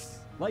this?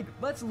 Like,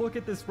 let's look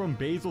at this from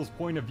Basil's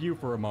point of view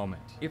for a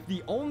moment. If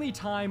the only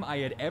time I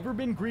had ever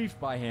been griefed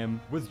by him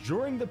was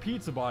during the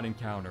Pizza Bot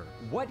encounter,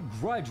 what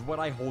grudge would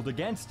I hold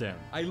against him?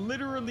 I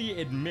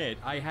literally admit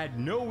I had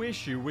no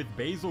issue with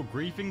Basil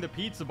griefing the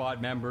Pizza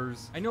Bot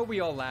members. I know we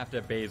all laughed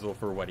at Basil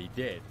for what he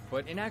did,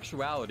 but in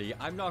actuality,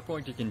 I'm not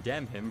going to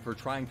condemn him for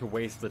trying to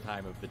waste the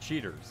time of the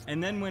cheaters,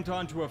 and then went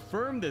on to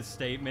affirm this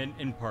statement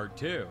in part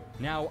 2.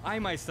 Now, I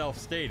myself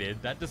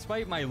stated that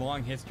despite my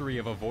long history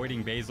of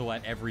avoiding Basil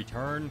at every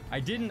turn, I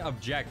didn't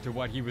object to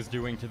what he was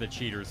doing to the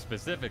cheaters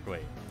specifically.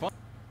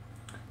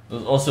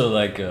 There's also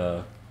like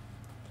a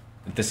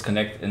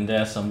disconnect in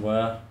there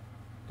somewhere.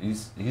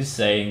 He's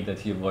saying that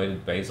he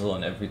avoided Basil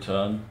on every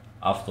turn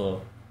after a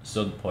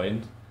certain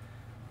point,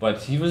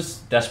 but he was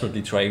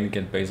desperately trying to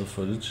get Basil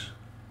footage,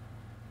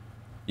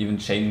 even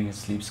changing his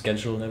sleep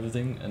schedule and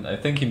everything. And I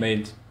think he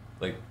made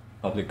like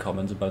public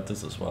comments about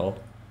this as well,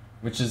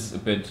 which is a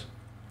bit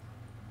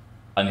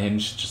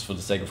unhinged just for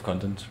the sake of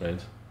content,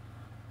 right?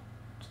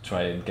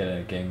 Try and get in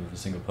a game with a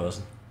single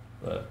person.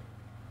 But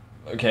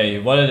okay, he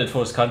wanted it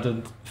for his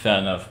content, fair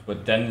enough.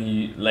 But then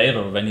he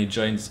later, when he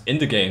joins in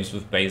the games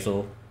with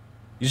Basil,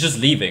 he's just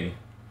leaving.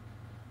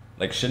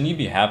 Like, shouldn't he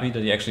be happy that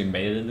he actually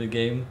made it in the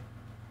game?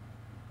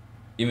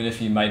 Even if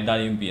he might not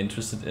even be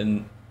interested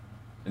in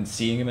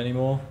seeing him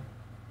anymore?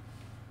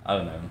 I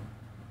don't know.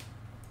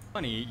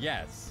 Funny,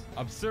 yes.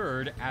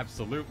 Absurd,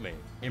 absolutely.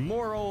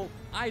 Immoral,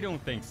 I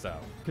don't think so.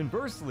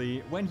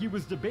 Conversely, when he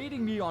was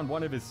debating me on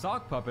one of his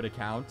sock puppet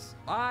accounts,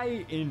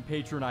 I, in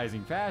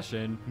patronizing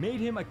fashion,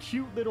 made him a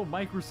cute little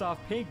Microsoft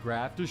Paint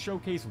graph to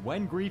showcase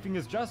when griefing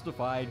is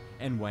justified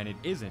and when it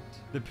isn't.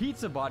 The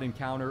Pizza Bot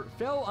encounter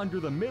fell under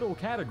the middle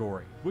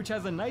category, which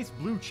has a nice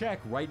blue check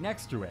right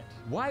next to it.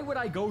 Why would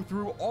I go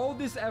through all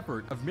this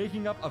effort of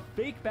making up a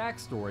fake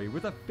backstory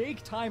with a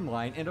fake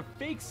timeline and a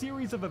fake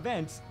series of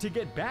events to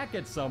get back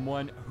at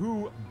someone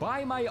who,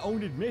 by my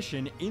own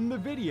admission in the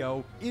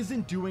video,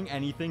 isn't doing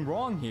anything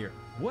wrong here?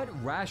 What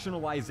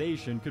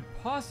rationalization could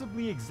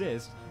possibly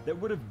exist that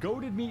would have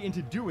goaded me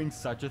into doing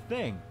such a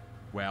thing?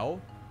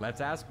 Well,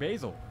 let's ask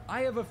Basil.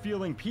 I have a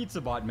feeling Pizza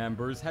Bot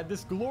members had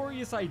this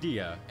glorious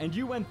idea, and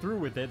you went through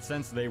with it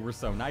since they were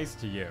so nice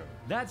to you.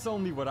 That's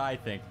only what I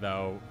think,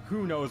 though.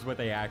 Who knows what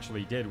they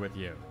actually did with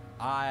you?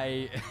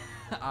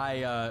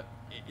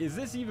 Is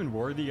this even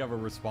worthy of a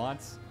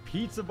response?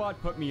 Pizza Bot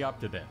put me up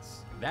to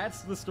this.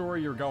 That's the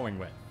story you're going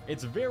with.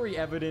 it's very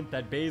evident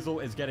that Basil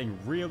is getting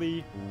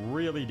really,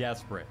 really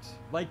desperate.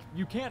 Like,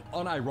 you can't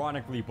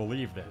unironically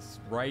believe this,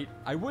 right?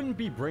 I wouldn't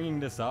be bringing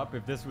this up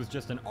if this was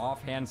just an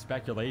offhand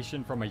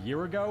speculation from a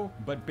year ago,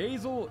 but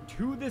Basil,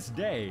 to this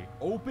day,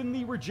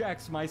 openly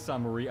rejects my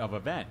summary of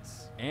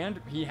events. And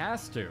he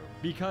has to,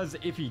 because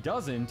if he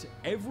doesn't,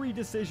 every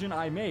decision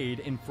I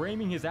made in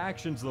framing his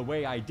actions the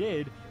way I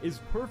did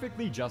is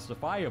perfectly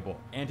justifiable,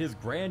 and his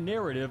grand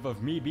narrative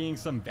of me being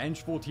some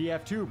vengeful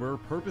TF2ber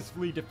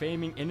purposefully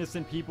defaming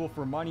innocent people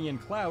for money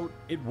and clout,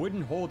 it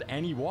wouldn't hold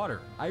any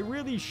water. I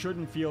really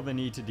shouldn't feel the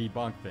need to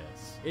debunk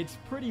this. It's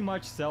pretty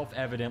much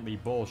self-evidently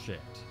bullshit.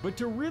 But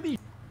to really...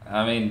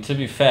 I mean, to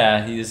be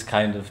fair, he is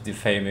kind of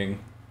defaming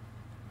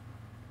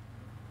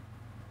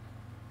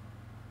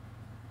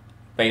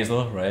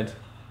Basil, right?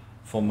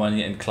 For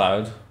money and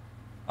clout.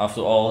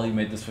 After all, he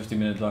made this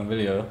 50-minute long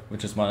video,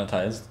 which is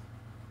monetized.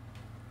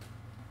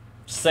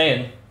 Just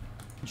saying.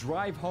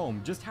 Drive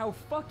home just how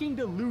fucking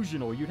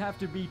delusional you'd have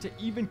to be to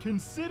even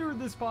consider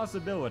this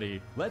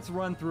possibility, let's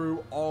run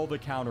through all the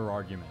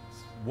counter-arguments.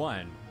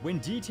 1. When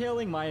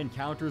detailing my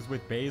encounters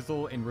with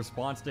Basil in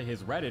response to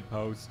his Reddit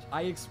post,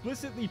 I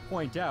explicitly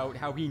point out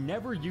how he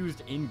never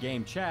used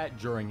in-game chat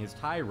during his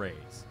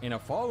tirades. In a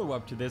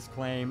follow-up to this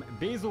claim,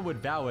 Basil would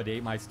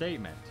validate my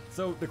statement.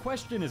 So the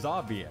question is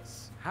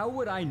obvious. How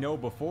would I know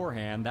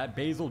beforehand that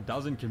Basil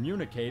doesn't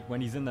communicate when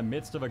he's in the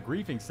midst of a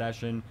griefing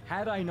session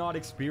had I not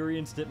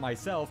experienced it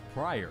myself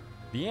prior?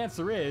 The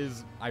answer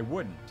is, I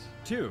wouldn't.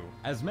 2.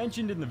 As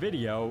mentioned in the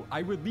video,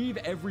 I would leave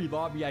every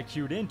lobby I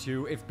queued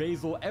into if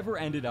Basil ever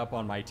ended up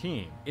on my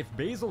team. If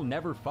Basil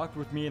never fucked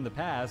with me in the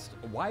past,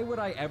 why would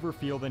I ever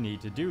feel the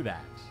need to do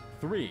that?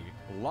 3.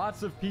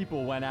 Lots of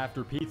people went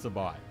after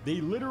PizzaBot.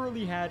 They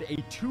literally had a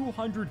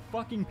 200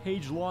 fucking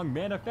page long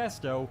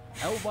manifesto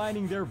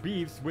outlining their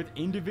beefs with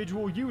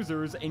individual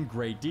users in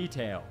great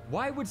detail.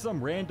 Why would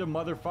some random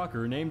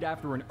motherfucker named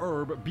after an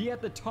herb be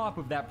at the top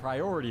of that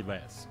priority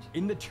list?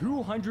 In the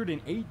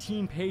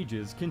 218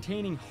 pages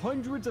containing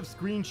hundreds of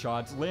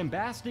screenshots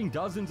lambasting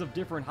dozens of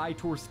different high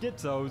tour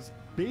schizos,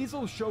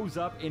 Basil shows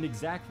up in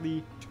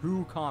exactly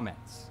 2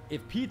 comments.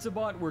 If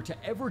PizzaBot were to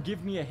ever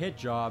give me a hit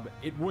job,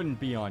 it wouldn't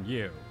be on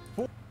you.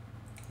 4.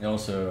 He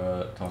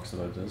also talks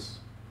about this.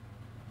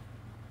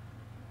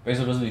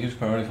 Basil wasn't a huge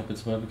priority for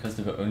PizzaBot because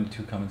there were only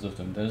 2 comments of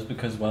them. That is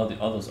because while the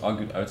others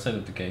argued outside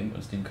of the game,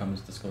 on Steam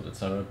comments, Discord,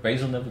 etc.,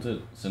 Basil never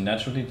did. So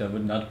naturally there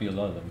would not be a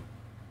lot of them.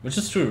 Which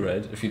is true,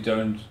 right? If you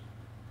don't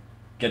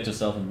get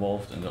yourself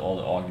involved in all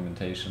the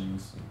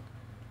argumentations.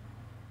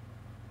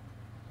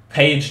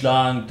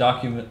 Page-long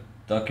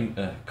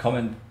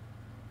comment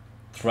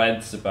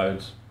threads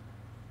about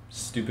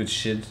stupid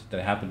shit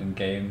that happened in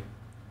game,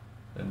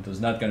 then there's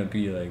not gonna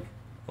be like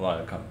a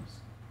lot of comments.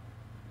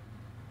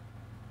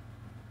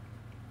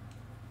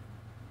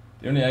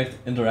 They only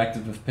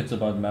interacted with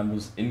PizzaBot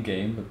members in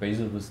game, but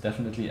Basil was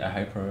definitely a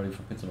high priority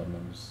for PizzaBot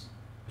members.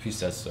 If he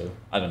says so,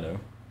 I don't know.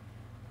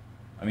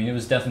 I mean, it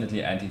was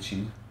definitely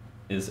anti-cheat,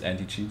 is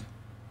anti-cheat.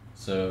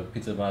 So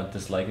PizzaBot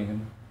disliking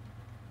him,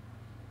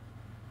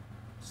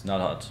 it's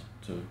not hard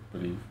to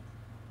believe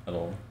at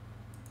all.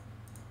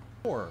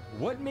 4.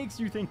 What makes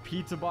you think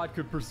PizzaBot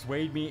could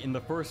persuade me in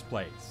the first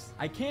place?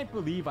 I can't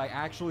believe I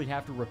actually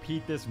have to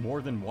repeat this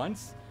more than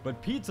once, but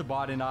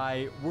PizzaBot and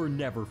I were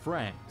never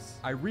friends.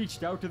 I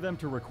reached out to them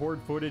to record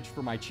footage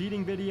for my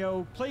cheating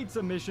video, played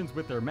some missions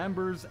with their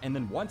members, and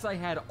then once I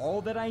had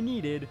all that I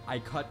needed, I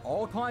cut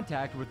all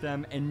contact with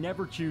them and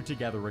never queued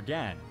together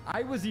again.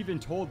 I was even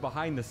told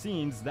behind the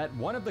scenes that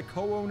one of the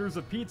co-owners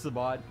of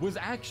PizzaBot was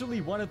actually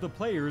one of the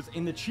players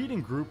in the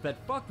cheating group that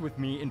fucked with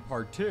me in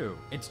part 2.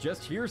 It's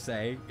just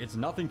hearsay, it's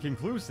nothing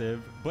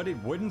conclusive, but it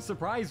wouldn't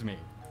surprise me.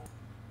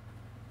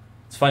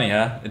 It's funny,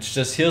 huh? It's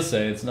just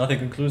hearsay, it's nothing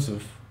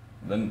conclusive.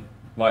 Then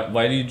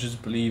why do you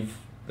just believe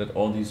that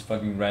all these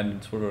fucking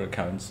random Twitter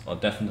accounts are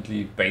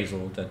definitely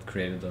Basil that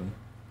created them?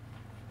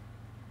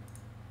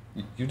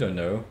 You don't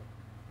know.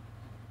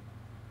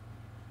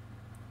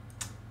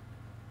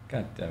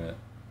 God damn it.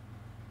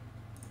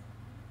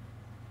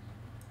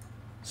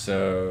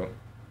 So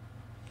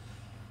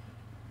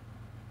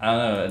I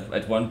don't know,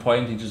 at one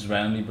point he just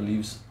randomly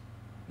believes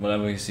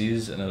whatever he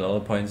sees, and at other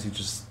points he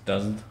just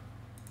doesn't.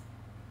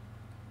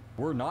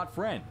 We're not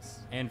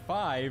friends. And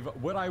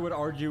 5, what I would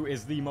argue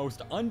is the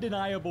most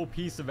undeniable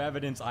piece of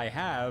evidence I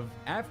have,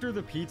 after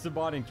the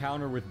PizzaBot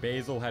encounter with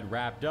Basil had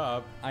wrapped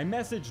up, I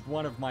messaged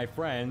one of my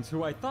friends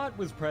who I thought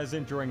was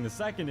present during the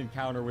second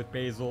encounter with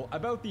Basil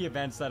about the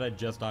events that had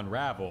just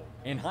unraveled.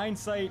 In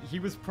hindsight, he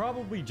was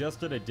probably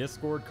just at a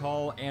Discord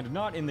call and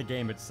not in the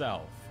game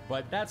itself.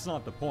 But that's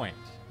not the point.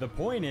 The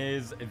point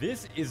is,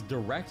 this is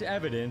direct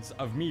evidence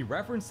of me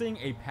referencing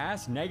a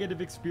past negative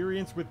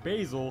experience with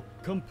Basil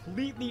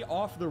completely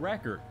off the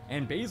record.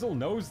 And Basil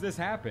knows this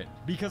happened,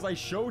 because I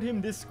showed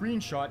him this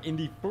screenshot in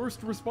the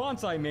first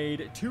response I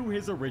made to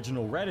his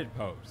original Reddit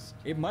post.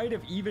 It might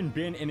have even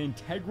been an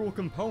integral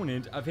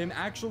component of him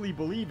actually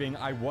believing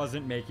I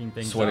wasn't making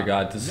things up. Swear to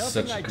God, this is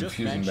Nothing such a I just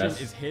confusing mentioned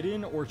mess. is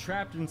hidden or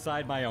trapped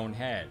inside my own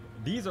head.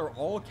 These are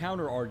all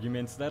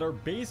counter-arguments that are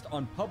based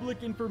on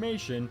public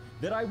information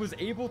that I was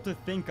able to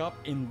think up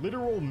in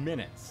literal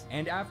minutes.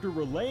 And after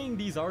relaying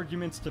these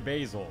arguments to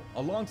Basil,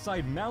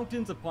 alongside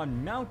mountains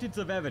upon mountains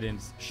of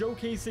evidence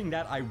showcasing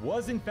that I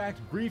was in fact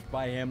briefed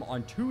by him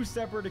on 2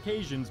 separate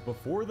occasions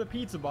before the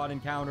pizza bot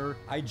encounter,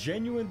 I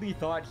genuinely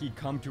thought he'd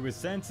come to his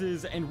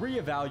senses and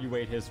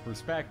reevaluate his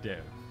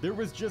perspective. There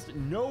was just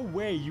no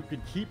way you could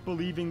keep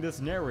believing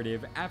this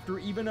narrative after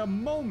even a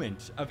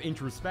moment of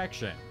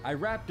introspection. I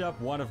wrapped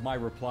up one of my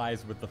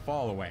replies with the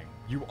following: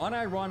 "You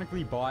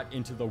unironically bought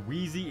into the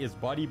Weezy is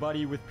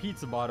buddy-buddy with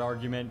PizzaBot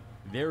argument,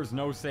 there's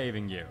no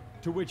saving you."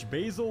 To which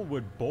Basil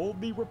would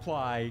boldly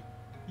reply,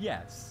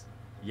 "Yes.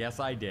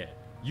 Yes, I did."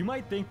 You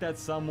might think that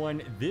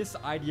someone this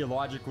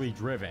ideologically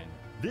driven,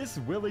 this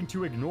willing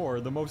to ignore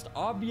the most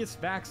obvious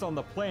facts on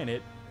the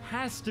planet,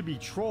 has to be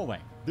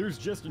trolling. There's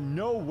just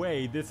no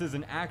way this is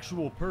an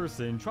actual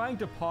person trying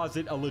to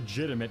posit a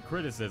legitimate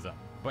criticism.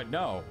 But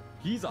no,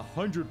 he's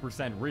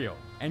 100% real.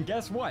 And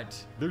guess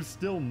what? There's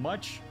still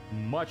much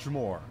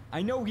more.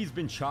 I know he's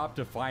been chopped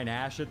to fine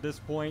ash at this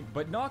point,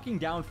 but knocking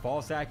down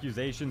false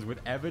accusations with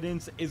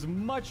evidence is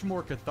much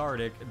more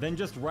cathartic than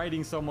just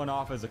writing someone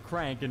off as a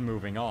crank and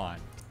moving on.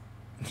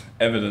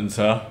 Evidence,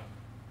 huh?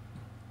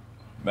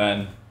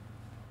 Man.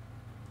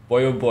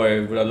 Boy oh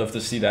boy, would I love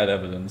to see that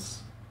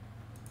evidence.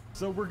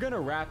 So we're gonna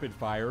rapid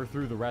fire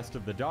through the rest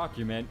of the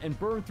document and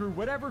burn through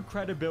whatever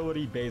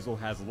credibility Basil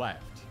has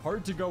left.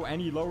 Hard to go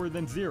any lower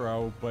than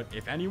 0, but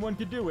if anyone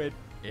could do it,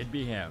 it'd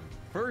be him.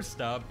 First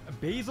up,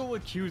 Basil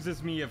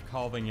accuses me of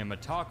calling him a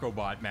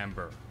TacoBot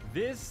member.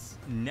 This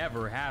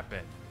never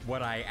happened.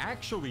 What I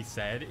actually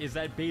said is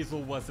that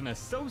Basil was an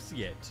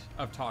associate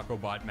of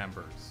TacoBot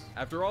members.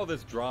 After all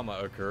this drama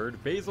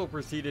occurred, Basil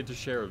proceeded to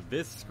share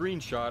this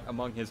screenshot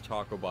among his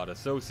TacoBot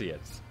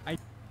associates.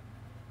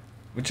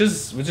 Which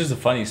is a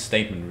funny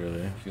statement,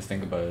 really, if you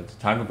think about it.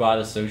 TacoBot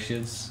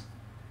associates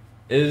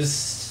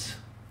is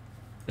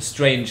a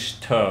strange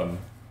term.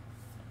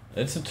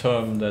 It's a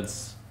term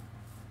that's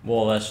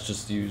more or less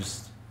just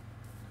used,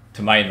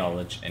 to my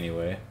knowledge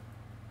anyway,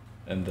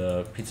 in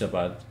the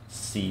PizzaBot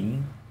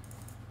scene.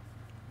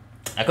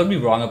 I could be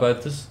wrong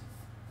about this,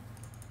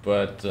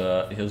 but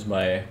here's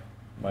my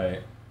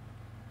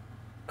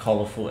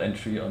colorful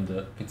entry on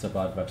the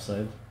PizzaBot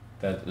website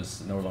that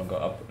is no longer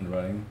up and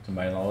running, to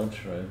my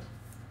knowledge, right?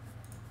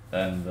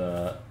 And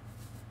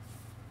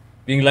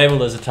being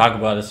labeled as a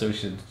TacoBot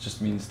associate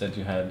just means that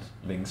you had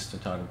links to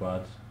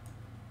TacoBot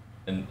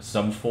in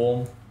some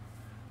form.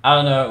 I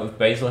don't know if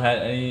Basil had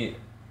any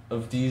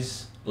of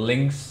these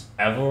links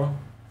ever.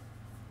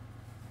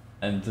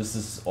 And this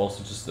is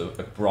also just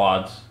a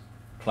broad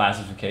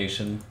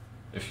classification.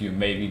 If you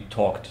maybe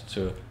talked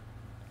to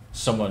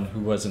someone who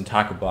was in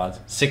TacoBot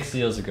 6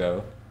 years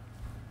ago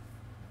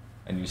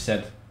and you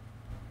said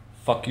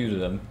fuck you to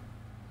them,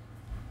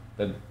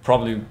 that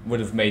probably would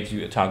have made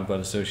you a TacoBot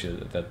associate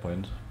at that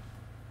point.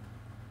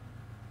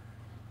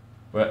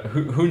 But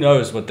who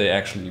knows what they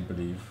actually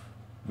believe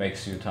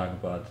makes you a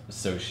TacoBot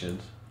associate?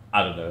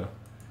 I don't know.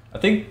 I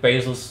think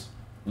Basil's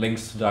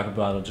links to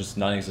TacoBot are just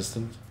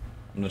non-existent.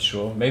 I'm not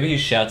sure. Maybe he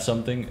shared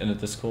something in a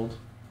Discord,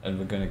 and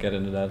we're gonna get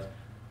into that,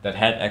 that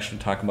had actual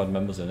TacoBot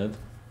members in it.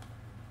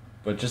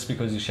 But just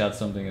because you shared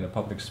something in a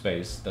public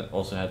space that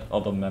also had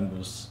other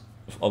members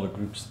of other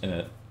groups in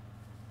it,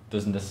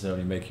 doesn't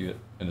necessarily make you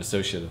an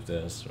associate of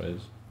theirs, right?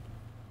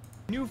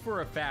 I knew for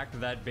a fact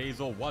that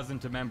Basil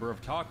wasn't a member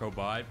of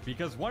TacoBot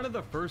because one of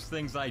the first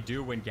things I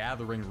do when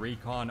gathering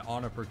recon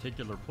on a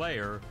particular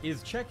player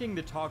is checking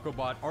the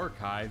TacoBot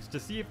archives to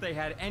see if they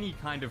had any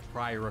kind of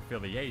prior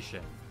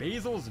affiliation.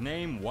 Basil's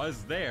name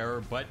was there,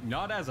 but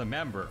not as a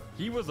member.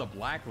 He was a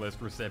blacklist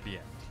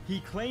recipient. He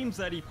claims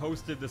that he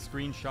posted the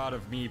screenshot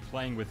of me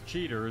playing with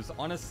cheaters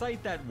on a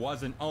site that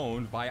wasn't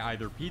owned by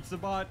either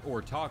PizzaBot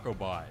or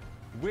TacoBot,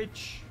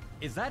 which...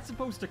 is that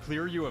supposed to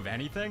clear you of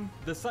anything?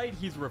 The site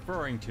he's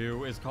referring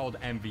to is called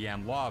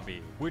MvM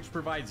Lobby, which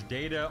provides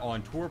data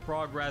on tour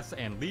progress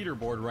and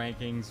leaderboard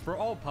rankings for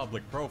all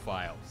public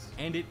profiles.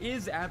 And it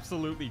is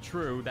absolutely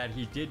true that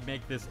he did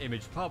make this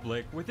image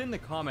public within the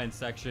comments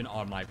section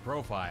on my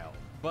profile.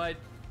 But,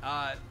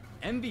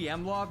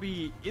 MvM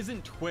Lobby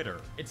isn't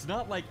Twitter. It's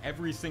not like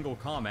every single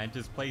comment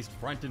is placed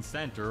front and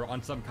center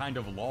on some kind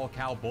of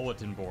lolcow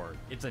bulletin board.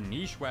 It's a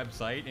niche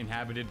website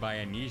inhabited by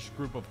a niche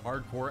group of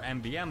hardcore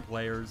MvM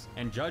players,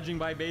 and judging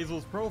by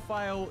Basil's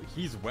profile,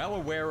 he's well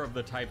aware of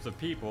the types of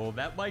people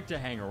that like to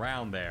hang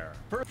around there.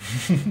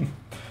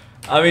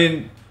 I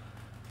mean,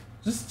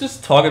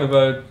 just talking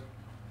about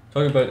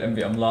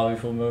MvM Lobby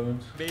for a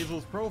moment.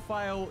 Basil's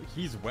profile,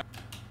 he's well...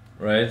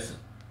 Right.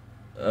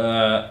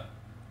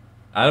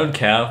 I don't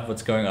care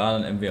what's going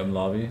on in MvM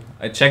Lobby.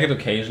 I check it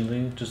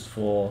occasionally just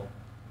for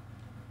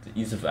the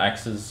ease of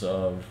access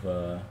of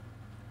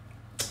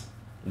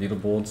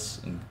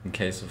leaderboards in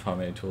case of how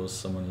many tours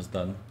someone has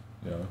done,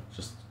 you know,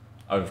 just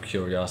out of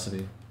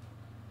curiosity.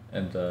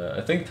 And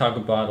I think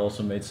TacoBot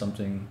also made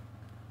something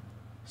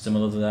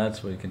similar to that,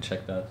 where you can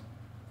check that.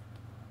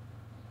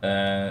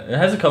 It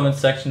has a comment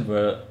section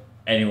where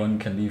anyone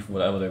can leave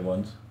whatever they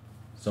want.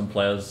 Some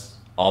players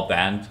are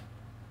banned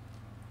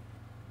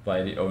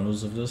by the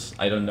owners of this.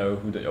 I don't know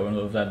who the owner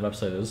of that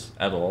website is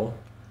at all.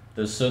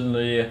 There's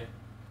certainly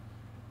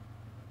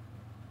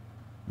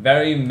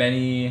very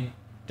many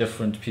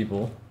different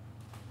people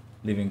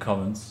leaving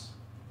comments,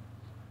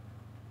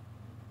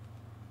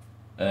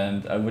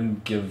 and I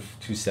wouldn't give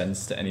 2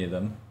 cents to any of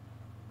them,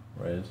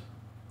 right?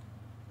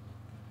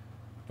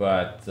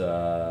 But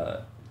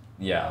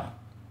yeah,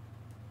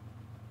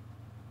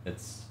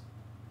 it's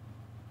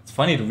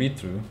funny to read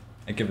through.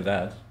 I give it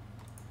that.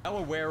 Well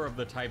aware of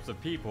the types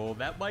of people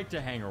that like to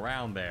hang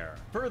around there.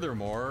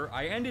 Furthermore,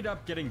 I ended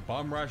up getting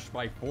bum rushed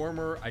by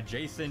former,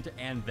 adjacent,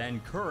 and then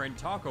current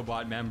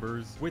TacoBot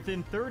members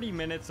within 30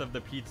 minutes of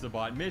the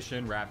PizzaBot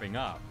mission wrapping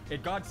up.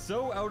 It got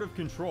so out of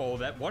control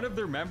that one of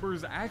their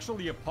members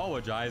actually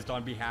apologized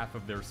on behalf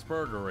of their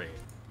spurgery.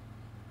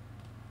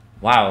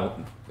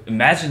 Wow,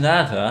 imagine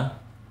that, huh?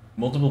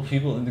 Multiple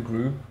people in the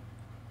group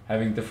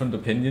having different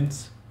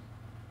opinions.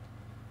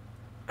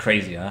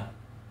 Crazy, huh?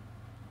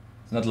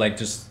 It's not like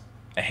just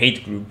a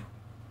hate group.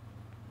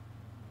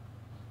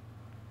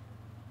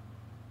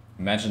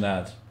 Imagine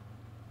that.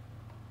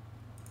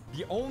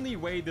 The only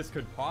way this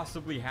could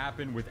possibly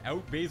happen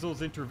without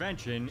Basils'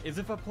 intervention is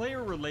if a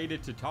player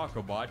related to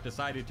TacoBot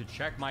decided to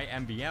check my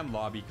MvM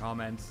lobby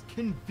comments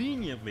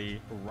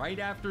conveniently right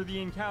after the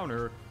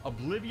encounter,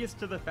 oblivious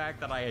to the fact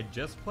that I had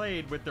just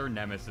played with their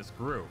nemesis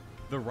group.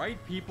 The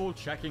right people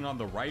checking on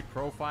the right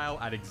profile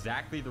at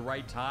exactly the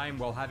right time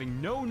while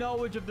having no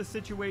knowledge of the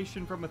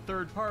situation from a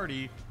third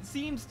party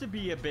seems to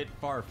be a bit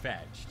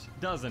far-fetched,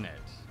 doesn't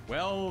it?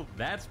 Well,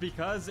 that's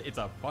because it's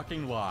a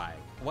fucking lie.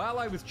 While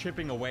I was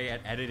chipping away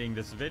at editing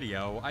this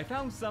video, I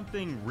found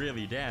something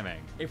really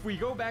damning. If we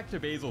go back to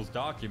Basils'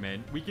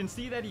 document, we can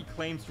see that he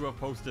claims to have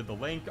posted the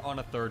link on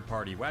a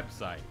third-party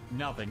website,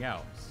 nothing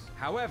else.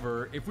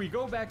 However, if we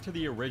go back to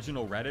the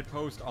original Reddit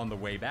post on the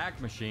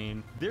Wayback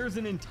Machine, there's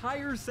an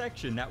entire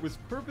section that was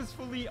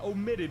purposefully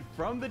omitted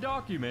from the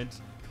document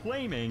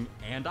claiming,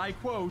 and I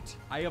quote,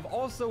 "I have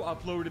also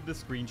uploaded the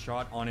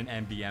screenshot on an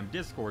MvM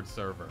Discord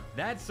server.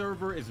 That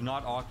server is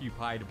not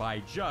occupied by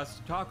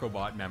just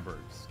TacoBot members.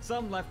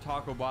 Some left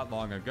TacoBot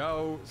long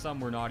ago, some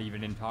were not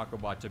even in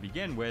TacoBot to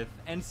begin with,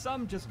 and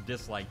some just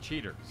dislike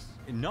cheaters.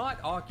 Not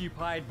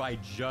occupied by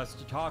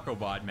just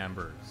TacoBot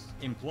members,"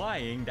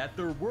 implying that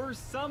there were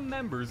some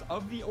members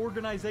of the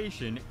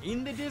organization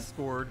in the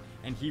Discord,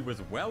 and he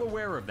was well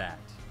aware of that.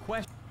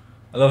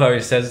 I love how he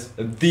says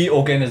the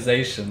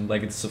organization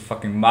like it's a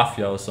fucking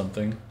mafia or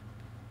something.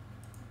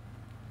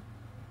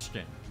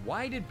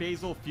 Why did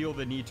Basil feel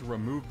the need to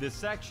remove this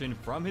section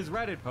from his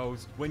Reddit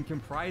post when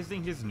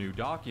comprising his new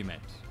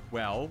document?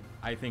 Well,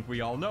 I think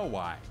we all know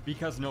why.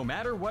 Because no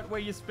matter what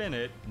way you spin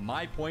it,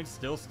 my point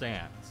still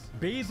stands.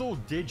 Basil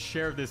did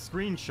share this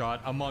screenshot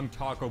among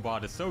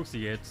TacoBot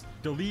associates,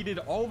 deleted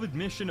all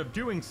admission of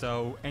doing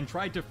so, and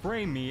tried to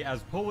frame me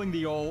as pulling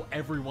the ol'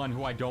 everyone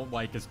who I don't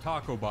like is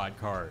TacoBot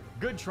card.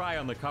 Good try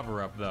on the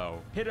cover-up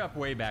though. Hit up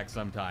Wayback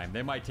sometime,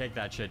 they might take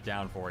that shit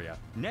down for you.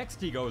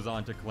 Next he goes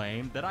on to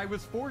claim that I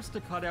was forced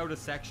to cut out a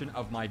section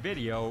of my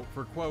video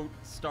for quote,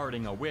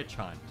 starting a witch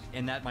hunt,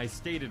 and that my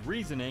stated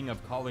reasoning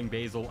of calling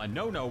Basil a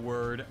no-no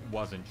word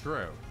wasn't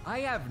true.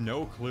 I have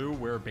no clue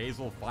where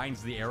Basil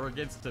finds the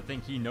arrogance to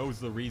think he knows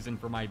the reason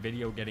for my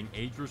video getting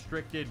age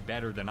restricted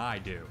better than I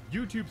do.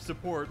 YouTube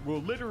support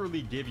will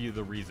literally give you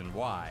the reason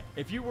why.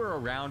 If you were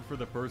around for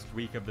the first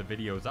week of the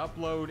video's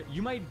upload,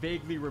 you might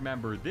vaguely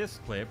remember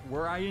this clip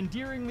where I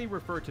endearingly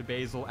refer to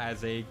Basil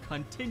as a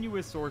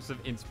continuous source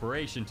of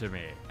inspiration to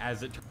me,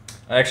 as it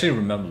I actually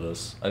remember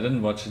this. I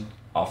didn't watch it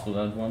after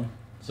that one,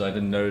 so I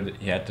didn't know that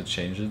he had to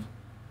change it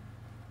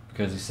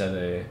because he said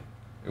a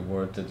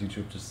word that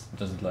YouTube just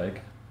doesn't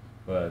like,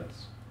 but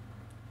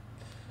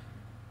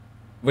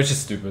which is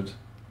stupid.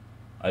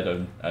 I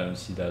don't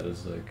see that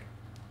as like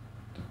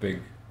the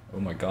big oh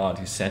my god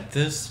he said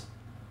this,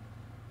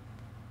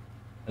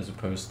 as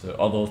opposed to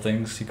other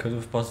things he could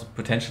have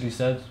potentially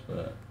said.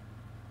 But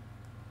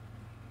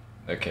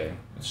okay,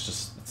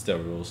 it's their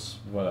rules,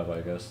 whatever,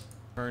 I guess.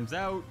 Turns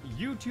out,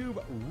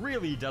 YouTube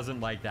really doesn't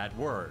like that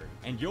word,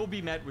 and you'll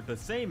be met with the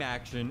same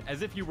action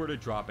as if you were to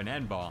drop an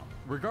N-bomb.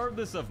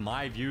 Regardless of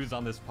my views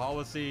on this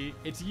policy,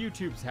 it's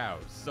YouTube's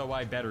house, so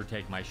I better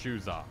take my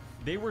shoes off.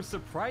 They were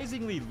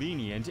surprisingly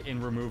lenient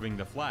in removing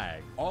the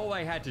flag. All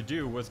I had to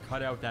do was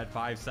cut out that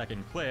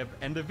 5-second clip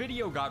and the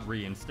video got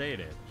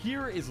reinstated.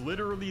 Here is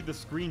literally the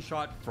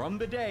screenshot from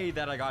the day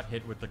that I got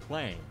hit with the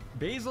claim.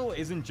 Basil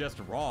isn't just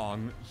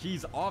wrong,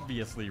 he's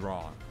obviously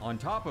wrong. On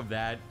top of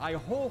that, I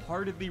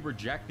wholeheartedly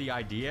reject the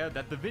idea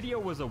that the video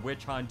was a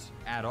witch hunt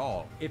at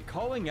all. If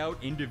calling out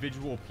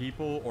individual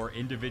people or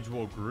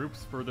individual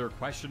groups for their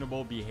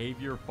questionable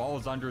behavior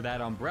falls under that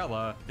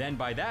umbrella, then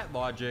by that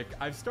logic,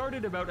 I've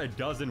started about a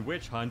dozen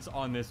witch hunts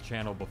on this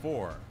channel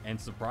before, and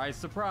surprise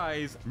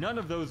surprise, none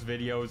of those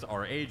videos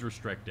are age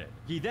restricted.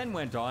 He then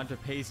went on to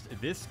paste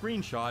this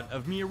screenshot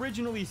of me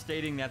originally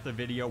stating that the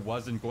video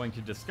wasn't going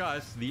to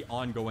discuss the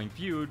ongoing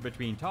feud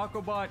between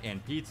TacoBot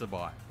and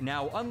PizzaBot.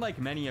 Now, unlike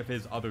many of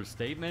his other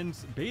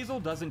statements, Basil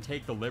doesn't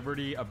take the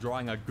liberty of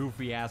drawing a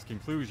goofy-ass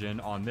conclusion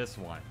on this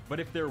one. But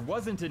if there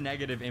wasn't a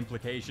negative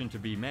implication to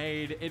be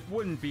made, it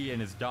wouldn't be in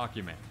his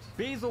document.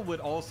 Basil would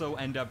also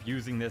end up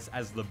using this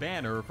as the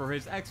banner for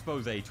his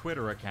expose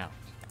Twitter account.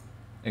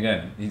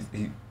 Again,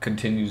 he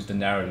continues the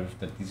narrative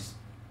that these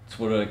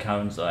Twitter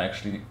accounts are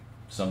actually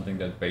something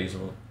that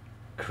Basil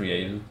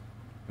created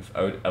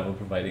without ever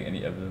providing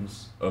any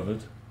evidence of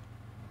it.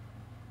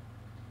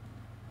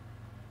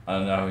 I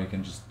don't know how he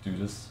can just do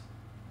this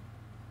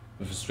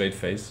with a straight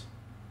face.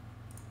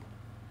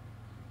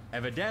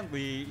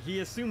 Evidently, he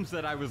assumes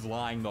that I was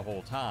lying the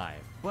whole time.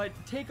 But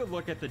take a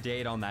look at the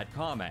date on that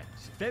comment.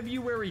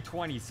 February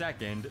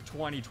 22nd,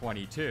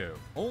 2022.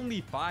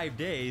 Only 5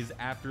 days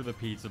after the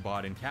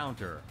PizzaBot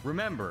encounter.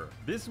 Remember,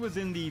 this was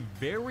in the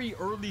very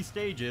early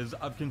stages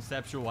of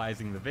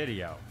conceptualizing the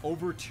video.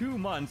 Over 2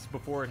 months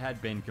before it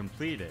had been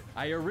completed.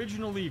 I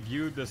originally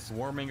viewed the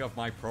swarming of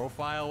my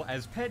profile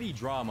as petty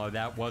drama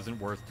that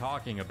wasn't worth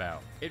talking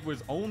about. It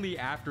was only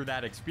after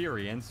that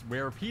experience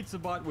where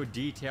PizzaBot would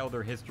detail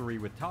their history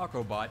with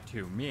TacoBot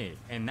to me.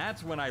 And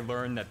that's when I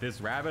learned that this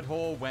rabbit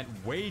hole went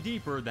way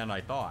deeper than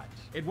I thought.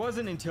 It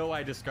wasn't until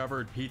I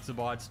discovered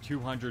PizzaBot's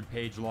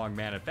 200-page long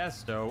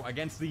manifesto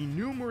against the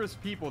numerous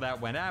people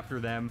that went after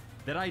them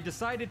that I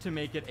decided to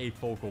make it a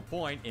focal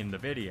point in the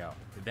video.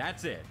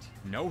 That's it.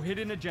 No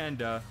hidden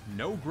agenda,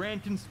 no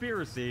grand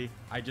conspiracy,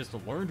 I just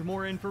learned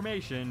more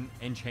information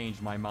and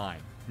changed my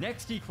mind.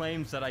 Next, he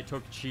claims that I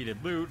took cheated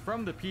loot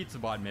from the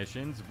PizzaBot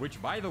missions,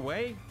 which, by the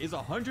way, is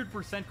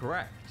 100%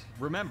 correct.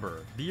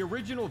 Remember, the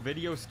original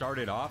video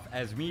started off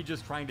as me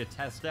just trying to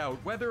test out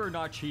whether or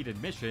not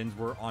cheated missions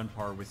were on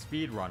par with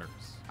speedrunners.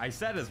 I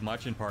said as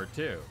much in part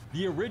 2.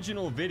 The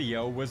original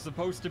video was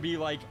supposed to be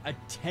like a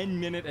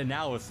 10-minute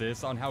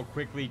analysis on how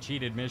quickly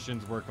cheated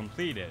missions were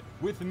completed,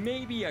 with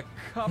maybe a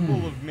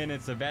couple of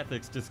minutes of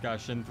ethics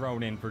discussion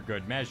thrown in for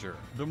good measure.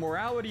 The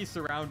morality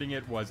surrounding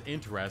it was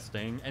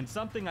interesting, and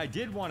something I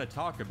did want to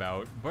talk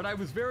about, but I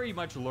was very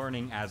much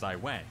learning as I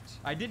went.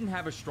 I didn't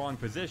have a strong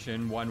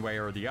position one way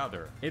or the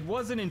other. It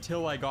wasn't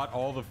until I got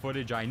all the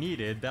footage I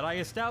needed that I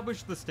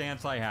established the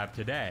stance I have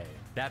today.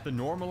 That the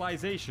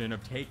normalization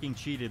of taking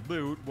cheated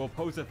loot will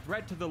pose a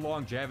threat to the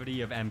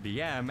longevity of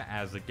MvM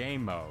as a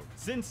game mode.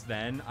 Since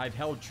then, I've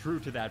held true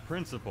to that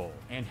principle,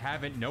 and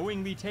haven't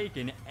knowingly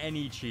taken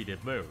any cheated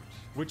loot.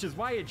 Which is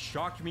why it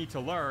shocked me to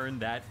learn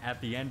that,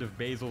 at the end of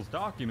Basil's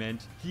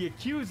document, he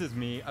accuses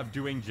me of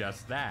doing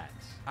just that.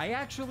 I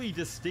actually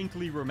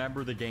distinctly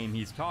remember the game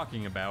he's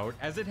talking about,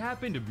 as it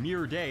happened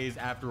mere days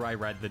after I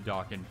read the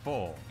doc in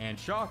full. And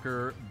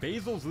shocker,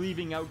 Basil's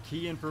leaving out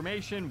key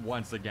information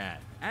once again.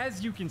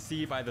 As you can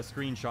see by the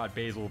screenshot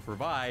Basil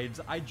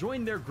provides, I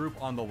joined their group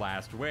on the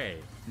last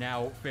wave.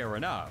 Now, fair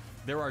enough.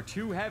 There are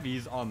 2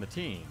 heavies on the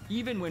team.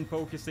 Even when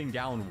focusing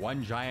down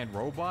one giant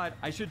robot,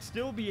 I should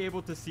still be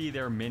able to see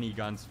their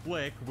miniguns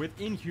flick with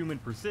inhuman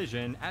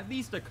precision at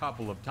least a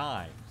couple of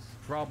times.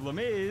 Problem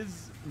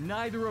is,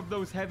 neither of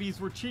those heavies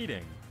were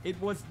cheating. It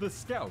was the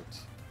scout.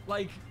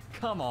 Like,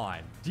 come on.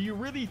 Do you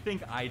really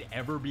think I'd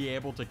ever be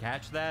able to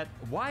catch that?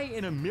 Why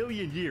in a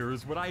million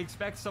years would I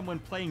expect someone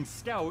playing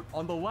scout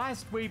on the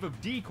last wave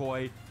of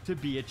decoy to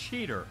be a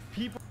cheater?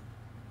 People...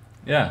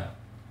 Yeah.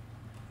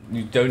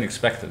 You don't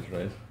expect it,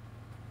 right?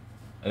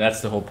 And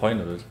that's the whole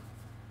point of it,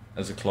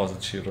 as a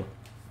closet cheater.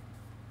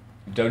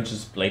 You don't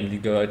just blatantly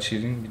go out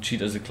cheating, you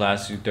cheat as a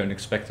class you don't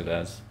expect it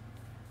as.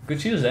 You could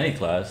cheat as any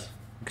class.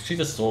 You could cheat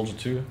as soldier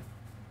too.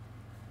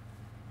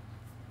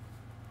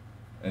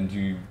 And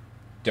you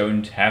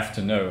don't have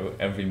to know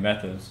every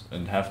method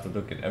and have to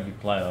look at every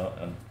player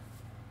and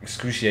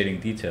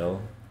excruciating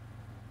detail.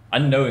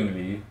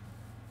 Unknowingly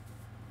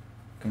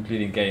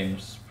completing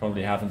games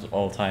probably happens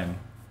all the time.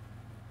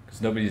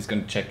 Because nobody's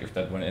gonna check if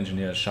that one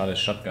engineer shot his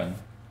shotgun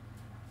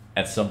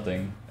at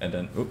something and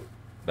then, oop,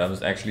 that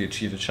was actually a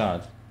cheated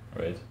shot,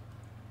 right?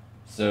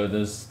 So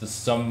there's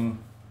some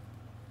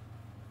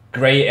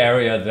gray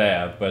area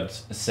there, but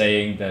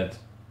saying that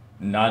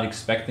not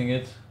expecting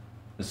it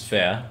is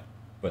fair,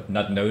 but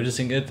not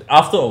noticing it,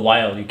 after a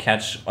while you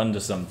catch onto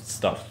some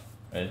stuff,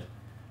 right?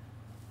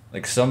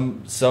 Like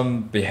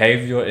some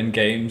behavior in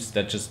games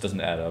that just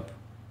doesn't add up.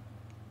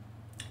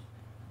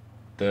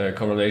 The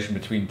correlation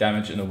between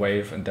damage in a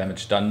wave and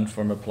damage done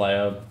from a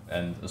player,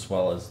 and as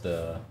well as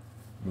the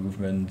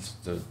movement,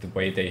 the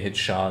way they hit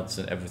shots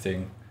and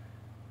everything.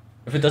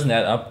 If it doesn't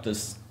add up,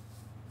 this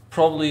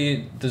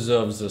probably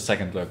deserves a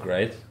second look,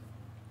 right?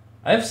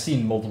 I've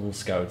seen multiple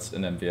scouts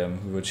in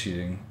MvM who were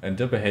cheating, and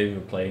their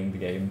behavior playing the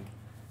game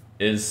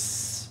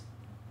is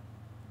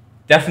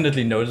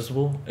definitely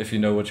noticeable if you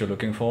know what you're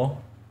looking for,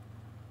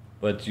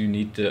 but you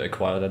need to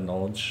acquire that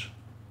knowledge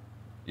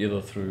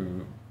either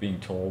through being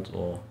told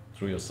or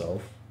through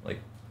yourself. Like,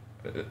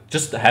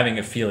 just having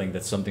a feeling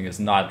that something is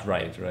not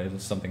right,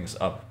 that something is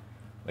up.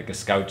 Like a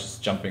scout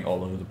just jumping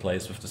all over the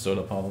place with the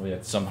solar power,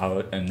 yet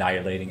somehow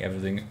annihilating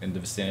everything in the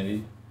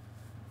vicinity.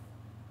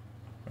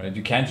 Right?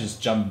 You can't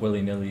just jump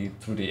willy-nilly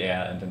through the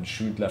air and then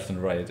shoot left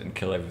and right and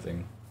kill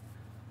everything.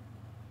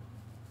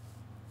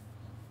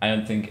 I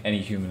don't think any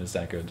human is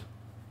that good.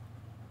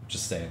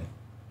 Just saying.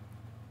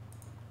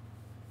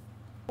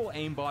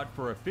 Aimbot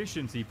for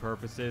efficiency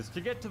purposes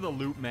to get to the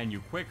loot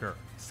menu quicker.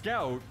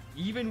 Scout,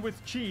 even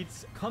with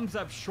cheats, comes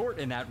up short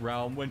in that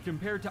realm when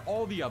compared to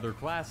all the other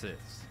classes.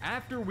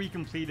 After we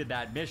completed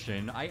that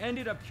mission, I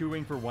ended up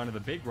queuing for one of the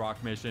Big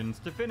Rock missions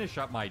to finish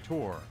up my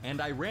tour, and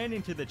I ran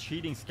into the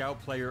cheating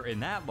Scout player in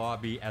that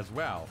lobby as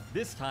well,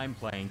 this time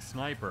playing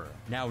Sniper.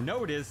 Now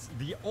notice,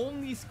 the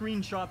only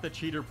screenshot the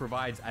cheater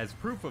provides as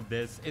proof of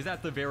this is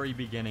at the very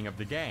beginning of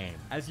the game,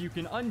 as you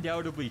can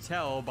undoubtedly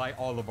tell by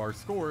all of our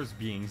scores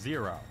being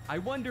 0. I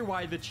wonder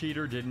why the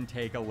cheater didn't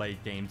take a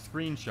late game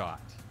screenshot.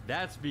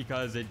 That's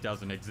because it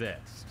doesn't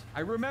exist.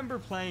 I remember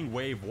playing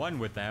Wave 1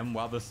 with them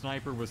while the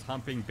Sniper was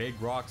humping Big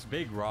Rock,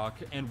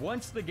 and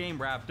once the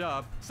game wrapped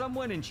up,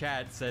 someone in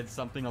chat said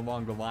something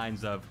along the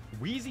lines of,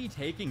 "Weezy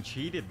taking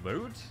cheated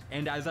loot?"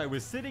 And as I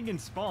was sitting in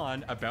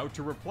spawn about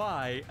to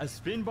reply, a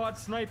Spinbot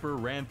Sniper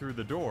ran through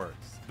the doors.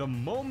 The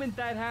moment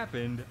that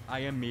happened,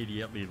 I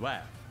immediately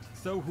left.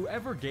 So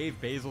whoever gave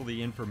Basil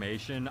the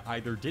information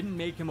either didn't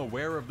make him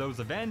aware of those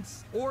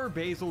events, or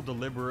Basil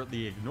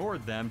deliberately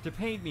ignored them to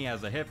paint me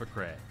as a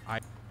hypocrite.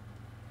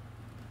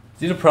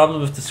 See, the problem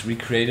with this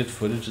recreated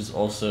footage is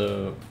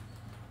also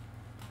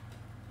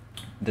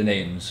the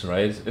names,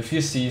 right? If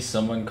you see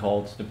someone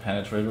called the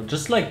Penetrator,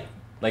 just like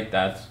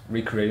that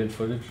recreated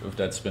footage of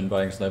that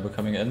spin-buying sniper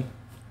coming in,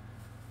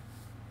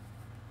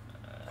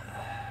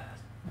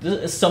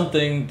 this is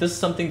something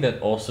that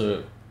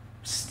also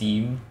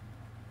Steam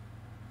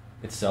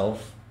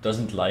itself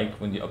doesn't like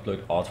when you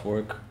upload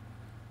artwork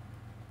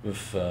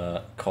with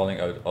calling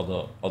out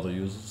other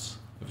users.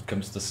 If it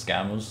comes to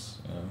scammers,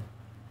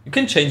 you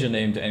can change your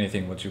name to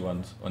anything what you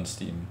want on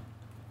Steam.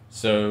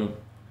 So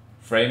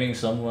framing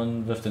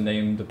someone with the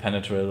name the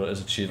Penetrator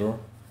as a cheater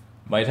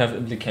might have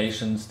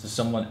implications to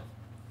someone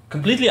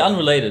completely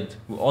unrelated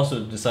who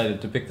also decided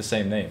to pick the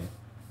same name.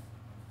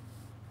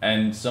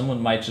 And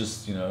someone might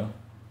just,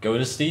 go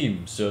to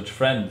Steam, search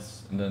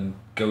friends, and then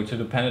go to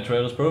the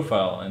Penetrator's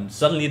profile, and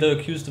suddenly they're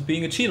accused of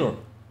being a cheater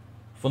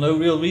for no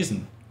real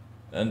reason.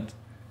 And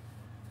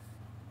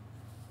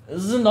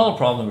this is another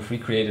problem with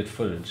recreated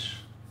footage,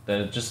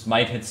 that it just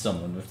might hit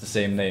someone with the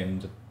same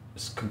name that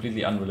is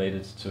completely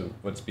unrelated to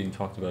what's being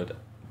talked about,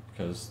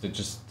 because they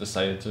just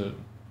decided to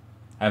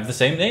have the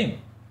same name.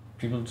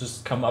 People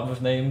just come up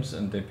with names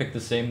and they pick the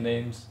same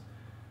names.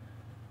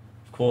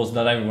 Of course,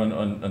 not everyone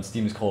on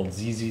Steam is called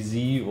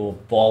ZZZ or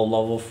Ball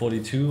Lover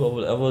 42 or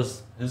whatever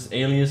his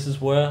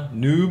aliases were.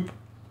 Noob.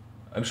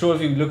 I'm sure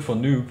if you look for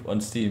Noob on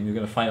Steam, you're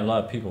gonna find a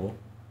lot of people.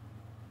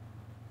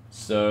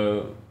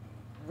 So,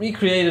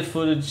 recreated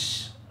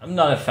footage, I'm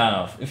not a fan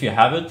of. If you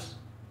have it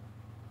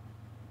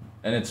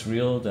and it's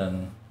real,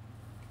 then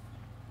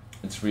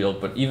it's real.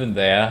 But even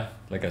there,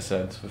 like I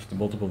said, with the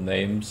multiple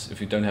names,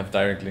 if you don't have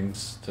direct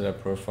links to their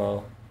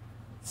profile,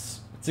 it's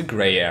a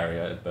gray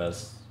area at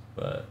best.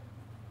 But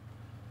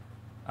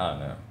I don't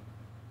know.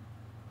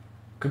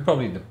 Could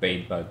probably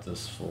debate about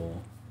this for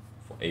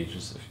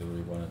ages if you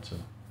really wanted to.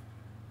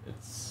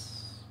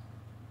 It's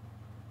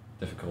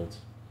difficult.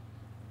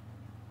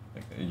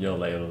 Like a year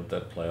later,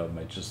 that player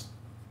might just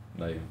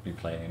not even be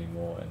playing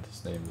anymore, and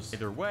his name was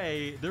either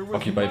way, there was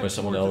occupied by much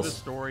someone more else. to the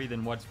story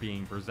than what's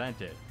being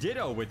presented.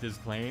 Ditto with his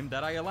claim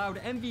that I allowed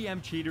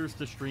MvM cheaters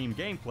to stream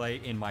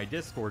gameplay in my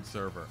Discord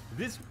server.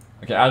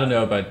 Okay, I don't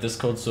know about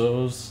Discord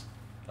servers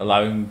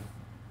allowing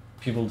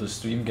people to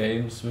stream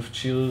games with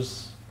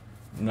cheaters.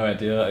 No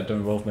idea. I don't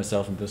involve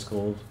myself in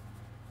Discord,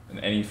 in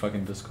any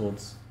fucking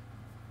Discords.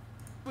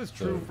 Was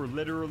true for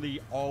literally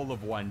all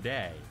of one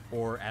day,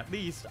 or at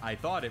least I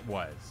thought it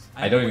was.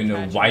 I don't even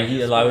know why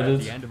he allowed it. At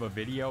the end of a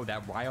video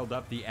that riled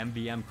up the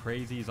MvM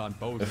crazies on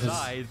both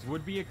sides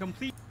would be a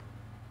complete.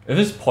 If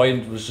his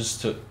point was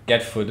just to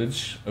get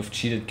footage of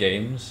cheated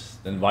games,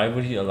 then why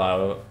would he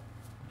allow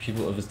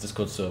people of his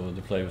Discord server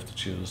to play with the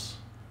cheaters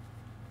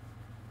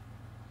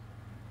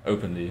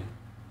openly?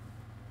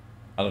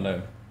 I don't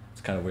know.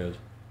 It's kind of weird.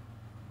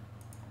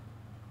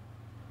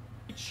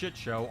 Shit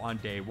show on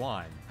day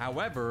one.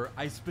 However,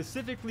 I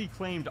specifically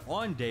claimed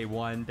on day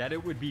one that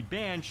it would be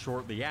banned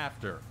shortly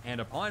after,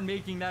 and upon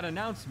making that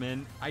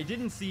announcement, I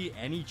didn't see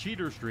any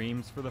cheater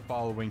streams for the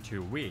following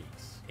 2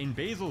 weeks. In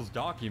Basil's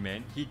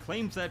document, he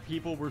claims that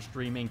people were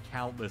streaming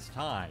countless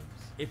times.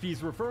 If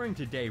he's referring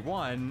to day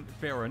one,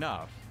 fair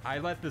enough. I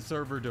let the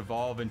server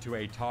devolve into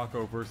a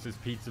taco versus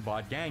pizza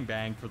bot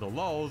gangbang for the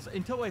lulz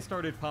until I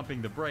started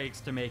pumping the brakes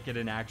to make it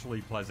an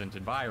actually pleasant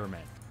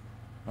environment.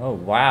 Oh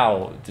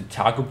wow, the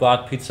taco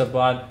bot, pizza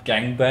bot,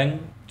 gangbang,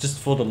 just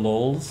for the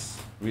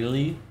lulz?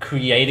 Really?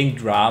 Creating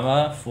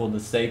drama for the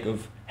sake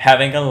of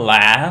having a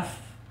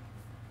laugh?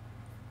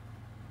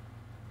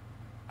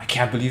 I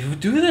can't believe you would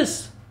do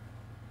this!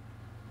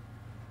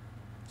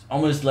 It's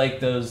almost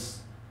like there's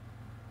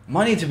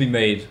money to be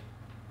made.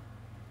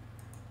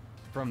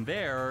 From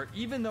there,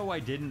 even though I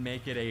didn't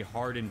make it a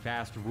hard and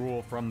fast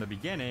rule from the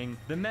beginning,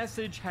 the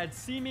message had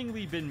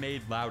seemingly been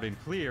made loud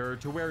and clear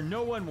to where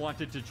no one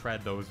wanted to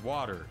tread those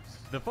waters.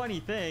 The funny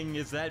thing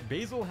is that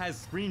Basil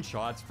has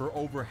screenshots for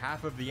over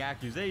half of the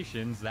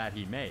accusations that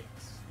he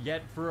makes.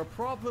 Yet for a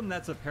problem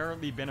that's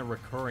apparently been a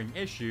recurring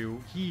issue,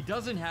 he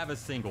doesn't have a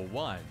single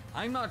one.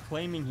 I'm not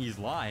claiming he's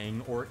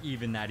lying or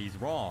even that he's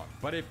wrong,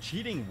 but if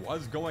cheating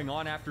was going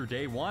on after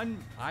day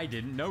 1, I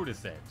didn't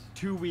notice it.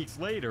 2 weeks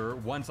later,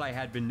 once I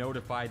had been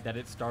notified that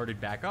it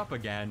started back up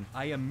again,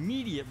 I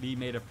immediately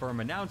made a firm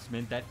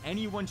announcement that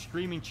anyone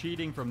streaming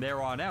cheating from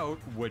there on out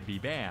would be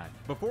banned.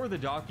 Before the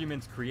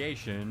document's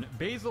creation,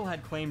 Basil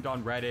had claimed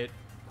on Reddit,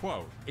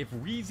 quote, "If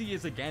Weezy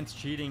is against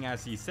cheating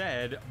as he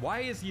said, why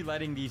is he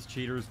letting these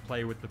cheaters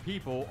play with the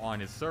people on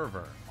his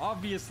server?"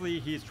 Obviously,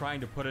 he's trying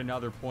to put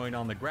another point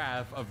on the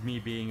graph of me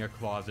being a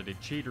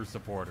closeted cheater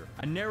supporter.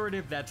 A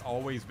narrative that's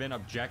always been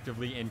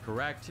objectively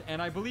incorrect,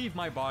 and I believe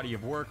my body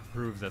of work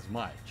proves as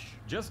much.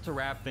 Just to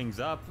wrap things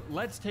up,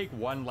 let's take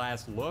one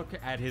last look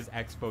at his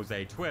expose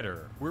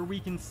Twitter, where we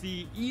can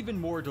see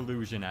even more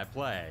delusion at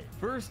play.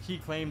 First, he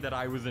claimed that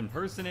I was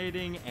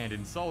impersonating and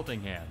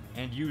insulting him,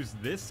 and used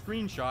this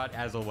screenshot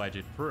as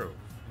alleged proof.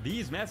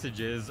 These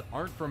messages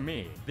aren't from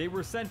me. They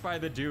were sent by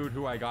the dude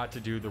who I got to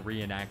do the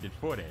reenacted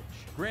footage.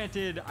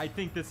 Granted, I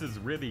think this is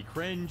really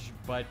cringe,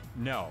 but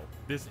no,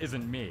 this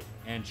isn't me.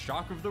 And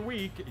shock of the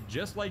week,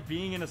 just like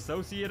being an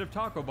associate of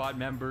TacoBot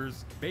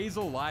members,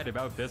 Basil lied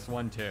about this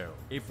one too.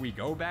 If we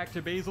go back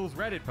to Basil's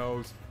Reddit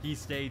post, he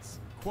states,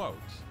 quote,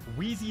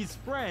 "Weezy's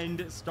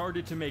friend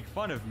started to make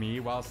fun of me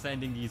while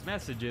sending these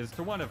messages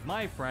to one of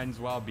my friends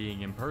while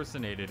being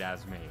impersonated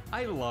as me.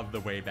 I love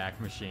the Wayback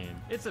Machine.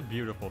 It's a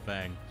beautiful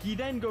thing." He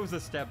then goes a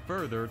step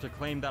further to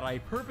claim that I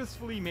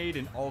purposefully made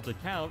an alt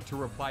account to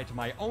reply to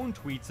my own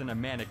tweets in a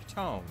manic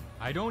tone.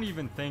 I don't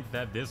even think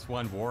that this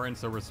one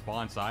warrants a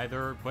response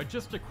either, but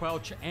just to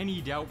quelch any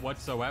doubt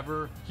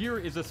whatsoever, here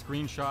is a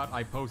screenshot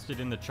I posted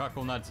in the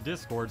Chucklenuts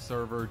Discord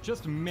server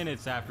just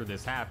minutes after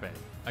this happened.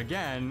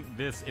 Again,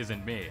 this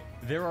isn't me.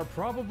 There are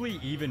probably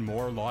even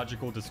more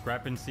logical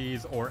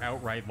discrepancies or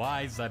outright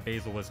lies that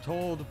Basil has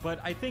told, but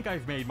I think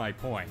I've made my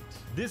point.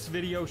 This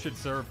video should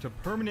serve to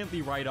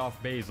permanently write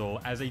off Basil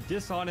as a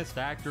dishonest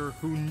actor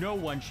who no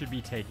one should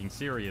be taking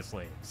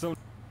seriously. So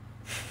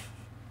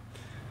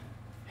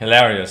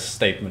Hilarious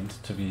statement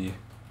to be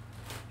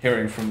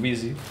hearing from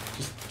Weezy,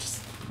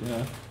 just you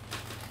know,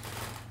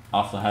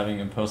 after having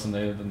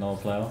impersonated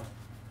another player.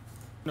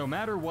 no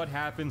matter what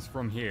happens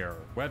from here,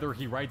 whether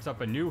he writes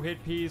up a new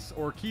hit piece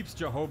or keeps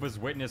Jehovah's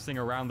Witnessing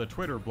around the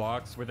Twitter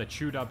blocks with a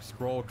chewed up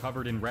scroll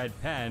covered in red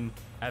pen,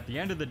 at the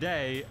end of the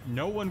day,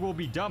 no one will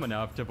be dumb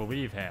enough to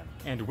believe him.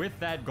 And with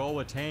that goal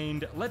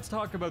attained, let's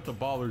talk about the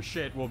baller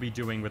shit we'll be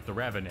doing with the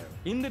revenue.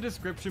 In the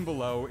description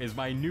below is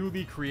my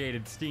newly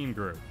created Steam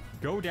group.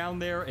 Go down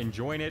there and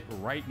join it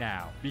right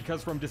now,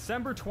 because from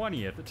December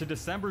 20th to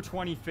December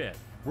 25th,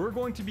 we're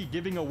going to be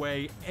giving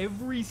away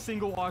every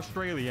single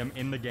Australium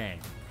in the game.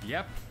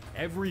 Yep,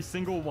 every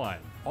single one.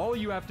 All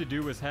you have to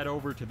do is head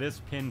over to this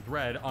pinned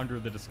thread under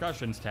the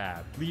discussions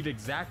tab, leave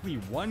exactly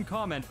one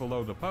comment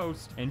below the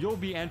post, and you'll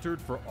be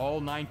entered for all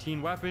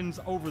 19 weapons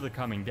over the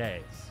coming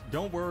days.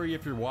 Don't worry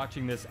if you're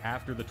watching this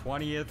after the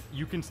 20th,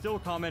 you can still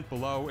comment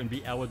below and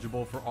be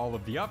eligible for all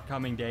of the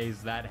upcoming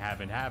days that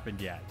haven't happened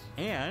yet.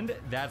 And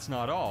that's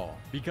not all,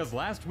 because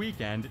last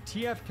weekend,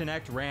 TF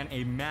Connect ran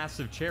a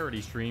massive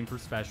charity stream for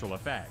Special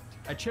Effect,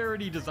 a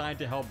charity designed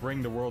to help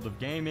bring the world of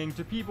gaming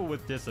to people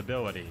with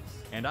disabilities.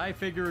 And I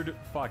figured,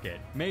 fuck it,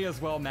 may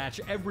as well match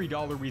every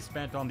dollar we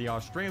spent on the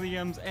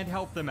Australians and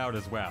help them out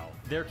as well.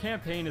 Their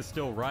campaign is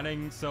still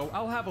running, so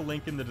I'll have a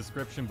link in the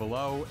description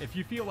below if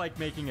you feel like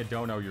making a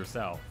dono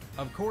yourself.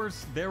 Of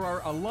course, there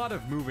are a lot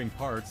of moving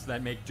parts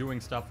that make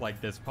doing stuff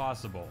like this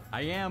possible.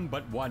 I am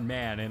but one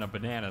man in a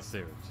banana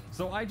suit.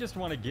 So I just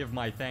want to give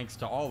my thanks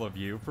to all of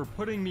you for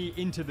putting me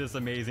into this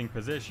amazing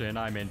position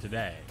I'm in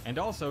today. And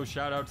also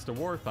shoutouts to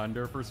War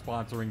Thunder for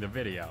sponsoring the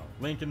video.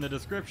 Link in the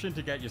description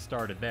to get you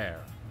started there.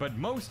 But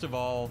most of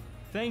all,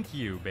 thank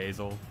you,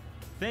 Basil.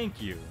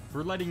 Thank you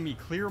for letting me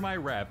clear my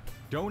rep,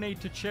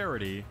 donate to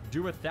charity,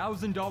 do a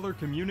 $1,000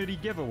 community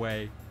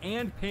giveaway,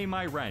 and pay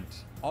my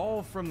rent.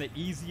 All from the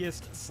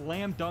easiest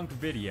slam dunk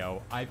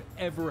video I've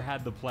ever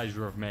had the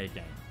pleasure of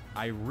making.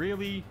 I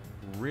really,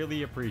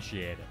 really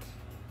appreciate it.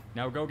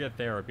 Now go get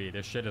therapy,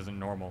 this shit isn't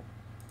normal.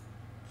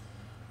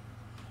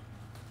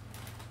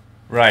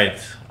 Right.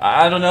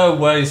 I don't know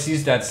where he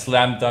sees that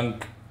slam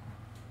dunk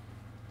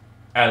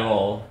at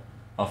all.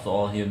 After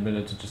all, he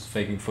admitted to just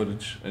faking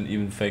footage and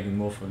even faking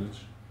more footage.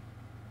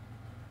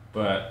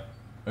 But,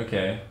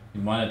 okay, he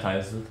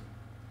monetized it.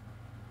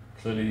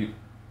 Clearly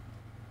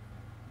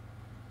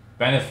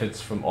benefits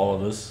from all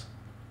of this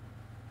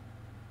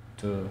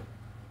to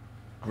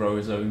grow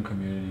his own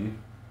community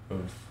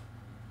of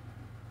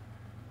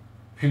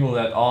people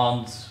that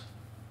aren't,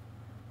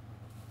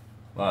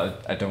 well,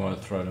 I don't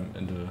want to throw them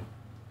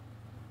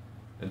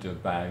into a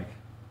bag,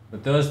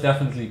 but there's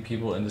definitely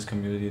people in this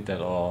community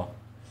that are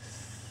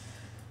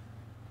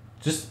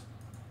just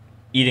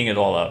eating it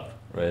all up,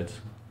 right?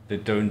 They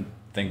don't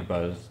think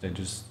about it, they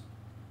just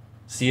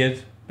see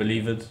it,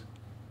 believe it,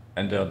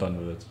 and they're done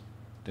with it.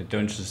 They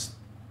don't just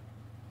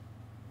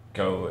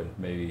go and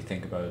maybe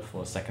think about it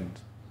for a second,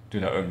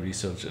 do their own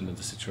research into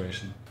the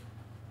situation.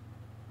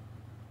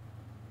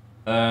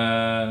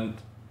 And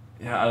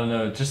Yeah, I don't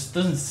know. It just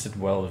doesn't sit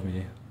well with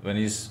me. When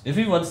if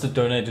he wants to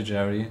donate to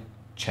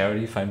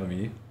charity, fine with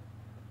me.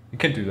 He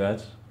can do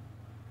that.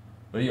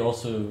 But he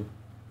also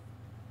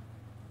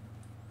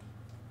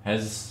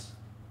has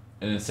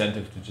an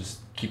incentive to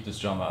just keep this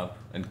drama up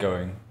and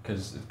going,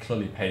 because it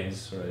clearly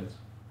pays, right?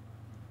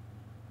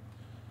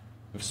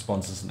 With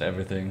sponsors and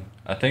everything.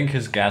 I think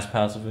his gas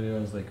passer video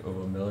has like over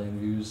 1 million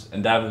views,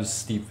 and that was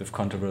steeped with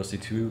controversy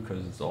too,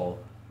 because it's all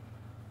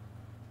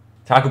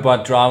talk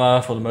about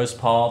drama for the most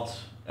part,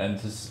 and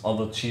his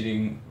other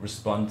cheating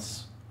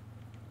response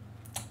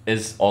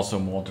is also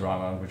more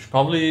drama, which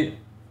probably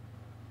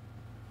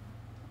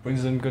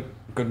brings in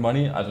good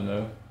money. I don't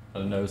know. I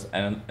don't know his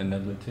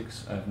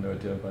analytics. I have no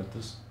idea about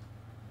this.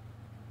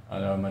 I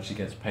don't know how much he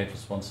gets paid for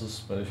sponsors,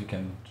 but if you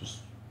can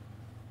just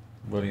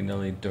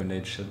willy-nilly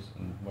donate shit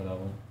and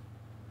whatever,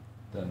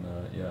 then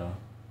yeah.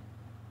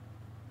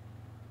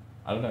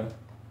 I don't know.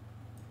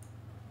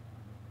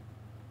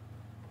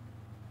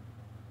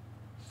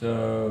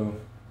 So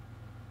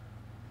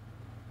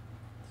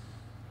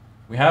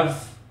we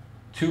have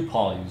two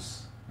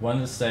parties.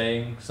 One is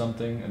saying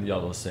something and the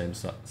other is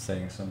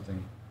saying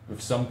something,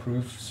 with some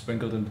proof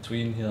sprinkled in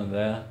between here and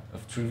there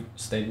of true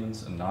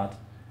statements and not.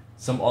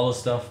 Some other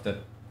stuff that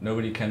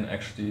nobody can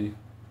actually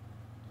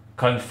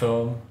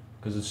confirm,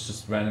 because it's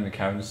just random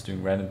accounts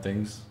doing random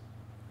things.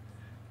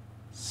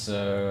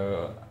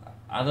 So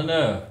I don't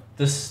know.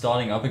 This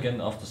starting up again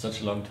after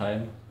such a long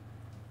time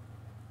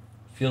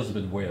feels a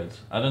bit weird.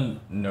 I don't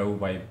know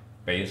why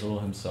Basil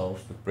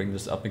himself would bring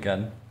this up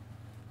again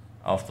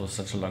after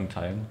such a long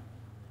time.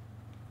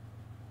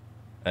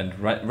 And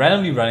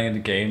randomly running into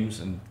games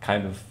and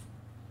kind of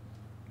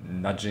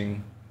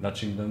nudging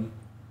them,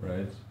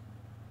 right,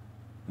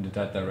 into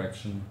that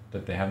direction,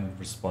 that they haven't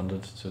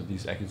responded to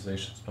these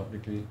accusations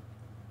publicly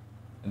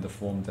in the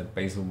form that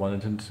Basil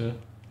wanted him to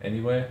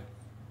anyway,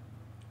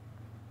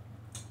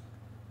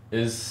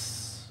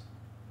 is,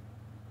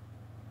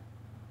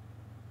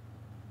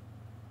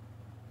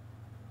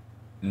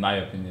 in my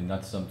opinion,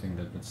 not something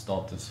that would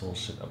start this whole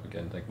shit up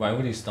again. Like, why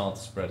would he start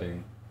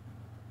spreading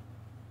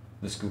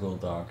this Google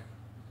Doc?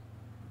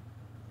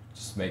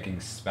 Just making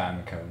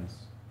spam accounts.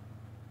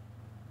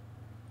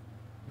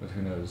 But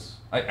who knows?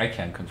 I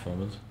can't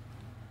confirm it.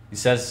 He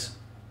says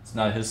it's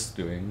not his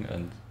doing,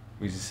 and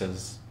Weezy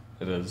says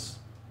it is,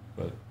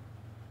 but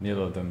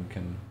neither of them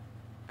can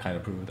kind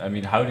of prove it. I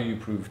mean, how do you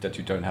prove that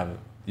you don't have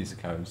these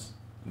accounts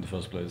in the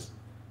first place?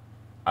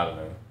 I don't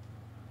know.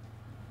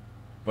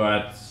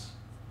 But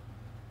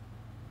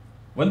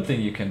one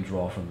thing you can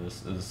draw from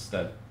this is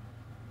that,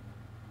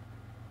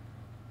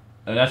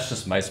 and that's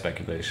just my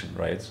speculation,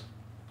 right?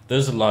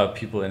 There's a lot of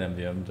people in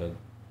MvM that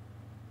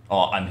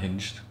are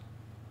unhinged,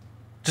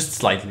 just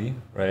slightly,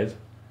 right?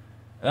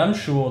 And I'm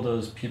sure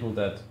there's people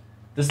that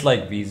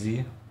dislike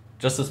Weezy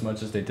just as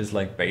much as they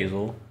dislike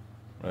Basil,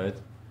 right?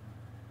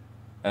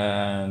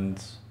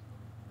 And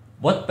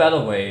what better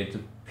way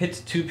to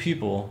pit two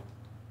people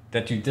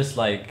that you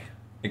dislike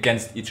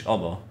against each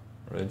other,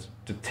 right?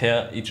 To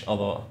tear each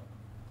other,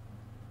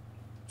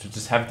 to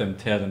just have them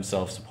tear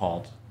themselves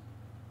apart,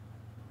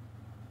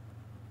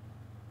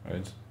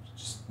 right?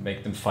 Just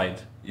make them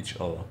fight each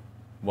other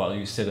while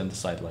you sit on the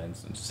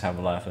sidelines and just have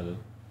a laugh at it.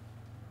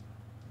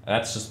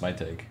 That's just my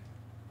take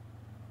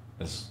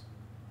as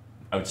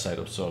outside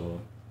observer,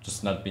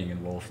 just not being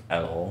involved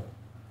at all.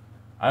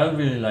 I don't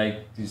really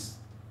like these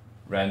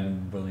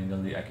random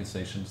willy-nilly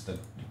accusations that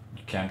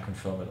you can't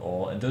confirm at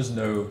all, and there's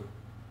no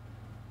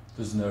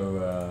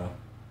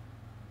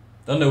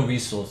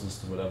resources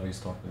to whatever he's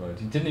talking about.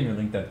 He didn't even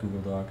link that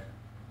Google Doc,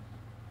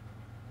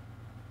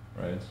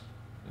 right?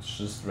 It's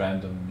just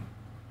random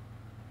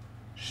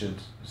shit.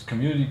 It's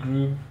community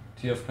group,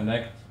 TF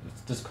Connect,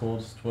 it's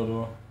Discord, it's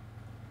Twitter,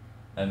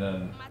 and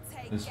then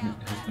his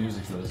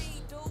music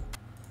list.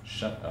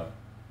 Shut up.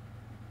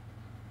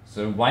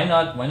 So why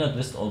not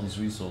list all these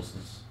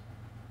resources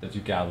that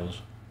you gathered?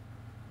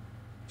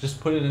 Just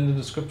put it in the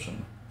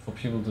description for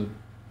people to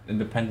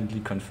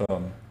independently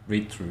confirm,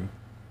 read through.